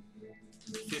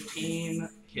 15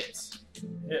 hits.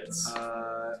 hits.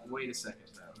 Wait a second,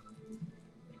 though.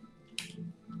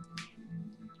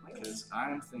 Because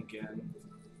I'm thinking.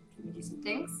 Can you do some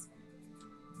things?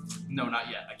 No, not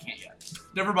yet. I can't yet.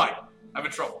 Never mind. I'm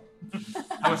in trouble.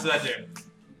 How much did that do?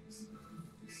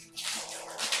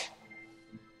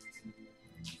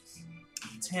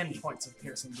 Ten points of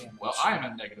piercing damage. Well, I am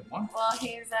at -1. Well,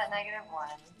 he's at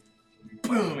 -1.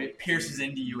 Boom! It pierces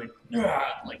into you and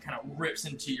like kind of rips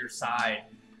into your side,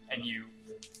 and you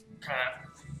kind of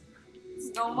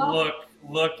Stoma?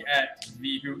 look at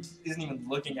V, who isn't even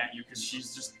looking at you because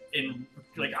she's just in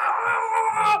like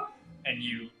ah! And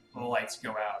the lights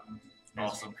go out.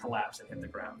 Awesome. You collapse and hit the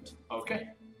ground. Okay.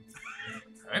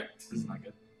 All right. This is not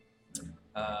good.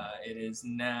 It is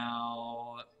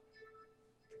now.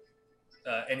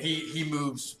 And he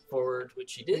moves forward,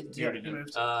 which he did. Yeah, he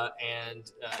moves.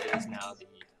 And it is now the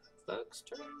thug's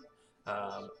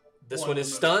turn. This one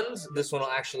is stunned. This one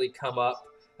will actually come up,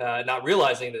 not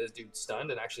realizing that this dude's stunned,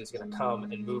 and actually is going to come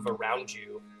and move around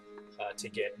you to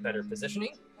get better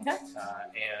positioning. Okay.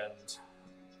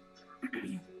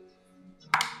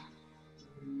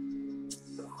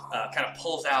 Kind of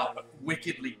pulls out a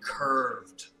wickedly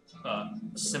curved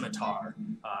scimitar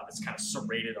that's kind of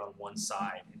serrated on one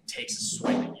side and takes a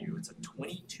swing at you. It's a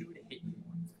 22 to hit you.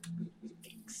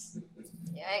 Thanks.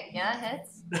 Yeah, it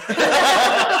hits.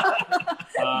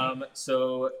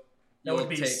 So That you'll would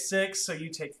be take 6, so you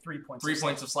take 3 points. 3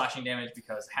 points of slashing damage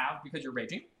because you're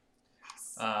raging.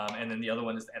 And then the other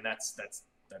one is, and that's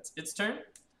its turn.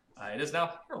 It is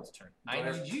now Harold's turn. I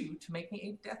need you to make me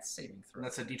a death saving throw.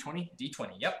 That's a D20?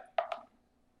 D20, yep.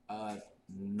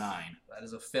 9. That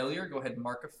is a failure. Go ahead and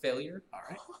mark a failure. All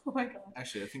right. Oh my god.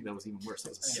 Actually, I think that was even worse. That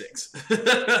was a 6.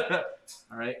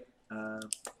 All right. Here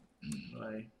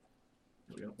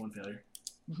we go. 1 failure.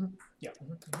 Yeah.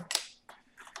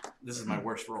 This is my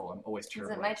worst roll. I'm always Is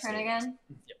terrible. it my at turn saving. again?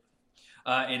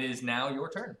 It is now your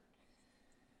turn.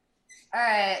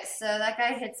 Alright, so that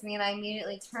guy hits me and I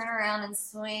immediately turn around and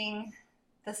swing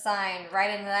the sign right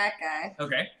into that guy.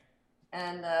 Okay.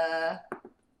 And,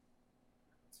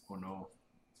 Oh no.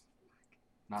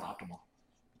 Not optimal.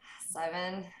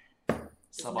 7. Does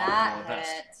Suboptimal not at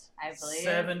best. hit, I believe.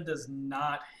 7 does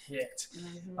not hit.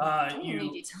 Mm-hmm.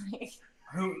 You-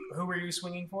 Who were you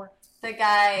swinging for? The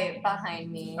guy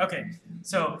behind me. Okay,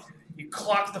 so you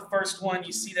clock the first one.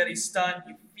 You see that he's stunned.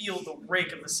 You feel the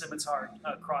rake of the scimitar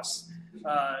across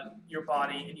your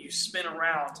body, and you spin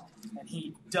around, and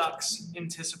he ducks,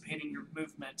 anticipating your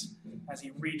movement as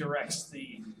he redirects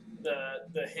the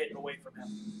hit away from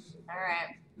him.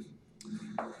 Alright.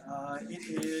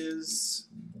 It is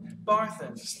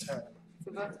Barthen's turn.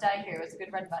 We both died here. It was a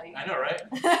good run, buddy. I know, right?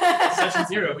 yeah, Session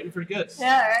 0. We did pretty good.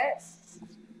 alright.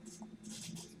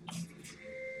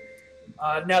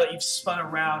 Now that you've spun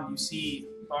around, you see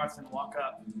Barthen walk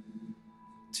up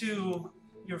to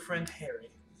your friend Harry.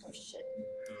 Oh shit.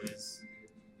 Who is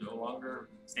no longer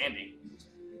standing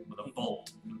with a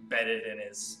bolt embedded in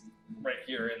his right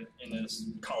here in his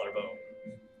collarbone.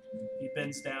 He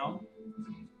bends down,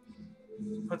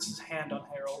 puts his hand on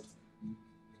Harold.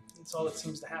 That's all that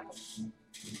seems to happen.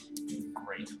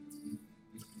 Great.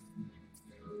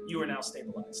 You are now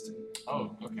stabilized.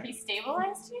 Oh, okay. He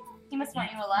stabilized you? He must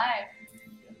want you alive.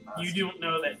 You don't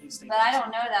know that he's But stabilized. I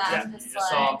don't know that. Yeah, I'm You just just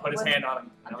saw him like, put his what- hand on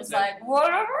him. I'm That was just it. like,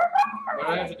 whatever. What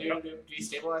do I have to do to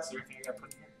destabilize? Is there anything I got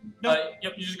put in here?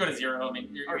 Yep, you just go to 0. I mean,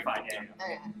 you're fine. Yeah.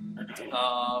 Okay.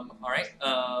 All right.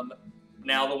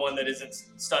 Now the one that isn't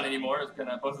stunned anymore is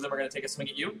gonna. Both of them are gonna take a swing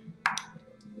at you.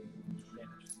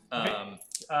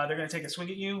 They're going to take a swing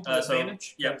at you with So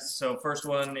advantage. yep. So first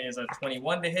one is a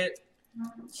 21 to hit.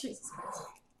 Jesus Christ.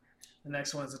 The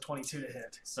next one is a 22 to hit. Why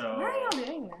are So y'all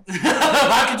doing this?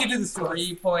 How could you do this to us?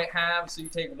 3-point half. So you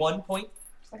take 1 point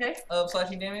Okay. of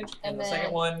slashing damage, and And the then-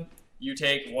 second one you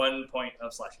take 1 point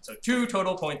of slashing. So 2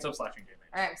 total points of slashing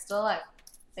Alright, I'm still alive.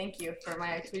 Thank you for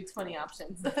my 220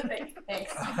 options.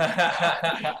 Thanks.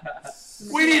 damage.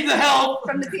 We need the help!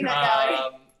 From the peanut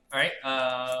gallery. All right.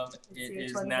 see It which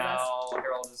is one's the now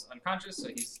Harold is unconscious, so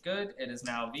he's good. It is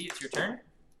now V. It's your turn.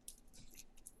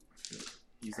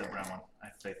 Use that brown one. I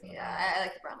have faith in the brown Yeah, I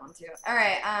like the brown one too.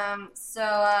 Alright, so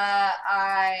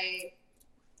I...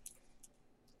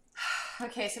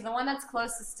 Okay, so the one that's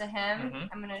closest to him, Mhm.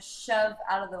 I'm gonna shove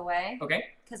out of the way.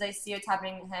 Okay. Because I see what's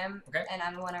happening to him, Okay. and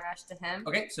I'm gonna rush to him.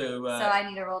 Okay. So, So I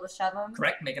need to roll to shove him.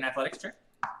 correct. Make an athletics check.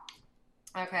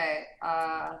 Okay,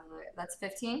 that's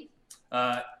 15.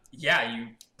 Yeah, you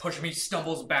push him. He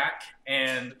stumbles back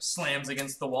and slams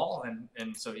against the wall,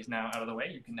 and so he's now out of the way.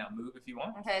 You can now move if you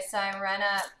want. Okay, so I run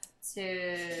up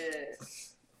to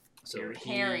So Harry.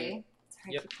 Sorry,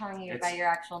 Yep. I keep calling you It's- by your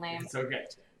actual name. It's okay.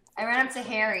 I ran up to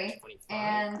Harry, 25.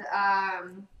 and I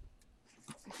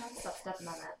have stuff on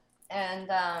that.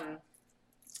 And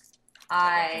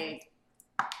I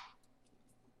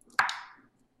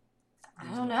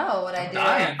don't know what I do.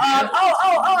 dying.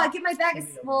 I get my bag.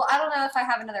 Well, I don't know if I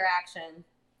have another action.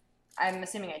 I'm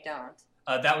assuming I don't.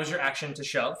 That was your action to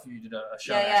shove. You did a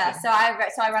shove Yeah. action.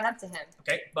 So I run up to him.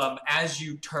 Okay. As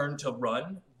you turn to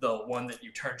run, the one that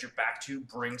you turned your back to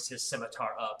brings his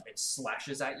scimitar up and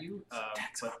slashes at you. But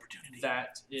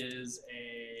that is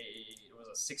it was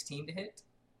a 16 to hit.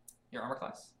 Your armor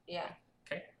class. Yeah.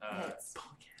 Okay. Hits.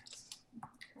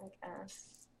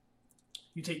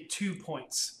 You take 2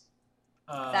 points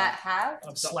That have?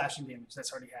 of slashing damage.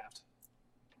 That's already halved.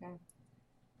 I'm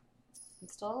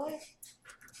still alive?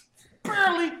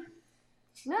 Barely.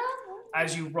 No.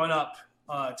 As you run up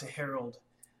to Harold,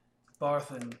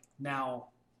 Barthen, now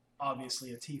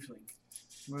obviously a tiefling,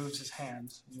 moves his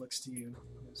hand and looks to you.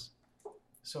 And goes,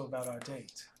 so about our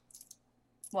date.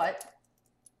 What?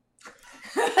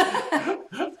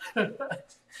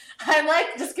 I'm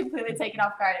like just completely taken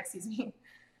off guard, excuse me.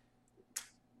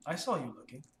 I saw you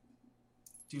looking.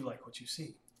 Do you like what you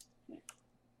see?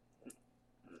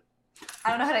 I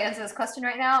don't know how to answer this question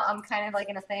right now. I'm kind of like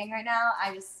in a thing right now.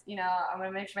 I just, I want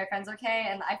to make sure my friend's okay,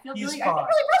 and I feel really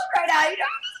frustrated right now,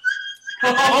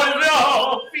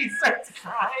 Oh no! He starts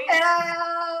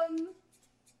crying.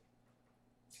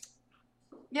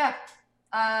 Yeah.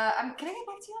 Can I get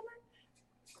back to you on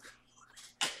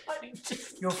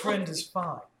that? Your friend is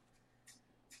fine.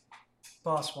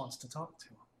 Boss wants to talk to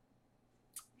him.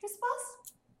 Who's the boss?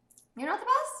 You're not the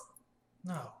boss?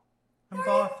 No, I'm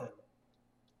Barthen.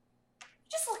 You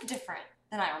just look different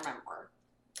than I remember.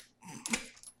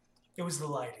 It was the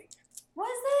lighting. Was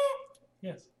it?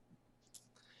 Yes.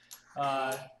 The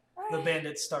Alright.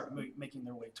 bandits start making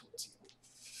their way towards you.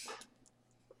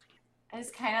 I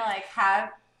just kind of like can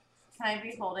I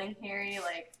be holding Harry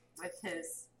like with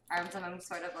his arms on him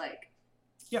sort of like,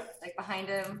 like behind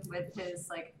him with his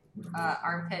like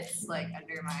armpits like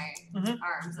under my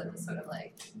arms and just sort of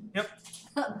like,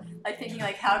 like thinking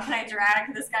like how can I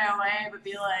drag this guy away but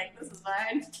be like this is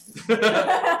mine.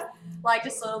 Like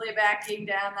just slowly backing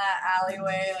down that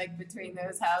alleyway like between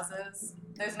those houses.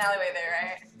 There's an alleyway there,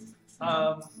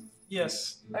 right?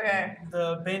 Yes. Okay.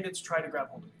 The bandits try to grab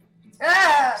hold of you.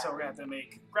 Ah! So we're going to have to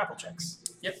make grapple checks.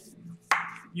 Yep.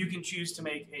 You can choose to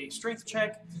make a strength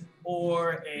check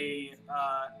or a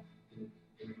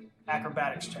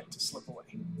acrobatics check to slip away.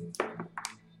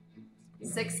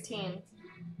 16.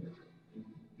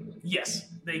 Yes.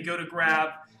 They go to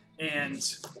grab, and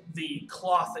the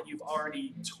cloth that you've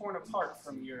already torn apart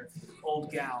from your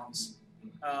old gowns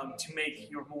to make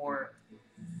your more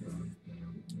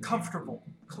comfortable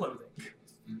clothing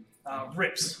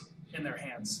rips in their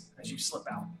hands as you slip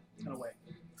out and away.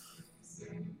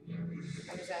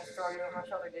 I'm just gonna throw you over my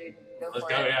shoulder, dude. Let's for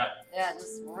go, it. yeah. Yeah,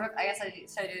 just rip. I guess I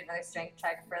should do another strength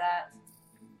check for that.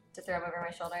 To throw him over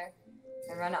my shoulder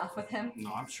and run off with him.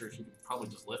 No, I'm sure he could probably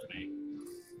just lift me.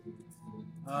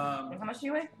 And how much do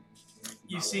you weigh?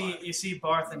 You see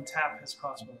Barthen tap his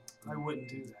crossbow. I wouldn't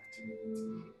do that.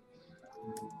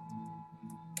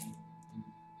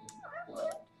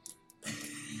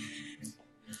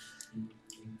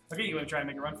 Okay, you want to try and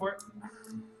make a run for it?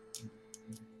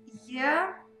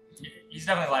 Yeah. He's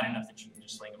definitely light enough that you can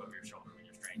just sling him over your shoulder with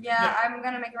your strength. Yeah, I'm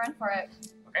gonna make a run for it.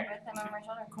 Okay. With him over my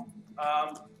shoulder. Cool.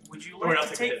 Would you Or like else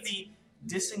to it take hits. the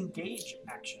disengage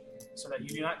action so that you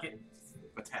do not get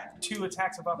Attack. 2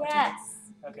 attacks of opportunity? Yes.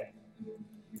 Okay.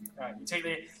 All right. You take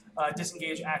the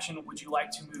disengage action. Would you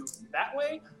like to move that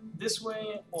way, this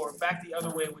way, or back the other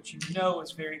way, which you know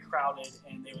is very crowded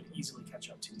and they would easily catch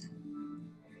up to you?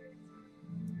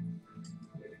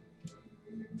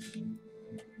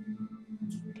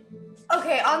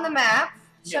 Okay, on the map,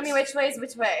 show me Yes. which way is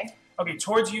which way. Okay,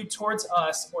 towards you, towards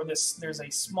us, or this. There's a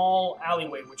small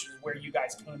alleyway, which is where you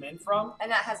guys came in from. And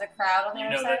that has a crowd on the You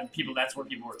other know side. that that's where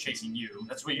people were chasing you.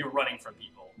 That's where you were running from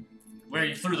people. Where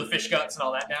you threw the fish guts and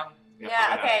all that down.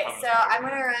 Yeah, okay, so I'm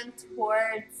gonna run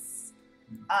towards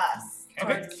us.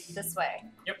 Okay. Towards this way.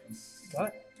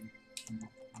 Got it.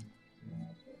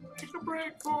 Take a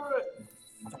break for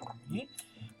it.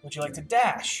 Would you like to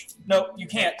dash? No, you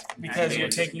can't because Actually, you're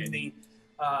it's taking the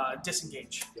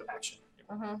disengage action.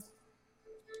 Mm-hmm.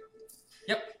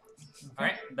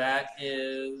 Alright, that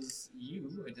is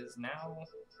you. It is now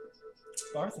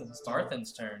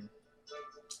Barthen's turn.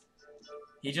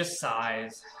 He just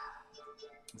sighs.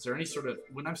 Is there any sort of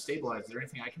when I'm stabilized? Is there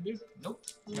anything I can do? Nope.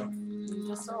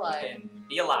 Just alive. And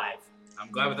be alive. I'm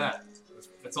glad with that.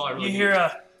 That's all I really You need. hear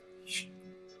a.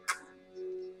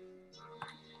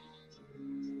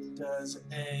 Does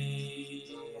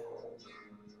a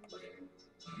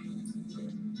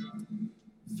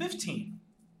 15.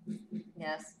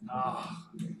 Yes. Ah.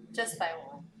 Just by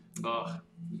one. Ugh.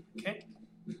 Okay.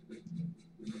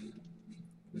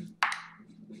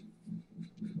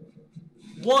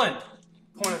 One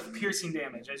point of piercing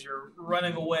damage as you're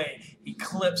running away. He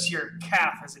clips your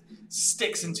calf as it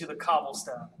sticks into the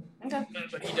cobblestone. Okay.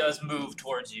 But he does move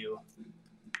towards you.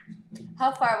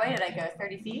 How far away did I go?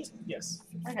 30 feet? Yes.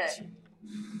 Okay.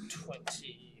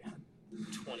 20,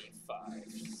 25,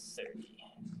 30.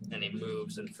 And he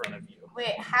moves in front of you.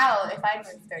 Wait, how if I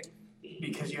move 30 feet?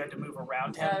 Because you had to move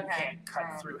around him, you Okay. can't cut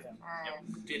Alright. through him.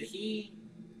 Alright. Did he?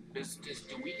 Do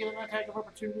we get an attack of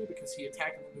opportunity because he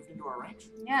attacked and moved into our range?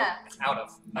 Yeah. Out of.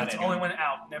 Not That's in. only when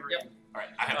out, never Yep. in. All right,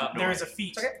 I have to. There is a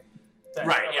feat. Okay. that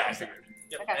Right. Yeah, I allows that. figured.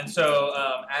 Yep. Okay. And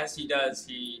so as he does,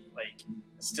 he like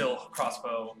still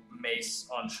crossbow, mace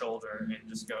on shoulder, and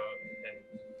just go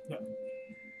and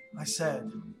I said,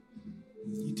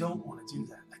 you don't want to do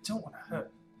that. I don't want to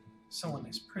hurt someone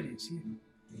as pretty as you.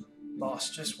 Boss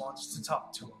just wants to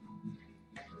talk to him.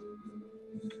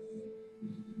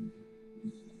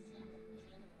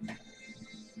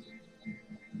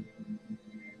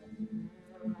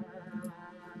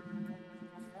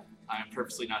 I am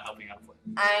purposely not helping out Flint.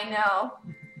 I know.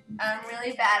 I'm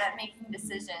really bad at making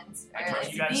decisions. Or I at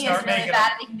trust least you. You gotta B start is really making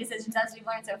bad at making decisions, as we've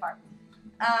learned so far.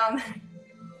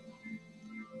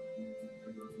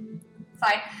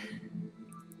 Fine.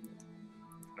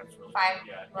 that's really Fine.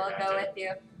 Yeah, We'll you're go gonna with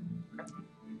you.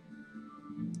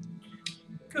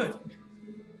 Good.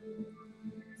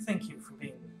 Thank you for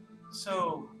being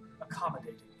so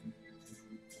accommodating.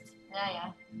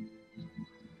 Yeah.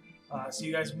 So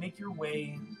you guys make your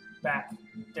way back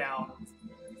down,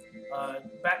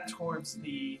 back towards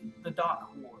the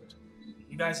dock ward.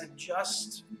 You guys had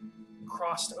just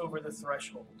crossed over the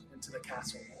threshold into the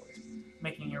castle ward,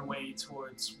 making your way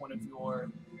towards one of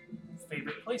your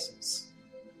favorite places.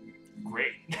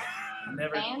 Great.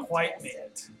 Never Fantastic. quite made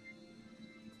it.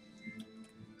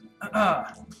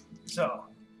 So,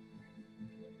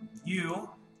 you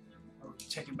are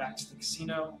taken back to the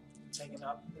casino, taken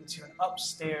up into an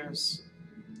upstairs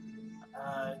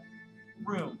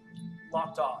room,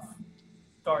 locked off,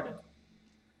 guarded.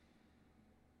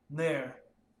 And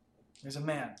there's a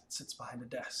man that sits behind a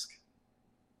desk.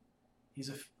 He's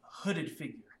a hooded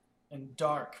figure in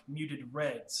dark, muted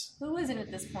reds. Who is it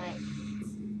at this point?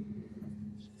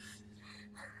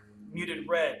 Muted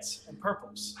reds and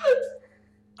purples.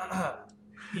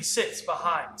 He sits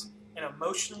behind an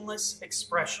emotionless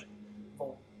expression of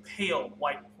a pale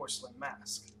white porcelain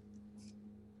mask.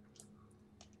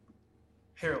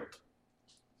 Harold,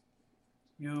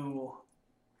 you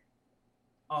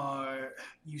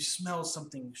smell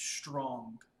something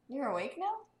strong, You're awake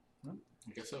now?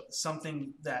 I guess so.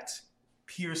 something that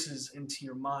pierces into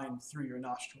your mind through your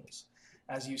nostrils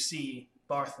as you see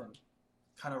Barthen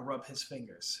kind of rub his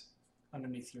fingers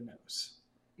underneath your nose.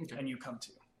 Okay. And you come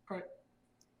to.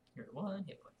 You're one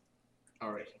hit point.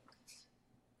 All right.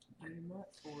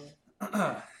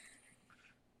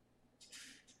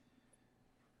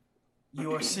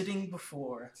 You are sitting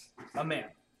before a man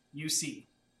you see,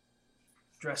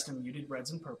 dressed in muted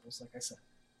reds and purples, like I said,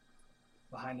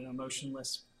 behind an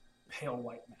emotionless, pale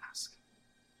white mask.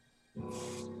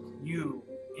 You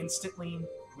instantly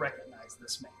recognize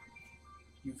this man.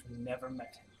 You've never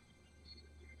met him.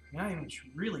 You're not even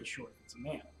really sure if it's a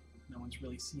man. No one's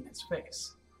really seen his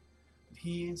face. But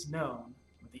he is known,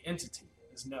 or the entity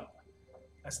is known,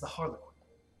 as the Harlequin.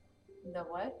 The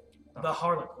what? The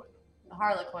Harlequin. The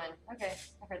Harlequin. Okay,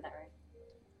 I heard that right.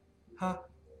 Huh?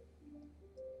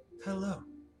 Hello,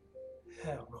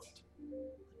 Harold.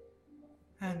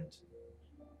 And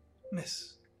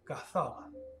Miss Garthala.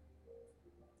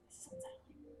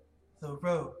 The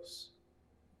rose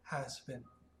has been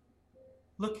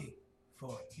looking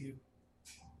for you.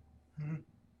 Hmm?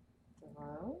 The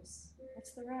rose?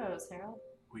 What's the rose, Harold?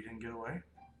 We didn't get away.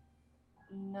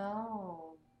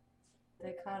 No.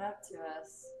 They caught up to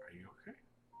us. Are you okay?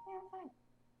 Yeah, I'm fine.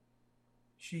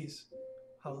 She's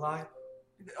alive.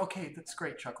 Okay, that's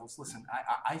great, Chuckles. Listen,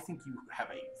 I think you have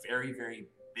a very, very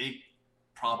big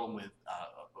problem with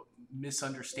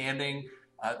misunderstanding.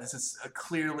 This is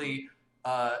clearly,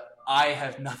 I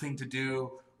have nothing to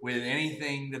do with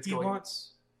anything that's He going.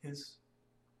 wants his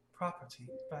property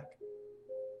back.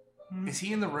 Hmm? Is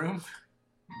he in the room?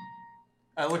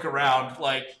 I look around,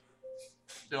 like,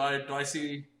 do I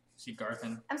see? See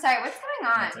Garthen. I'm sorry, what's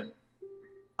going That's on?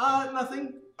 it.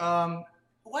 Nothing.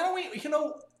 Why don't we?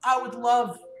 I would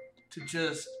love to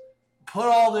just put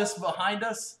all this behind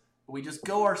us. We just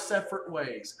go our separate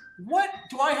ways. What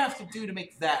do I have to do to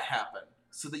make that happen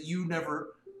so that you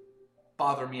never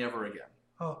bother me ever again?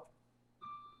 Oh,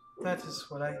 that is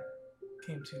what I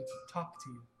came to talk to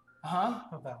you Huh?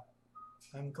 about.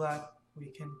 I'm glad we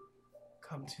can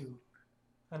come to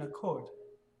an accord.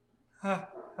 Ha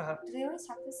ha. Do they always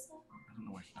talk this way?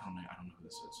 I don't know who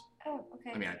this is. Oh,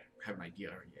 okay. I mean, I have an idea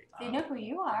already. They know who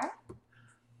you are.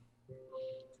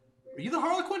 Are you the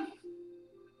Harlequin?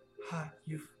 Ha,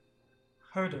 you've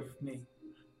heard of me.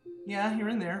 Yeah, you're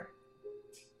in there.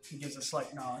 He gives a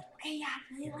slight nod. Okay, yeah,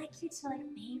 I'd really like you to, like,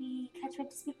 maybe catch me up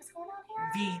to speak what's going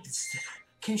on here.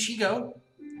 Can she go?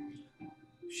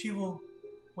 She will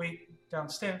wait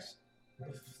downstairs,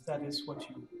 if that is what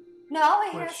you... No,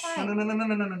 wait, here, Which- it's No,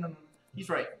 fine. no. He's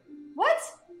right. What?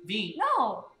 V,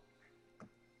 No.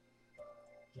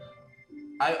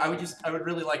 I would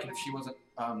really like it if she wasn't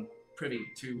privy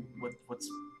to what's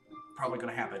probably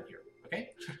going to happen here. Okay?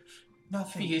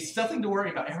 Nothing. V, it's nothing to worry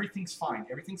about. Everything's fine.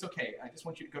 Everything's okay. I just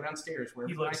want you to go downstairs where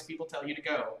He the looks- nice people tell you to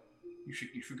go. You should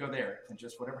go there, and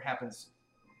just whatever happens.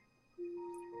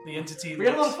 The entity We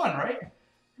had a lot looks... of fun, right?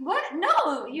 What?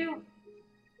 No, you.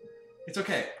 It's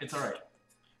okay. It's all right.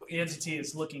 The entity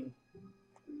is looking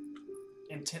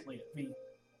intently at V.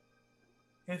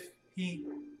 If he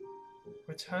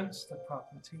returns the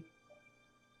property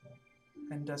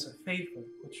and does a favor,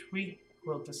 which we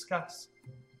will discuss,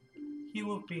 he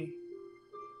will be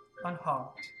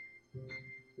unharmed.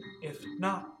 If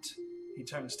not, he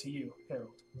turns to you,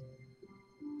 Harold.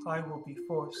 I will be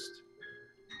forced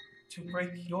to break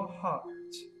your heart.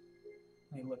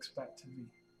 And he looks back to V.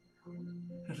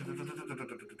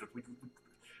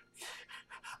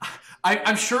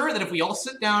 I'm sure that if we all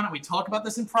sit down and we talk about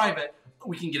this in private,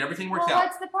 we can get everything worked Well, out.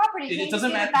 what's the property? Can It you doesn't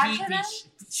give matter. it back to them?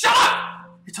 Shut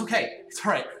up! It's okay. It's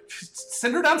all right. Just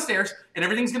send her downstairs, and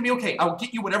everything's gonna be okay. I will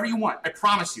get you whatever you want. I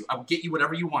promise you. I will get you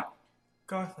whatever you want.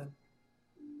 Garthan,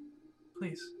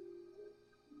 please.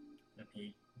 And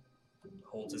he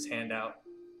holds his hand out.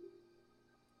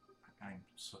 I'm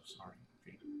so sorry.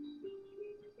 V.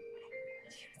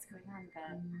 What's going on,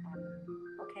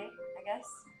 but okay, I guess.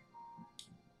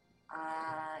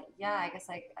 Yeah, I guess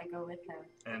I go with him.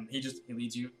 And he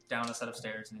leads you down a set of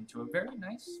stairs and into a very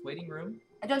nice waiting room.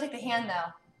 I don't take the hand though.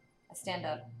 I stand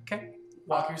up. Okay.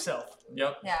 Walk yourself.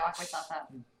 Yep. Yeah, I walk myself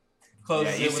up.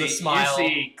 Closes it with a smile. You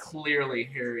see clearly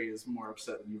Harry is more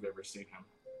upset than you've ever seen him.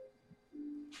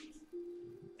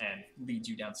 And leads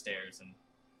you downstairs and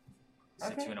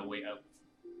sits Okay. you in a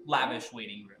lavish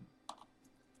waiting room.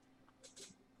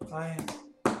 I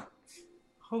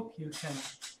hope you can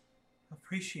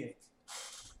appreciate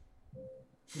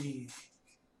the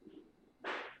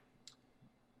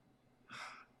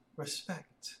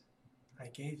respect I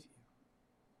gave you,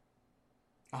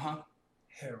 Uh-huh.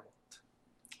 Harold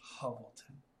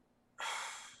Hovelton.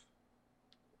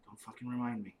 Don't fucking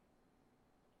remind me.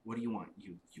 What do you want?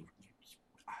 You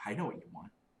I know what you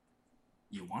want.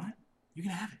 You want it? You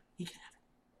can have it. He can have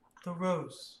it. The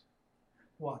rose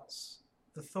wants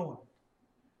the thorn.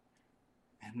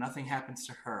 And nothing happens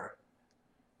to her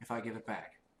if I give it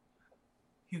back.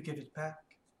 You give it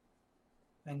back,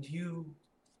 and you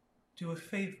do a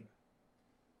favor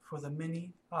for the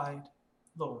many-eyed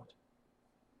Lord,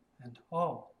 and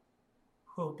all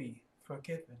will be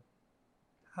forgiven.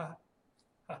 Ha,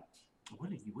 ha. What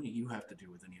do you have to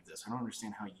do with any of this? I don't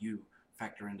understand how you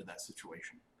factor into that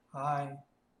situation. I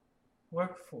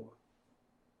work for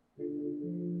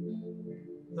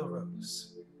the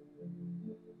rose.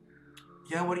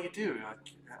 Yeah, what do you do?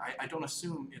 I don't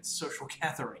assume it's social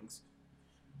gatherings.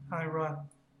 I run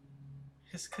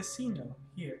his casino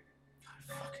here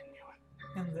I fucking knew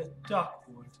it. in the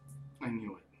Dockwood. I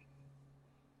knew it.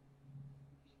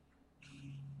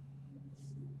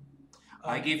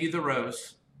 I gave you the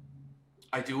rose.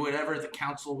 I do whatever the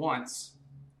council wants.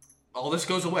 All this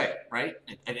goes away, right?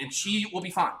 And she will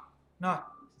be fine.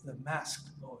 Not the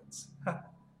masked lords. Ha,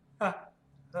 ha,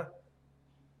 ha.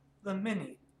 The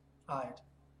many-eyed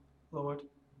Lord.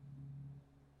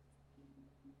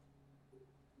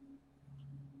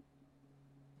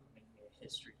 Make me a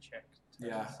history check.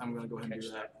 Yeah, I'm gonna go ahead and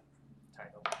do Catch that.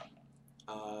 Title.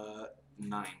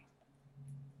 9.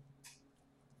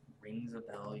 Rings a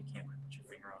bell. You can't put your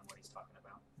finger on what he's talking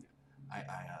about.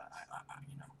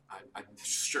 I'm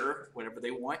sure whatever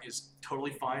they want is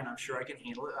totally fine. I'm sure I can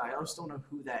handle it. I just don't know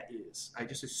who that is. I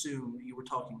just assumed you were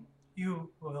talking. You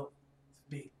will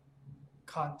be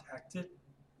contacted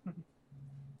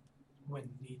when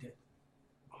needed.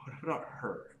 What about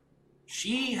her?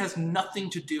 She has nothing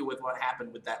to do with what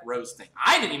happened with that rose thing.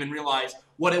 I didn't even realize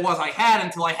what it was I had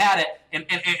until I had it.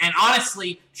 And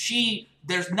honestly,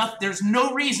 there's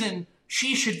no reason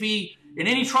she should be in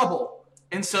any trouble.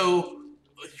 And so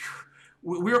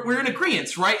we're in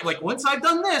agreement, right? Like once I've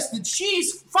done this, then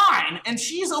she's fine and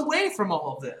she's away from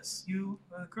all of this. You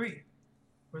agree.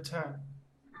 Return.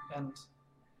 And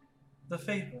the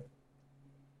favor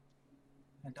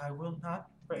and I will not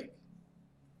break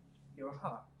your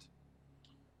heart.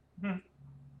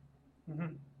 Mm-hmm.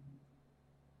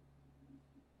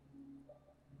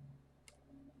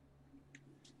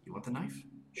 You want the knife?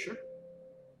 Sure.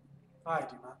 I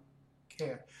do not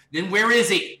care. Then where is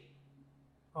he?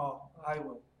 Oh, I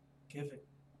will give it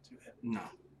to him. No.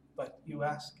 But you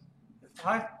ask if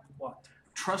I want.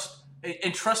 Trust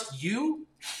you?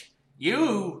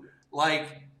 You, like,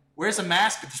 wears a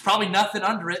mask, but there's probably nothing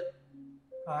under it.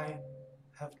 I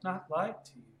have not lied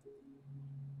to you.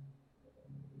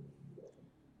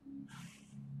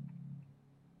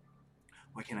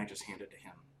 Why can't I just hand it to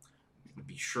him? And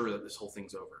be sure that this whole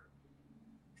thing's over.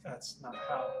 That's not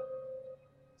how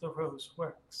the rose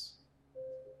works.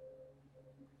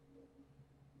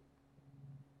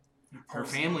 Her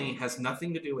family has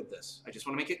nothing to do with this. I just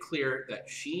want to make it clear that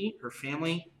she, her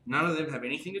family, none of them have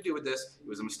anything to do with this. It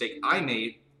was a mistake I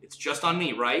made. It's just on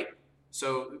me, right?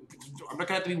 So I'm not going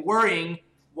to have to be worrying,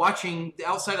 watching the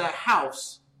outside of that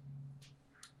house.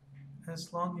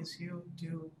 As long as you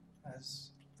do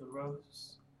as the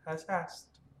rose has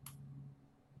asked.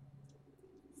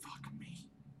 Fuck me.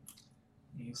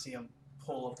 You see him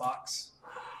pull a box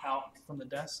out from the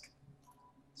desk,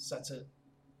 sets it,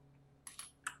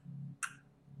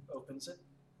 opens it,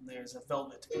 and there's a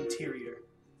velvet interior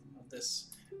of this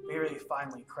very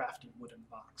finely crafted wooden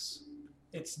box.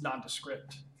 It's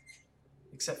nondescript,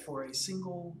 except for a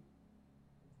single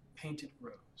painted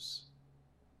rose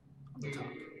on the top.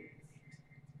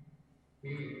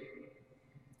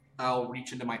 I'll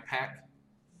reach into my pack.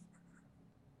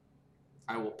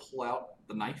 I will pull out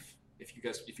the knife. If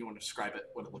you want to describe it,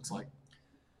 what it looks like.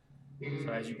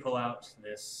 So as you pull out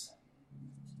this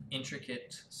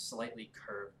intricate, slightly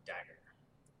curved dagger,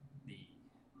 the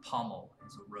pommel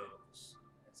is a rose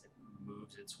as it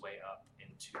moves its way up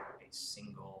into a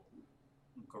single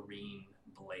green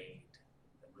blade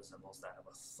that resembles that of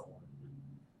a thorn.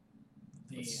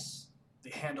 The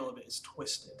handle of it is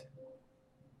twisted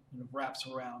and wraps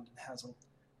around and has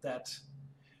that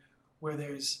where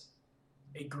there's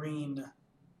a green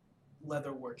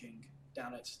leather working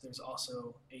down it. There's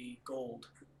also a gold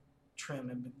trim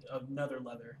and another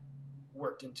leather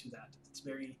worked into that. It's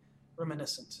very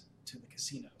reminiscent to the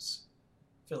casinos,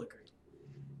 filigree.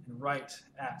 And right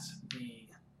at the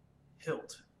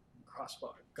hilt and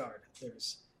crossbar guard,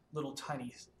 there's little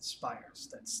tiny spires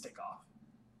that stick off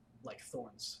like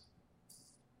thorns.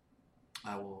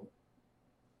 I will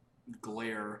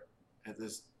glare at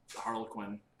this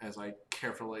harlequin as I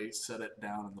carefully set it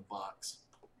down in the box.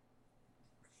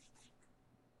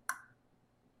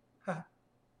 Huh.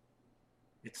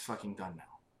 It's fucking done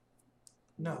now.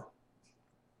 No.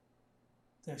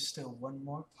 There's still one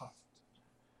more part.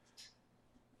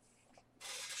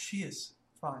 She is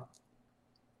fine.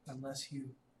 Unless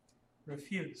you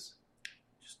refuse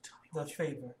Just tell me. the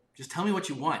favor. Just tell me what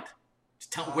you want.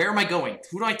 Just tell. Where am I going?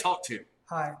 Who do I talk to?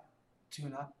 I do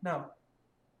not know.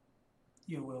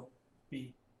 You will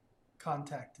be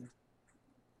contacted.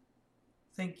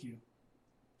 Thank you,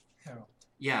 Harold.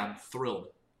 Yeah, I'm thrilled.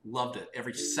 Loved it.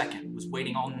 Every second. Was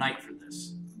waiting all night for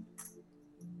this.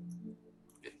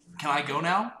 Can I go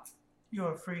now? You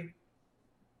are free.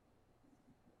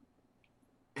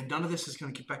 And none of this is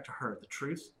going to get back to her. The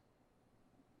truth?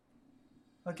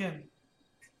 Again,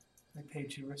 I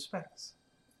paid you respects.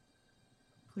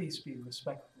 Please be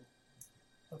respectful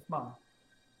of mine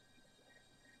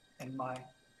and my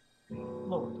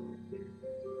Lord.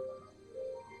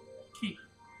 Keep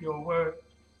your word,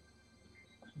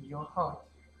 and your heart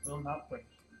will not break.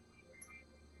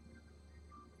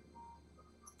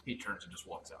 He turns and just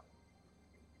walks out.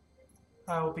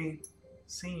 I will be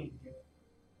seeing you.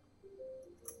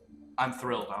 I'm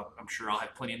thrilled. I'm sure I'll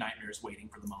have plenty of nightmares waiting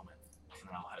for the moment. And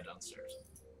then I'll head downstairs.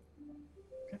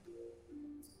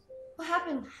 What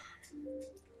happened?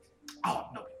 Oh,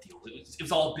 no big deal. It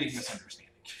was all a big misunderstanding.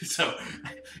 So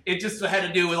it just had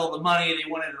to do with all the money. They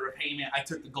wanted a repayment. I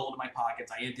took the gold in my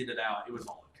pockets. I emptied it out. It was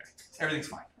all okay. Everything's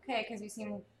fine. Okay, because you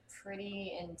seem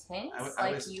pretty intense.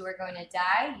 I was- You were going to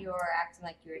die. You were acting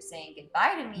like you were saying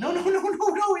goodbye to me. No.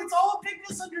 It's all a big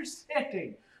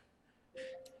misunderstanding.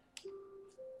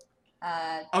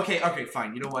 Okay,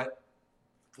 fine. You know what?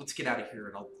 Let's get out of here,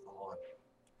 and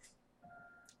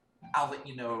I'll let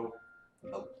you know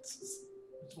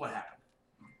what happened.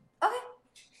 Okay.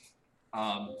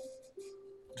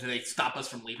 Do they stop us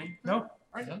from leaving? No?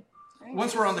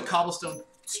 Once we're on the cobblestone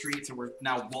streets and we're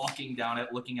now walking down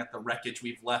it, looking at the wreckage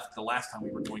we've left the last time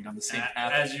we were going down the same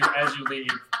path. As you leave,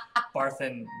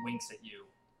 Barthen winks at you.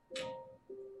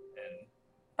 And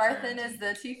Barthen is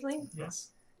the tiefling?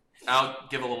 Yes. I'll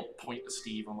give a little point to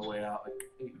Steve on the way out.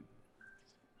 Like,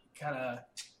 Kind of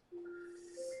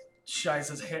shies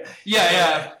his head.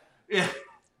 Yeah.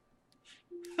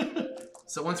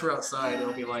 So once we're outside,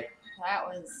 it'll be like. That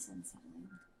was insane.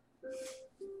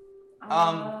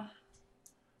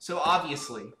 So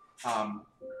obviously,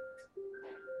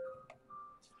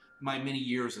 my many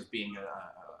years of being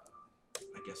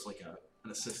I guess like an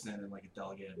assistant and like a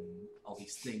delegate and all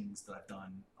these things that I've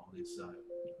done, all these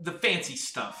the fancy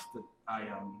stuff that I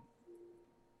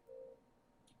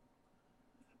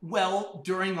Well,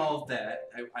 during all of that,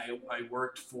 I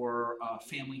worked for a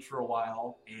family for a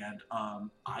while, and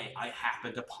I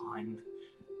happened upon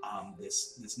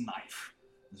this knife,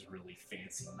 this really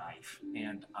fancy knife,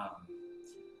 and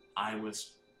I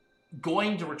was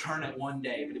going to return it one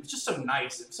day, but it was just so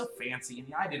nice, it was so fancy,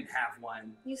 and I didn't have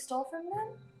one. You stole from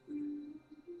them?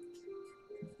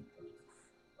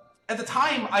 At the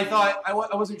time, I thought I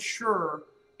wasn't sure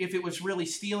if it was really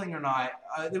stealing or not.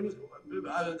 There was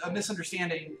a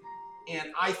misunderstanding,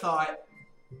 and I thought,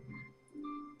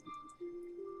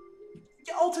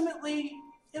 ultimately,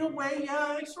 in a way,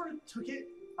 I sort of took it.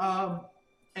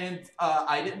 And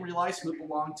I didn't realize who it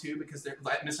belonged to because there was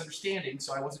that misunderstanding,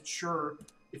 so I wasn't sure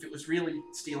if it was really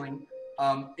stealing.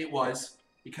 It was,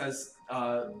 because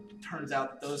it turns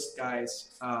out that those guys,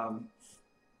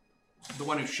 the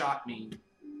one who shot me,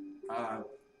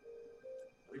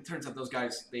 it turns out those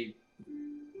guys,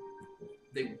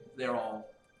 they're all,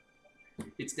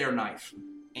 it's their knife,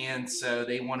 and so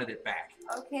they wanted it back.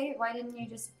 Okay, why didn't you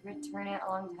just return it a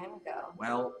long time ago?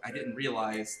 Well, I didn't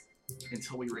realize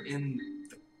until we were in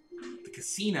the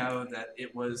casino that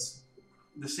it was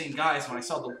the same guys. When I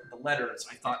saw the letters,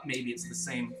 I thought maybe it's the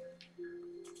same.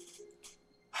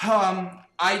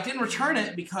 I didn't return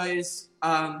it because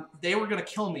they were going to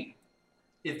kill me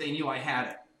if they knew I had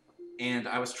it. And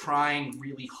I was trying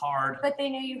really hard. But they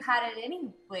knew you had it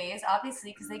anyways,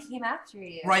 obviously, because they came after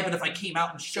you. Right, but if I came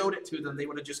out and showed it to them, they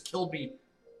would have just killed me.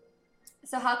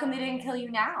 So how come they didn't kill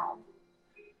you now?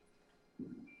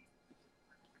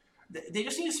 They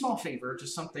just need a small favor,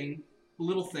 just something, a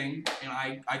little thing, and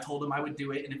I told them I would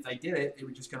do it, and if I did it, they were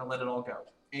just going to let it all go.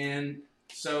 And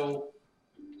so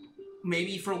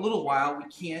maybe for a little while we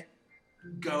can't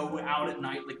go out at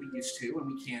night like we used to, and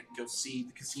we can't go see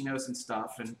the casinos and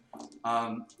stuff. And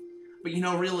but you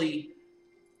know, really,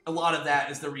 a lot of that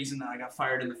is the reason that I got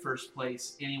fired in the first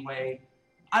place. Anyway,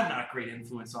 I'm not a great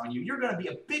influence on you. You're gonna be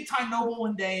a big time noble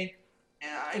one day,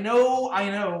 and I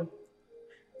know.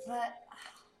 But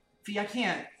Fee, I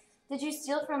can't. did you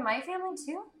steal from my family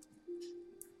too?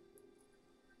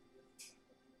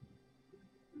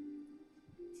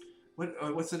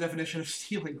 What's the definition of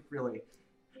stealing, really?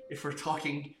 If we're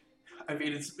talking, I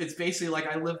mean, it's basically like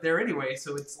I lived there anyway,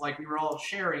 so it's like we were all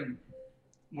sharing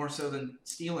more so than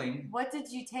stealing. What did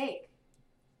you take?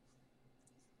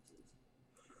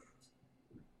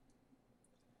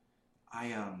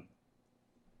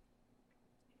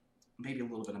 Maybe a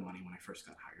little bit of money when I first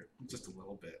got hired. Just a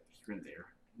little bit here and there.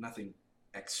 Nothing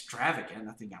extravagant,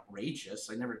 nothing outrageous.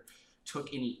 I never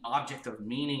took any object of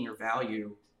meaning or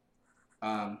value.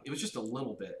 It was just a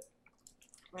little bit.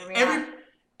 Where we at?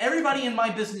 Everybody in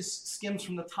my business skims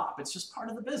from the top. It's just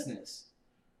part of the business.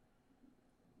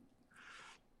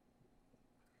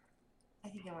 I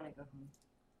think I want to go home.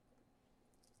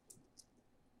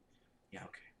 Yeah,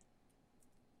 okay.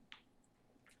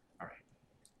 All right.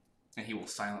 And he will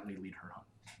silently lead her home.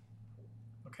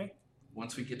 Okay.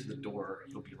 Once we get to the door,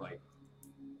 he'll be like,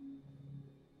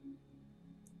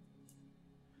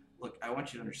 look, I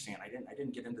want you to understand, I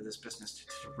didn't get into this business to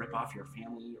rip off your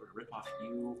family or to rip off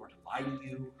you or to lie to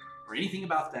you or anything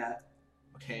about that,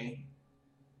 okay?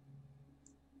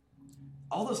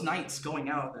 All those nights going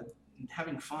out and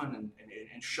having fun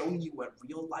and showing you what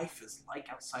real life is like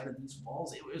outside of these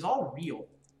walls, it was all real.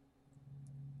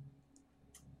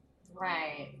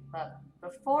 Right, but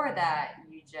before that,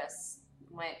 you just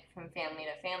went from family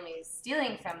to family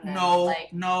stealing from them.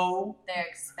 No. Their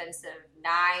expensive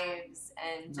knives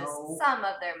and just No. some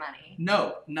of their money.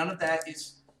 No, none of that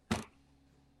is...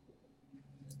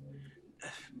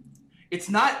 It's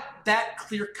not that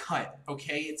clear cut,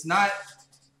 okay? It's not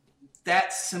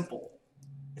that simple.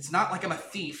 It's not like I'm a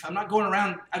thief. I'm not going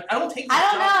around... I don't take... I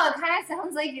don't know, it kind of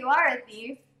sounds like you are a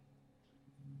thief.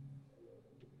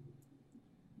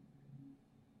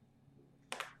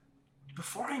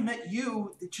 Before I met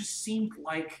you, it just seemed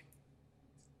like...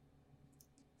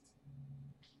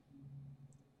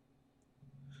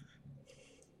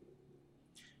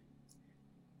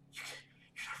 You're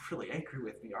not really angry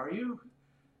with me, are you?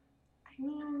 I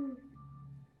mean,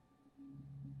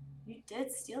 you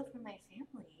did steal from my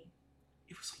family.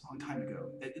 It was a long time ago.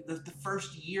 The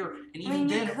first year, and I even mean,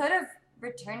 then... you could have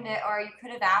returned it, or you could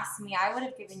have asked me. I would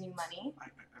have given you money.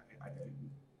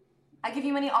 I give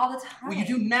you money all the time. Well, you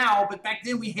do now, but back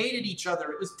then we hated each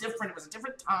other. It was different. It was a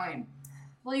different time.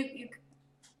 Well, you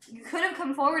could have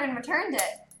come forward and returned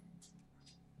it.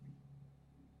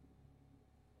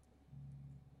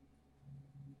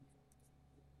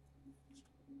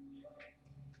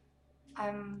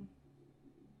 I'm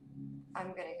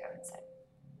gonna go inside.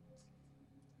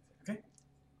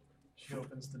 She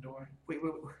opens the door. Wait.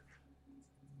 Your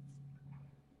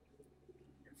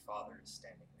father is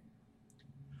standing there.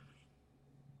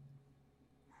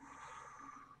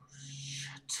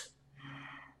 Shit.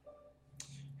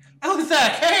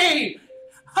 Elizak, hey!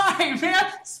 Hi,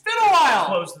 man! It's been a while!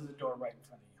 Closes the door right in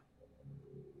front of you.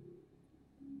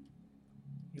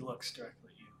 He looks directly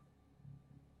at you.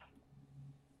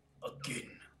 Again.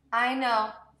 I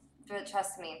know, but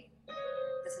trust me,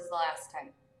 this is the last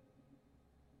time.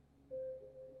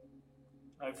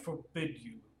 I forbid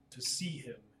you to see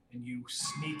him, and you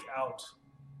sneak out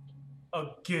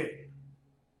again.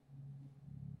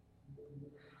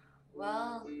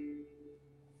 Well,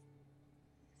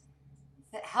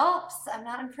 if it helps, I'm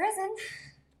not in prison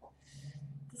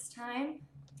this time.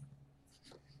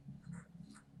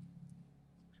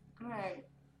 I'm gonna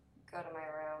go to my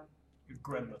room. Your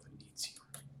grandmother needs you.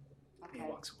 Okay. He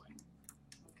walks away.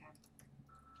 Okay.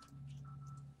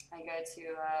 I go to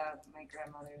my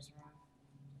grandmother's room.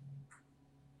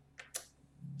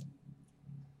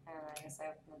 And I guess I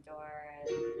open the door and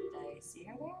I see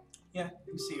her there? Yeah,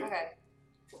 you see her. Okay.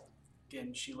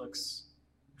 Again, she looks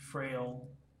frail,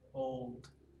 old.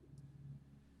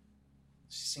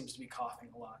 She seems to be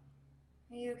coughing a lot.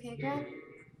 Are you okay, Gran?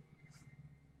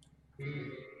 Do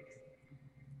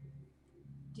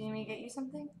you need me to get you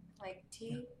something? Like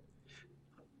tea?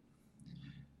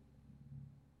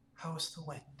 How is the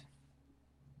wind?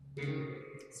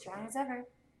 Strong as ever.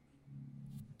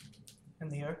 And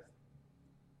the earth?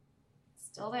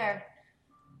 Still there.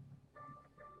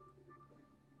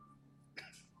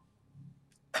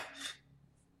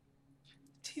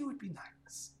 Tea would be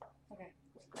nice. Okay.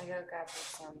 I go grab her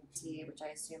some tea, which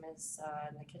I assume is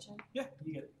in the kitchen. Yeah,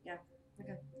 you get it.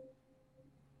 Okay.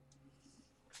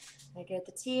 I get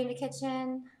the tea in the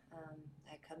kitchen.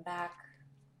 I come back.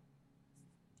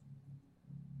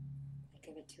 I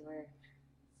give it to her.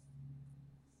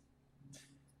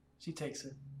 She takes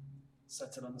it,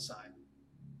 sets it on the side.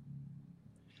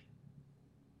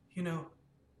 You know,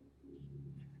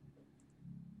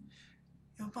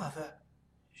 your mother,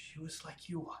 she was like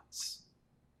you once.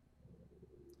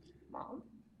 Mom?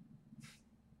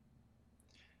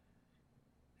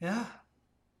 Yeah.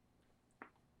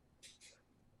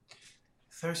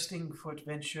 Thirsting for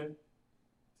adventure,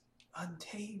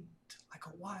 untamed like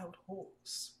a wild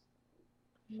horse.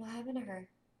 What happened to her?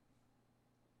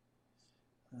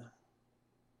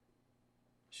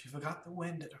 She forgot the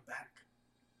wind at her back.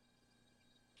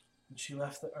 And she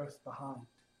left the earth behind.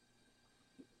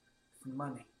 For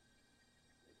money.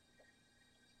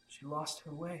 She lost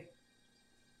her way.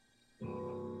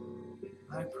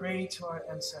 I pray to our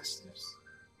ancestors,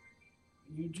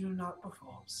 you do not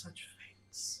befall such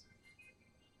fates.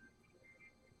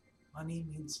 Money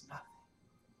means nothing.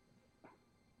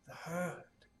 The herd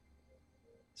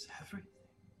is everything.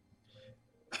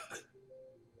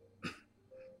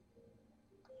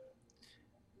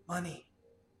 Money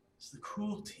is the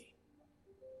cruelty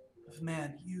of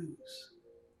man use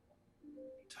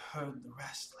to herd the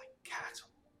rest like cattle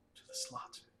to the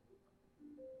slaughter.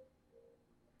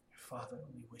 Your father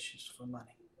only wishes for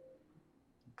money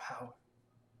and power.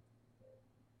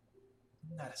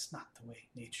 And that is not the way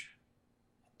nature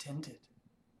intended.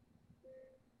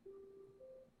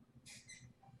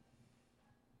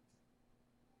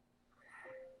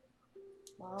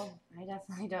 Well, I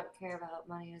definitely don't care about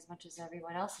money as much as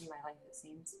everyone else in my life, it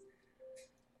seems.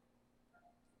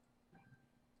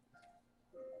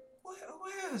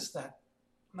 Where is that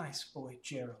nice boy,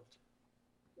 Gerald?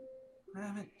 I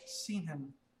haven't seen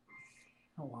him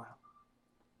in a while.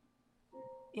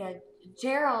 Yeah,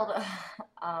 Gerald,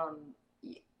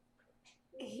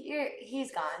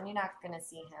 he's gone. You're not gonna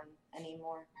see him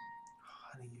anymore. Oh,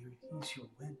 honey, he's your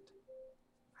wind.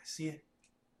 I see it.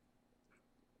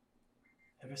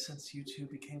 Ever since you two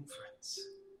became friends.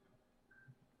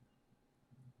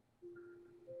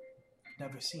 I've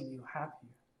never seen you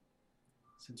happier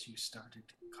since you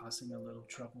started causing a little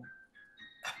trouble.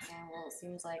 Yeah, well, it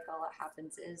seems like all that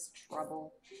happens is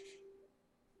trouble.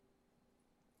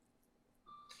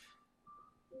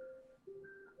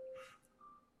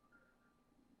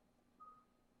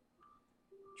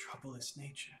 Trouble is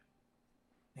nature.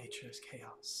 Nature is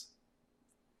chaos.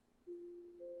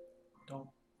 Don't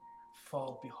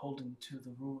fall beholden to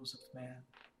the rules of man.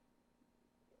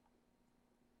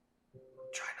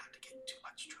 Try not to get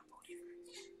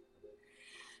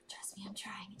I'm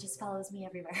trying. It just follows me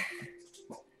everywhere.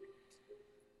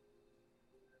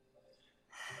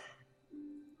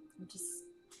 I'm just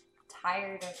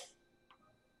tired of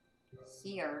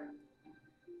here,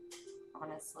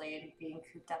 honestly, and being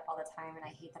cooped up all the time, and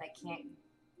I hate that I can't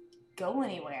go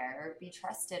anywhere or be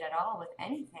trusted at all with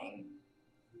anything.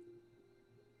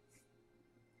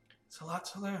 It's a lot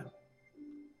to learn.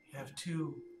 You have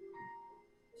two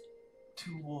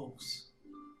wolves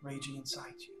raging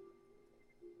inside you.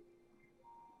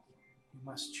 You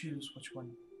must choose which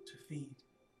one to feed.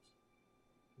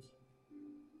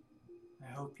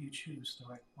 I hope you choose the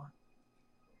right one.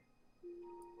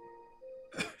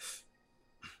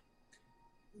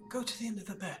 Go to the end of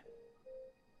the bed.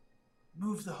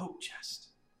 Move the hope chest.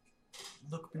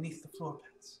 Look beneath the floor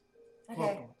pads. Okay,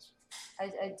 Floorboards.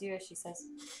 I do as she says.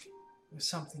 There's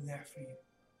something there for you.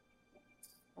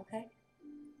 Okay.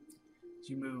 As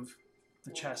you move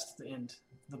the chest to the end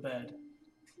of the bed,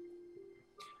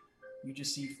 you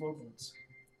just see floorboards.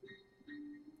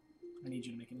 I need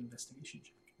you to make an investigation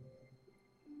check.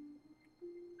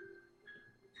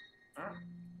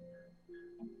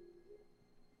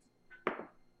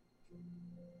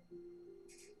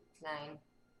 9.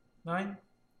 9?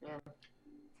 Yeah.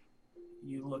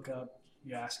 You look up,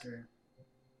 you ask her.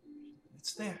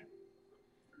 It's there.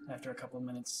 After a couple of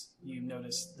minutes, you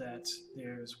notice that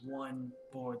there's one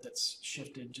board that's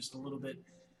shifted just a little bit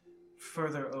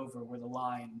further over where the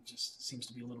line just seems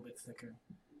to be a little bit thicker.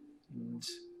 And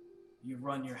you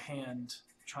run your hand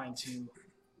trying to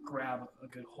grab a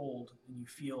good hold, and you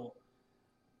feel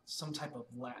some type of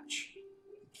latch.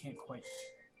 You can't quite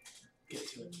get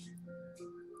to it.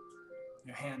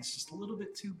 Your hand's just a little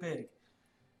bit too big.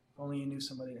 If only you knew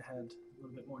somebody that had a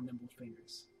little bit more nimble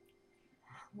fingers.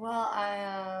 Well,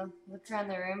 I looked around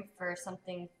the room for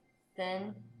something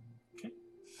thin. Okay.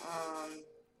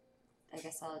 I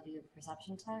guess I'll do a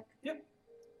perception check. Yep.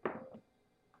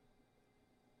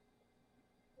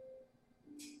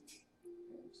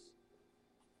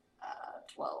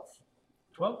 12.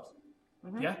 12?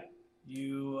 Mhm. Yeah.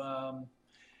 You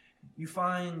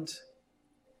find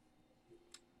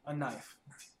a knife,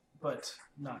 but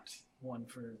not one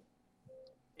for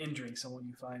injuring someone.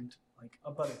 You find like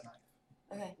a butter knife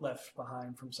Okay. left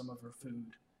behind from some of her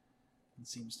food and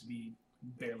seems to be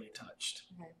barely touched.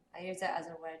 Okay. I use it as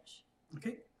a wedge.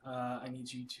 Okay. I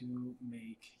need you to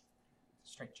make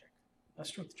Strength check. a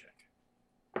strength check.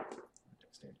 Or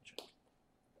dexterity check.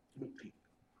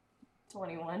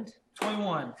 21.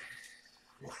 21.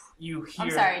 You hear.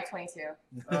 I'm sorry, 22.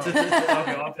 Oh,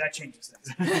 okay, well, that changes things.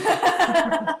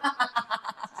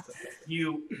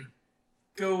 You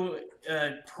go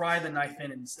pry the knife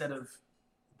in instead of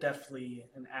deftly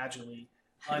and agilely.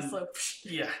 Slow.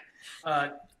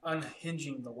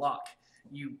 Unhinging the lock.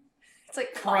 You It's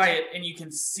like pry it, and you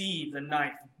can see the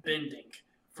knife bending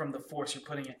from the force you're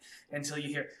putting it until you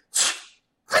hear.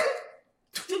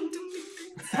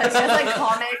 It's just like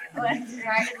comic, like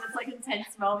right in this like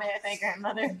intense moment with my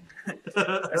grandmother.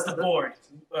 As the board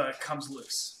comes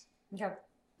loose. Okay.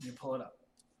 You pull it up.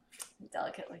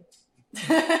 Delicately.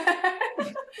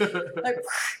 Like,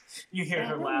 You hear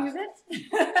her can I laugh. move it?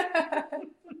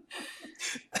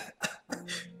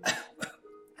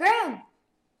 Gran!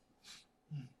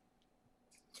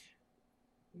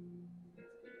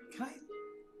 Can I?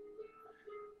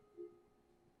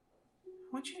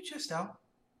 Weren't you just out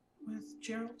with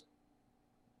Gerald?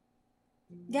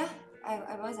 Yeah,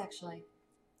 I was actually.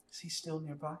 Is he still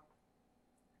nearby?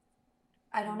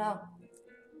 I don't know.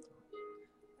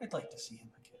 I'd like to see him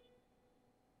again.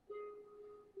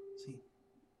 See.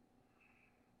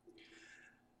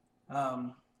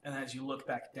 And as you look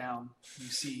back down, you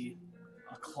see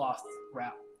a cloth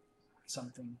wrap.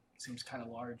 Something seems kind of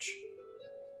large.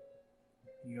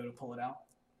 You go to pull it out,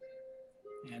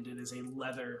 and it is a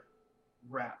leather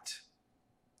wrapped,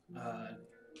 about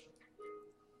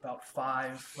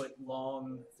 5 foot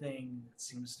long thing that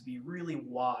seems to be really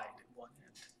wide at one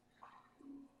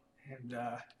end. And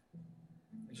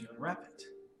as you unwrap it,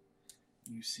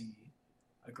 you see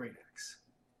a great axe.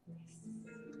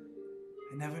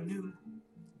 I never knew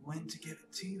when to give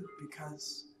it to you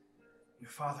because your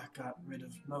father got rid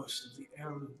of most of the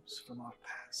heirlooms from our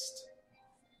past.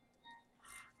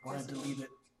 Wanted to leave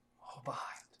it all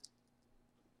behind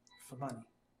for money.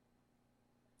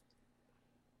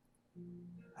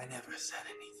 I never said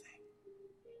anything,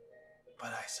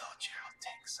 but I saw Gerald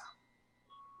take some.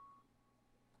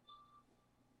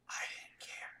 I didn't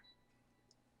care.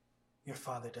 Your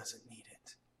father doesn't need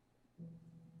it.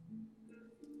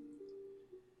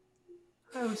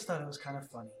 I always thought it was kind of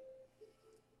funny.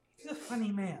 He's a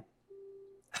funny man.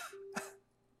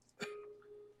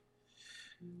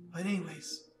 But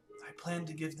anyways, I I plan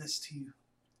to give this to you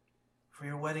for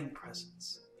your wedding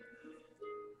presents,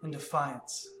 in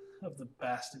defiance of the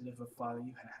bastard of a father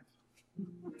you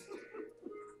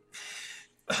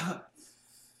have.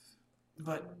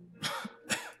 But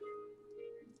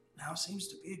now seems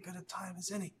to be as good a time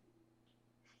as any.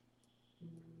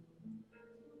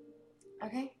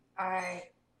 Okay.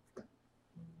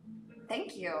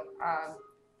 Thank you.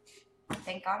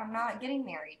 Thank God I'm not getting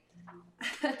married.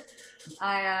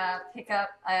 I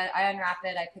unwrap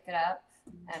it, I pick it up,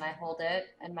 and I hold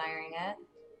it, admiring it.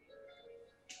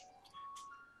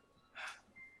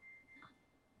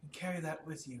 And carry that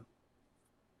with you.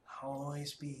 I'll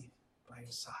always be by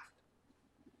your side.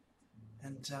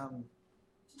 And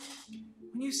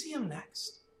when you see him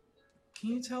next, can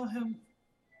you tell him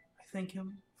I thank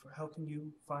him for helping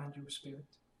you find your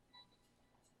spirit?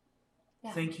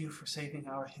 Yeah. Thank you for saving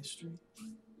our history.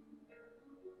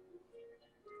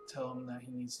 Tell him that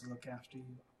he needs to look after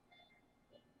you.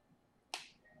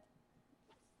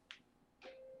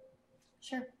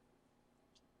 Sure.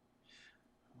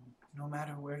 No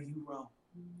matter where you roam,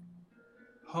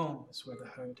 home is where the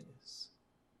herd is.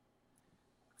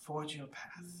 Forge your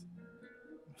path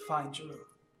and find your own.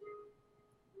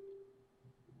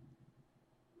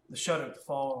 The shuttered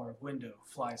far window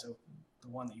flies open, the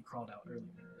one that you crawled out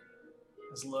earlier,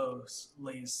 as Lois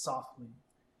lays softly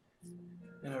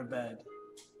in her bed,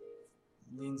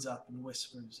 leans up and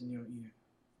whispers in your ear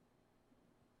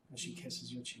as she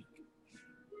kisses your cheek.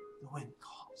 The wind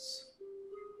calls.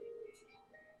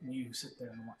 And you sit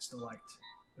there and watch the light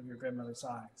of your grandmother's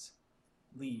eyes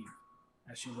leave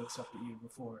as she looks up at you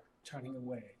before turning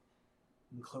away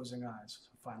and closing eyes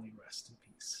to finally rest in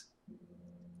peace.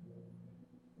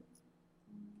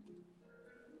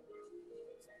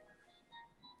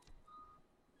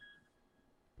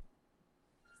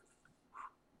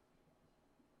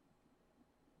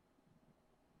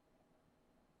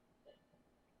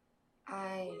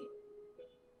 I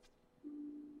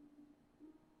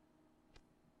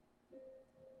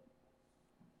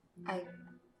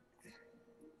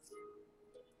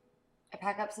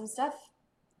pack up some stuff,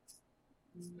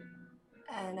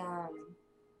 and I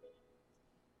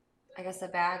guess a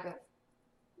bag of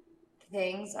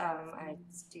things. I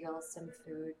steal some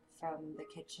food from the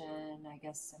kitchen. I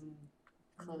guess some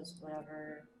clothes,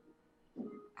 whatever.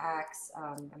 Axe.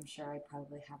 I'm sure I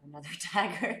probably have another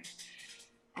dagger,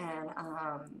 and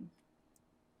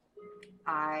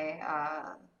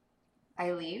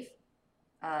I leave.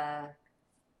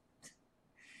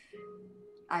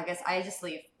 I guess I just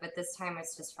leave, but this time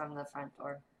it's just from the front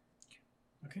door.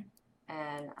 Okay.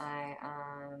 And I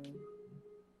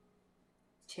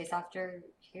chase after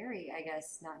Harry, I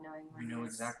guess, not knowing where You he know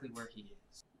is. exactly where he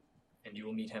is. And you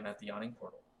will meet him at the Yawning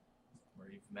Portal, where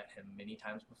you've met him many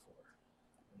times before.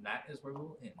 And that is where we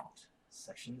will end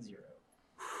Session 0.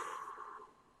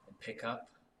 And pick up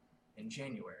in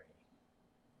January,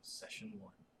 Session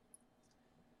 1.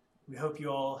 We hope you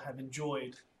all have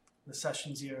enjoyed the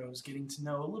Session Zeros, getting to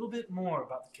know a little bit more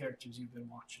about the characters you've been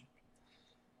watching.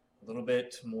 A little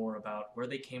bit more about where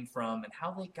they came from and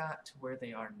how they got to where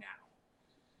they are now.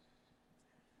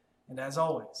 And as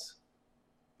always,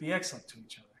 be excellent to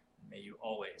each other. May you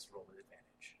always roll with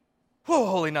advantage. Whoa,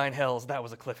 holy nine hells, that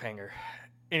was a cliffhanger.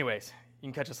 Anyways, you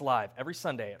can catch us live every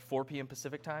Sunday at 4 p.m.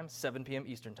 Pacific Time, 7 p.m.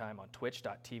 Eastern Time on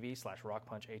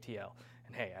twitch.tv/rockpunchatl.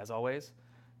 And hey, as always,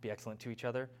 be excellent to each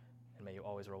other, and may you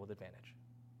always roll with advantage.